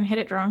ahead, try and hit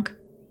it drunk.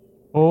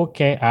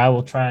 Okay, I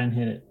will try and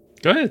hit it.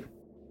 Go ahead.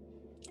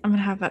 I'm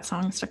gonna have that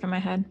song stuck in my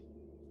head.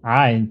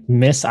 I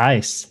miss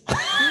ice.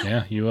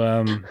 Yeah, you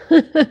I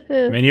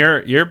mean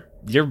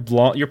you're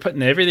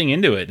putting everything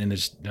into it, and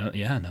there's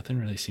nothing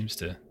really seems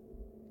to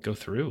go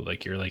through.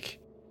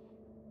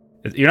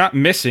 You're not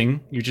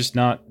missing, you're just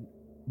not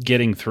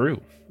getting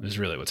through. Is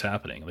really what's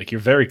happening. Like,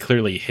 you're very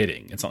clearly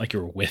hitting. It's not like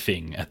you're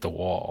whiffing at the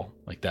wall.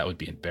 Like, that would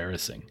be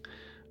embarrassing.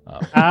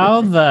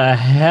 How the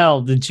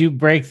hell did you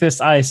break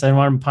this ice in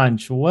one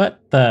punch? What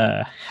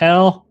the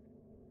hell?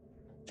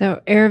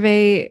 So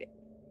Hervé,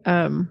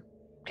 kind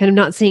of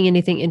not seeing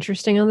anything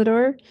interesting on the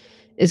door,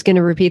 is going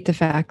to repeat the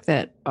fact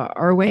that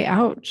our way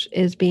out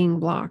is being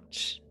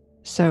blocked.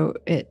 So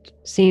it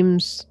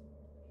seems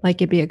like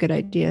it'd be a good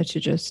idea to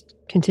just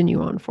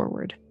continue on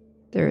forward.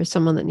 There is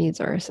someone that needs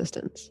our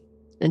assistance,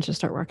 and just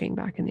start walking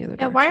back in the other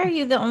direction. Why are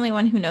you the only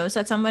one who knows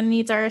that someone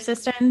needs our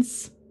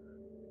assistance?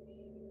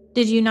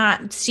 Did you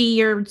not see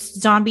your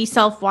zombie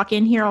self walk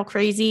in here all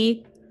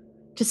crazy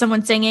to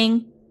someone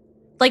singing?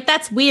 Like,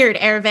 that's weird,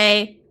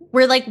 Hervé.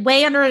 We're like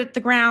way under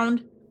the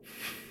ground.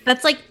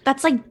 That's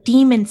like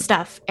demon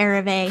stuff,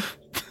 Hervé.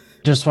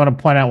 Just want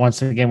to point out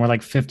once again, we're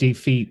like 50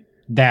 feet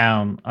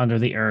down under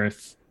the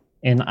earth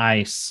in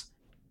ice,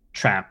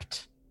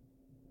 trapped.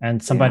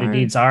 And somebody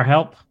needs our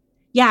help.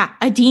 Yeah,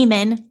 a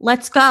demon.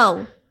 Let's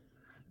go.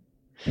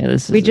 Yeah,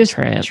 this is We just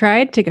trap.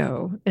 tried to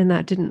go, and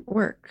that didn't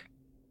work.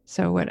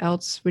 So what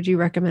else would you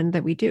recommend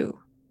that we do?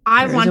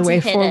 I There is want a to way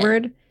hit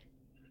forward. it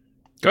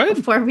Go ahead.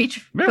 before we Yeah,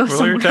 go roll your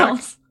somewhere attack.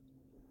 else.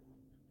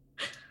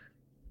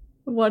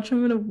 Watch,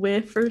 I'm gonna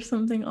whiff or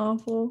something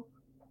awful.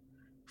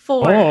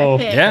 4. Oh, I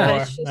hit, yeah.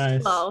 but it's just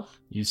Nice. 12.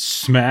 You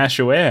smash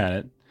away at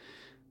it.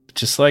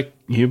 Just like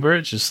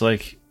Hubert, just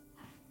like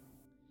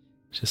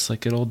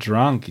good old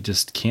drunk. You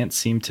just can't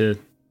seem to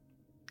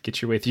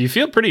get your way through. You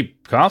feel pretty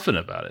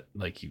confident about it.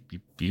 Like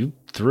you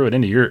threw it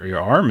into your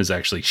arm is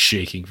actually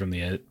shaking from the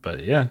hit,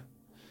 but yeah,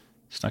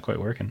 it's not quite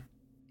working.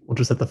 We'll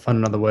just have to find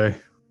another way.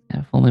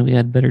 If only we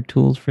had better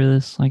tools for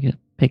this, like a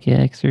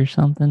pickaxe or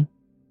something.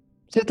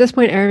 So at this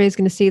point, Hervé is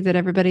going to see that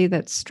everybody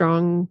that's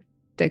strong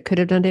that could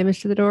have done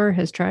damage to the door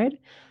has tried.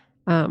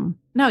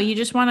 No, you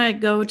just want to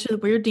go to the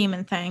weird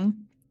demon thing.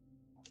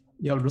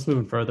 Yeah, we're just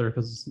moving further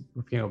because if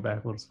we can't go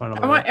back, we'll just find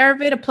another I want way.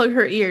 Hervé to plug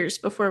her ears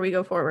before we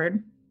go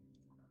forward.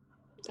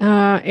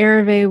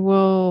 Hervé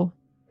will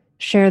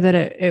share that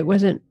it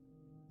wasn't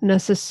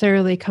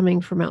necessarily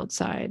coming from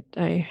outside.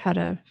 I had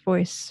a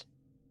voice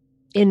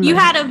in You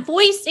my had a head.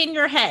 voice in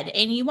your head,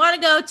 and you want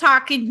to go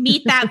talk and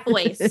meet that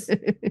voice.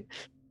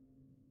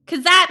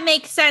 Because that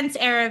makes sense,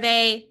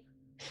 Hervé.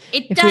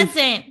 It If we-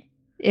 doesn't.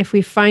 If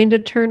we find a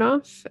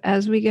turnoff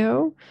as we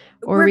go,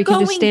 or We're we can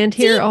just going stand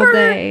here all deeper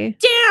day.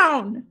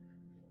 Down.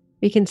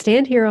 We can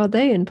stand here all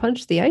day and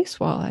punch the ice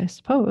wall, I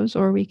suppose,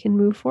 or we can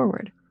move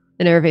forward.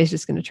 And Hervé's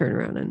just going to turn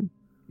around and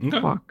Okay.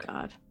 walk.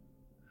 God.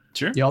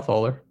 Sure. Yeah, I'll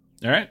follow her.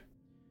 All right.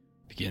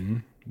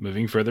 Begin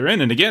moving further in.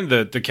 And again,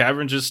 the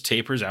cavern just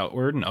tapers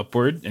outward and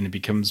upward, and it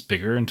becomes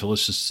bigger until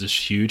it's just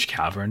this huge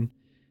cavern.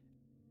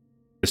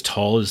 As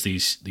tall as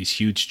these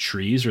huge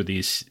trees or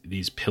these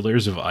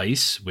pillars of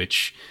ice,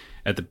 which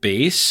at the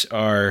base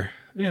are,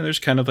 there's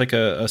kind of like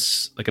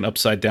an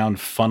upside down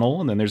funnel,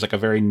 and then there's like a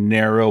very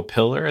narrow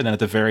pillar, and then at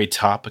the very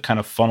top it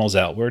kind of funnels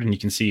outward, and you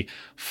can see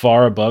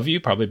far above you,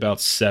 probably about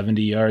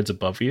 70 yards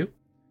above you,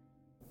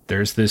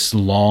 there's this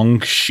long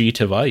sheet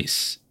of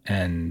ice,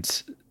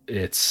 and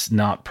it's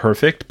not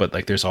perfect, but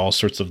like there's all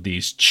sorts of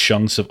these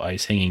chunks of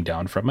ice hanging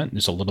down from it.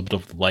 There's a little bit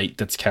of light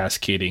that's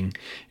cascading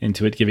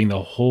into it, giving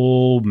the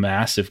whole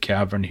massive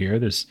cavern here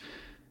this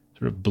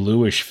sort of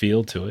bluish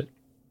feel to it.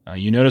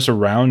 You notice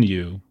around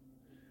you,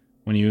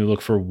 when you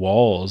look for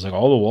walls, like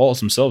all the walls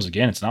themselves,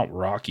 again, it's not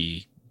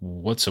rocky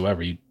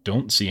whatsoever. You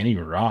don't see any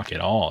rock at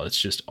all. It's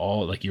just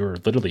all like you're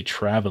literally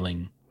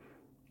traveling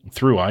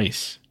through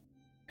ice.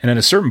 And at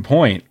a certain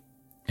point,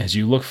 as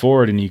you look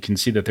forward and you can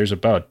see that there's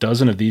about a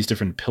dozen of these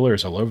different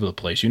pillars all over the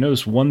place, you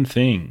notice one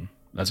thing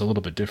that's a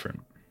little bit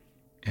different.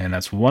 And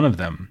that's one of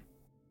them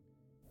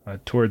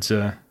towards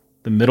the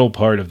middle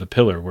part of the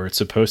pillar where it's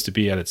supposed to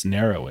be at its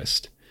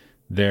narrowest.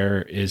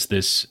 There is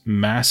this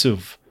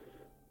massive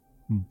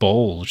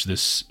bulge,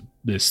 this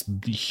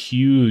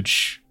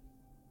huge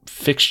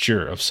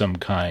fixture of some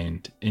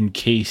kind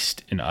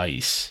encased in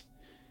ice.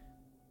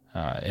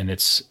 And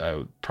it's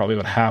probably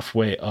about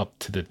halfway up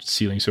to the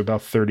ceiling, so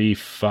about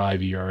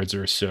 35 yards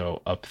or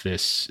so up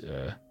this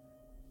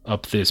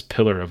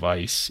pillar of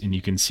ice. And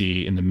you can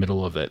see in the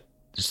middle of it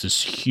just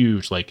this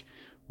huge, like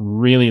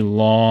really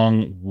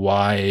long,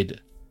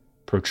 wide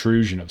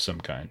protrusion of some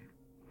kind.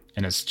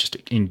 And it's just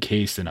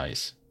encased in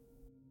ice.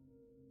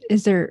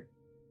 Is there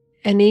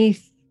any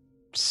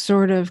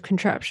sort of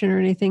contraption or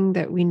anything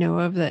that we know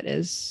of that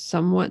is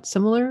somewhat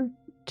similar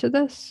to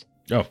this?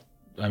 Oh,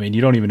 I mean,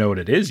 you don't even know what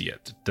it is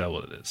yet to tell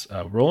what it is.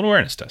 Roll an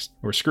awareness test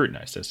or a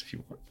scrutinize test if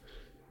you want.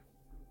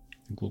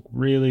 Look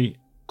really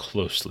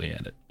closely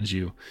at it. As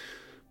you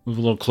move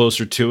a little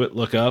closer to it,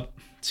 look up,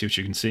 see what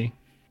you can see.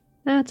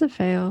 That's a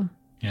fail.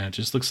 Yeah, it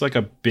just looks like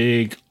a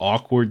big,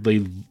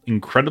 awkwardly,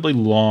 incredibly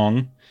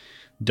long,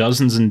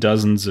 dozens and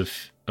dozens of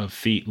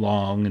feet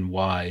long and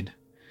wide,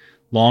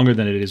 longer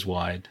than it is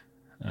wide,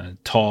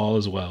 tall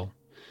as well,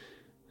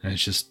 and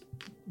it's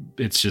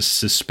just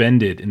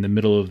suspended in the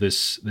middle of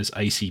this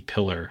icy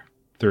pillar,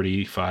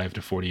 35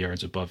 to 40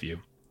 yards above you,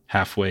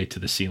 halfway to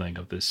the ceiling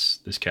of this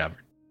cavern.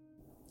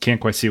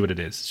 Can't quite see what it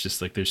is. It's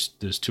just like there's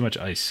too much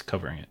ice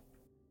covering it.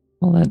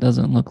 Well, that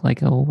doesn't look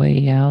like a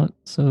way out.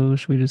 So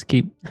should we just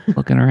keep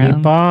looking around?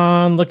 Keep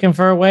on looking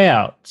for a way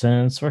out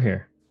since we're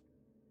here.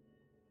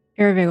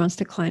 Ereve wants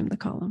to climb the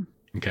column.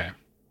 Okay.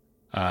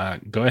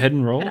 Go ahead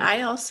and roll. Could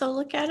I also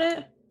look at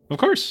it? Of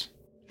course.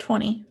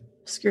 20.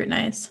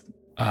 Scrutinize.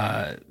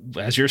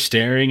 As you're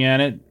staring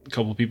at it, a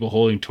couple people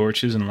holding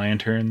torches and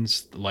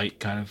lanterns, the light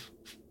kind of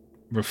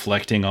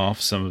reflecting off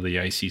some of the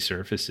icy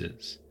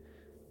surfaces.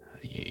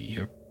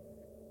 You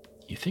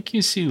think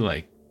you see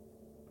like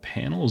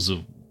panels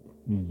of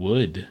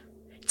wood.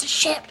 It's a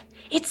ship.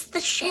 It's the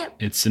ship.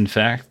 It's in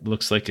fact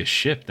looks like a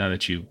ship now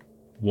that you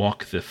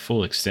walk the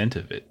full extent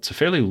of it. It's a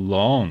fairly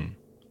long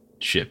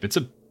ship. It's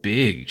a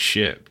big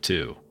ship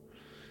too.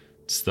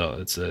 It's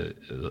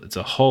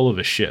a hull of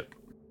a ship.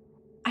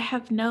 I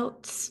have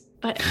notes,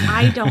 but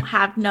I don't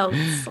have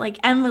notes. Like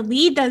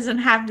Emily doesn't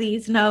have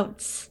these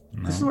notes.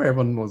 No. This is where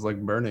everyone was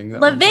like burning.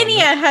 That one time,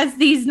 Lavinia right? has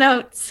these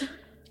notes.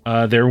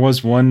 There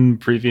was one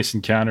previous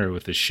encounter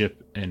with the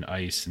ship in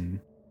ice, and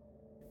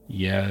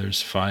yeah,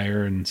 there's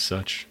fire and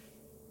such.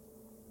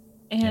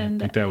 Yeah, I And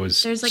think that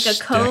was there's like a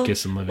cove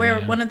Stachys and Lavinia.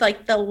 where one of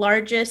like the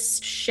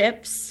largest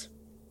ships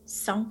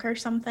sunk or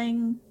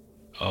something.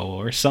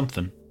 or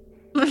something.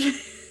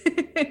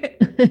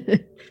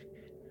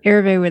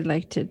 Ereve would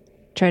like to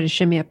try to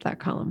shimmy up that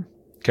column.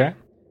 Okay,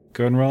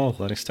 go ahead and roll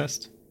athletics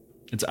test.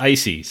 It's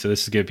icy, so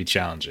this is gonna be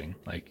challenging.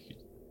 Like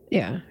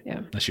Yeah.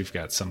 unless you've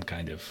got some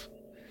kind of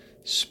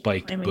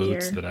spiked Climbing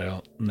boots gear. that I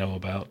don't know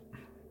about.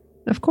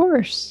 Of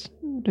course.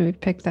 We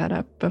picked that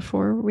up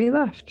before we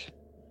left.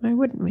 Why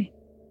wouldn't we?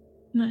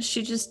 No,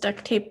 she just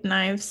duct taped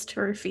knives to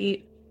her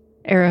feet.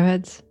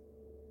 Arrowheads.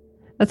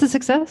 That's a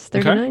success.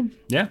 39.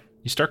 Yeah,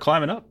 you start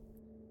climbing up.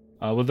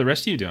 What are the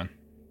rest of you doing?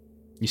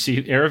 You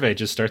see Ereve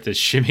just start to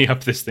shimmy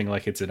up this thing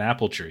like it's an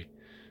apple tree.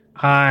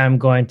 I'm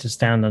going to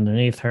stand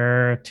underneath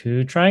her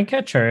to try and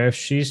catch her if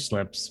she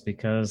slips,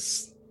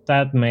 because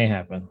that may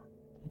happen.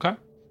 Okay.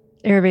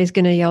 Ereve's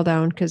going to yell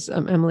down because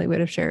Emily would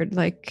have shared,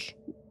 like,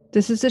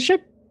 this is a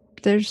ship.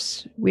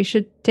 We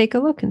should take a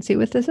look and see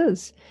what this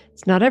is.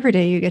 It's not every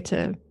day you get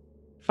to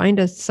find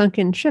a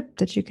sunken ship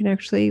that you can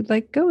actually,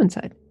 like, go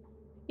inside.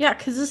 Yeah,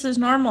 because this is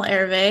normal,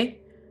 Hervé.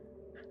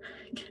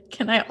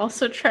 Can I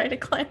also try to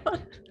climb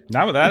on?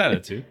 Not with that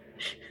attitude.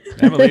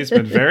 Emily's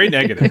been very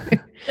negative.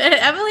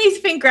 Emily's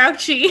been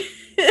grouchy.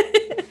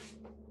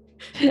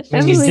 He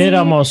Emily did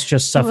almost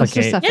just almost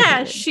just suffocate.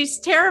 Yeah, she's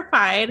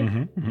terrified. Go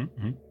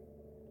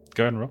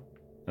ahead and roll.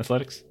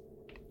 Athletics.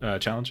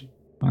 Challenging.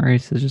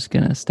 Maurice is just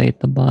gonna stay at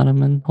the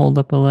bottom and hold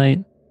up a light.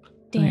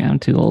 Like, Damn. I'm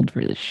too old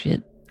for this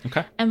shit.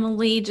 Okay.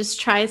 Emily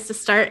just tries to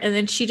start and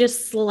then she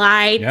just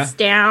slides Yeah.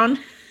 down.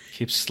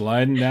 Keep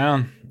sliding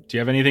down. Do you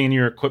have anything in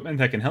your equipment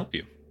that can help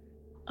you?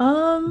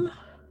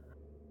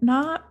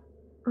 Not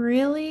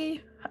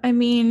really. I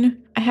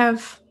mean, I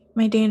have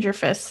my danger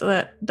fist, so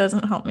that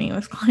doesn't help me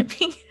with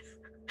climbing.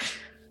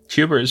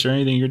 Hubert, is there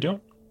anything you're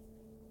doing?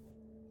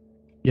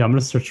 Yeah, I'm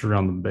gonna search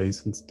around the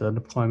base instead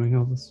of climbing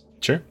all this.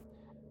 Sure.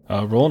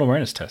 Roll an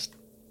awareness test.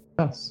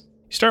 Yes.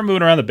 You start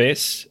moving around the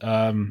base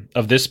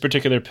of this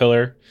particular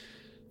pillar.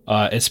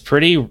 It's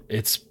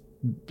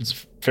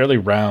fairly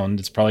round.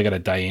 It's probably got a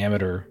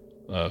diameter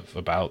of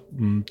about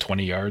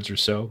 20 yards or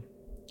so.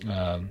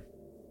 You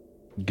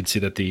can see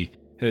that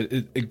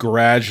it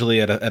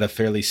gradually at a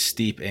fairly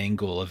steep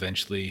angle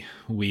eventually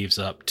weaves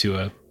up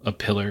to a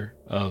pillar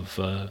of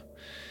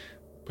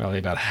probably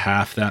about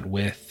half that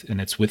width,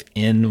 and it's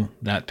within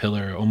that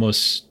pillar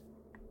almost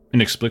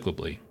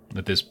inexplicably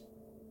that this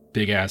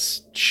big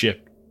ass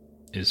ship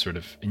is sort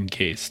of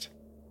encased.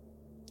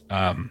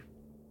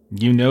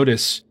 You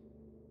notice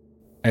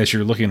as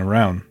you're looking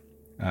around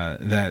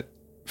that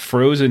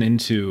frozen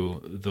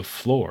into the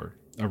floor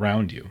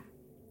around you,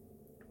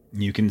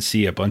 you can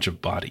see a bunch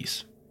of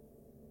bodies.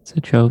 It's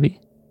a Chovy.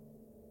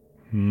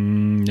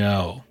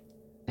 No.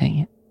 Dang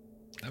it.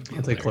 That'd be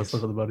I'll take a close hilarious.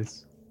 look at the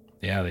buddies.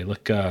 Yeah, they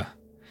look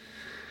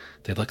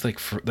like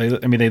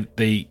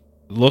they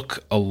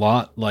look a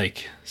lot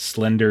like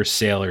slender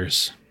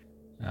sailors.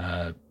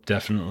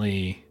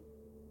 Definitely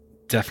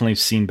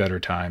seen better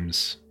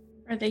times.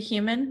 Are they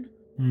human?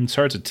 It's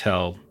hard to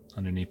tell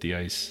underneath the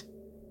ice.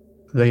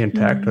 Are they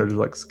intact or just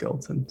like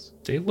skeletons?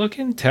 They look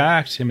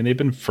intact. I mean, they've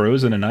been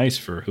frozen in ice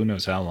for who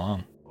knows how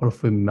long. What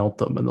if we melt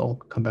them and they'll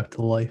come back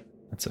to life?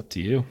 That's up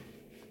to you.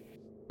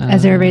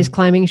 As Uh, everybody's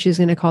climbing, she's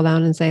going to call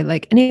down and say,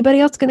 like, anybody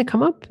else going to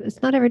come up?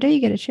 It's not every day you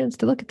get a chance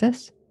to look at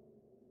this.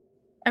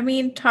 I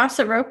mean, toss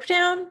a rope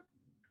down?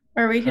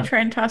 Or we could try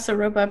and toss a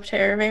rope up to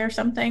Hervé or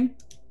something.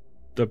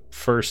 The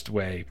first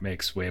way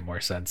makes way more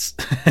sense.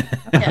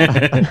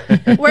 Yeah.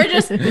 We're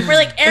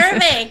like,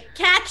 Hervé,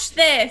 catch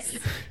this.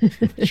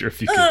 Sure,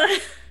 if you could.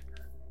 Ugh.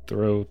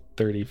 throw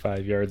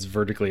 35 yards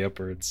vertically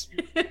upwards.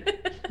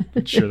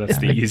 I'm sure that's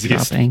the Like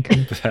easiest drop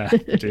anchor. path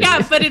to do.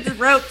 Yeah, but it's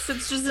ropes.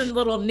 It's just a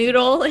little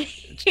noodle.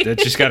 That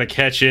just got to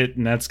catch it,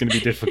 and that's going to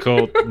be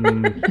difficult.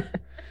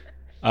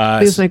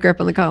 Lose my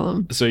grip on the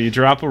column. So you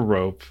drop a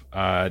rope.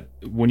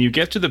 When you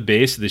get to the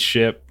base of the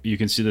ship, you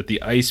can see that the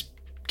ice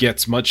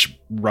gets much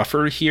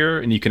rougher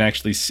here, and you can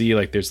actually see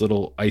like there's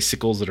little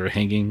icicles that are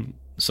hanging.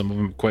 Some of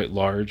them quite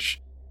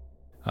large.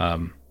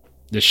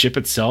 The ship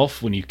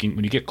itself, when you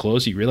get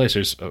close, you realize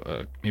there's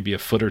maybe a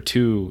foot or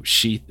two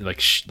sheath,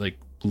 like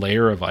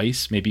layer of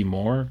ice, maybe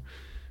more,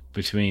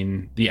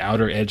 between the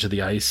outer edge of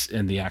the ice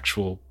and the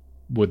actual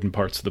wooden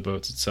parts of the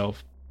boats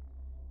itself.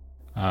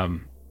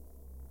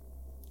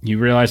 You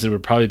realize it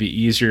would probably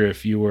be easier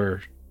if you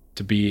were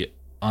to be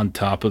on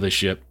top of the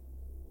ship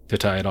to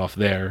tie it off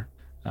there.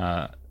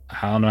 I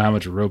don't know how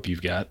much rope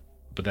you've got,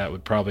 but that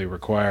would probably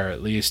require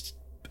at least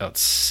about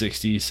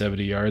 60,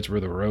 70 yards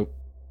worth of rope.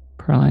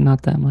 Probably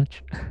not that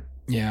much.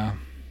 Yeah.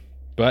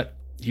 But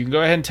you can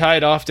go ahead and tie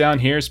it off down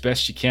here as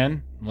best you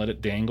can. Let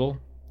it dangle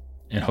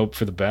and hope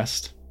for the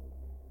best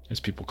as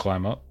people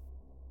climb up.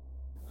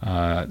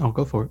 I'll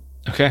go for it.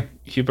 Okay.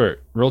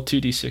 Hubert, roll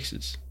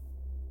 2d6s.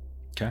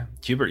 Okay.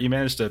 Hubert, you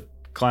managed to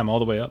climb all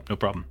the way up. No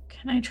problem.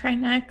 Can I try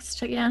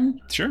next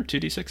again? Sure.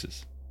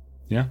 2d6s.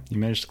 Yeah. You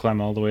managed to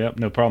climb all the way up.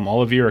 No problem.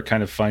 All of you are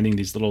kind of finding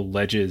these little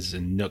ledges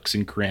and nooks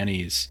and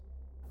crannies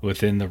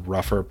within the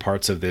rougher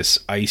parts of this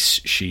ice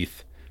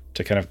sheath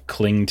to kind of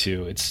cling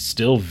to. It's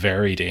still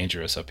very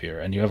dangerous up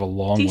here, and you have a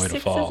long way to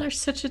fall. D6s are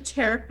such a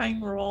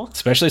terrifying roll.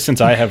 Especially since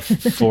I have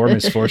 4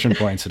 misfortune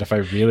points, and if I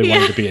really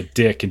wanted to be a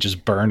dick and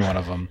just burn one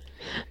of them,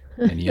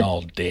 and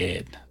y'all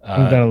dead.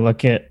 I'm gonna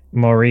look at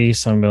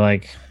Maurice and be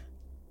like,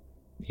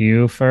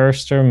 "You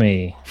first or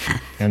me?"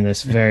 And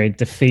this very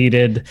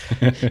defeated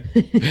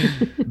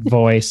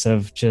voice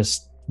of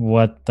just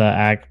what the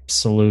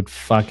absolute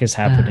fuck is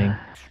happening.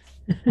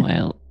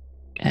 Well,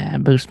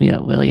 boost me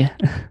up, will you?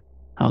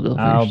 I'll go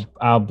first.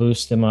 I'll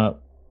boost him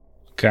up.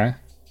 Okay.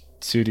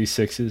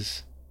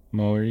 2d6s,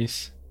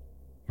 Maurice.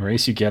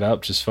 Maurice, you get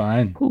up just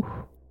fine.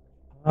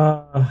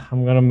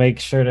 I'm gonna make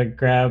sure to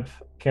grab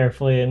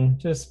carefully and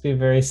just be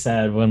very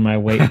sad when my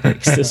weight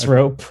breaks this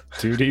rope.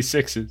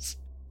 2d6s.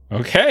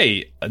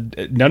 Okay.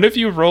 None of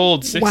you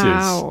rolled 6s.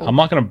 Wow. I'm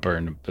not going to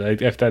burn them,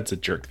 but if that's a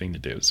jerk thing to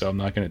do, so I'm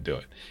not going to do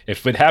it.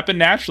 If it happened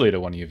naturally to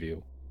one of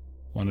you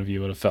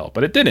would have fell,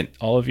 but it didn't.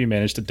 All of you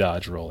managed to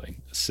dodge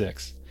rolling a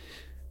 6.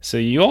 So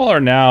you all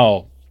are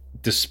now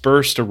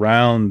dispersed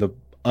around the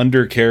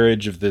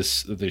undercarriage of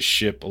this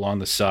ship along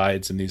the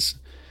sides, and these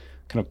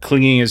kind of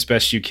clinging as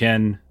best you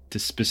can to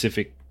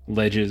specific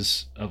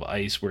ledges of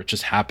ice where it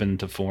just happened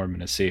to form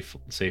in a safe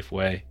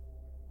way.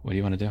 What do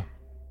you want to do?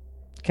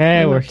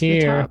 Okay, I'm we're up to the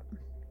here. top.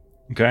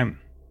 Okay.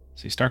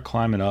 So you start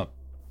climbing up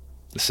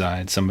the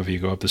side. Some of you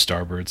go up the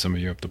starboard, some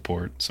of you up the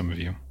port, some of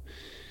you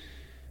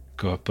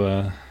go up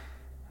the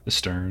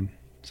stern,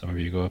 some of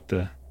you go up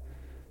the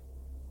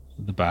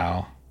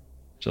bow.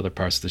 There's other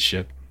parts of the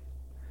ship.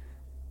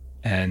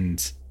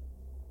 And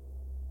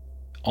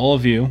all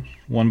of you,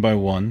 one by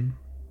one,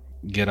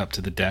 get up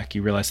to the deck.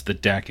 You realize that the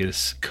deck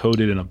is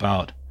coated in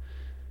about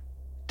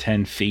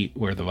 10 feet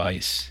worth of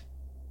ice.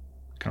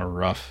 Kind of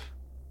rough.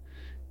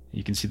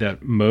 You can see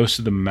that most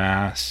of the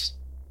mast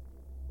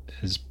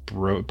is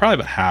probably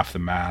about half the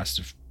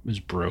mast is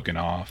broken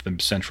off, the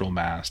central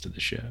mast of the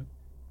ship.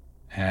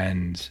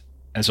 And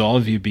as all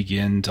of you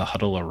begin to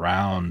huddle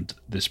around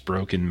this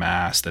broken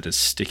mast that is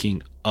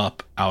sticking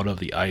up out of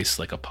the ice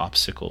like a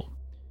popsicle,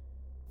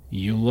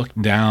 you look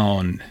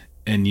down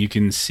and you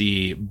can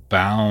see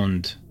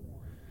bound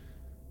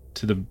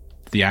to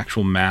the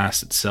actual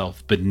mast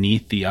itself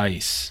beneath the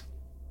ice.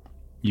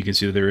 You can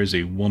see that there is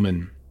a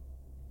woman,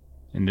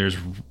 and there's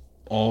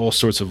all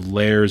sorts of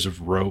layers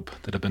of rope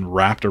that have been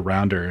wrapped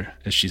around her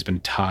as she's been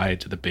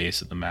tied to the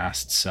base of the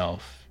mast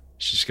itself.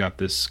 She's got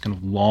this kind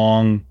of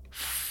long,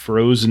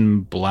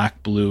 frozen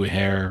black-blue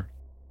hair,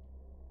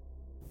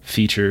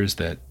 features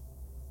that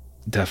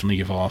definitely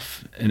give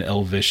off an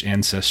elvish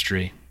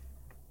ancestry.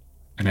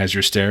 And as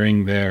you're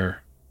staring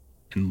there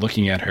and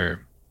looking at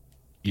her,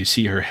 you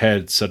see her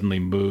head suddenly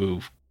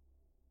move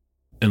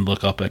and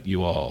look up at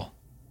you all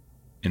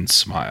and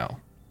smile.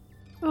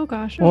 Oh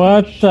gosh.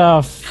 What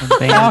the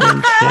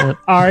Abandoned ship.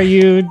 are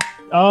you?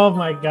 Oh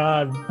my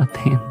god.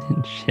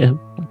 Abandoned ship.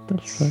 What the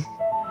fuck?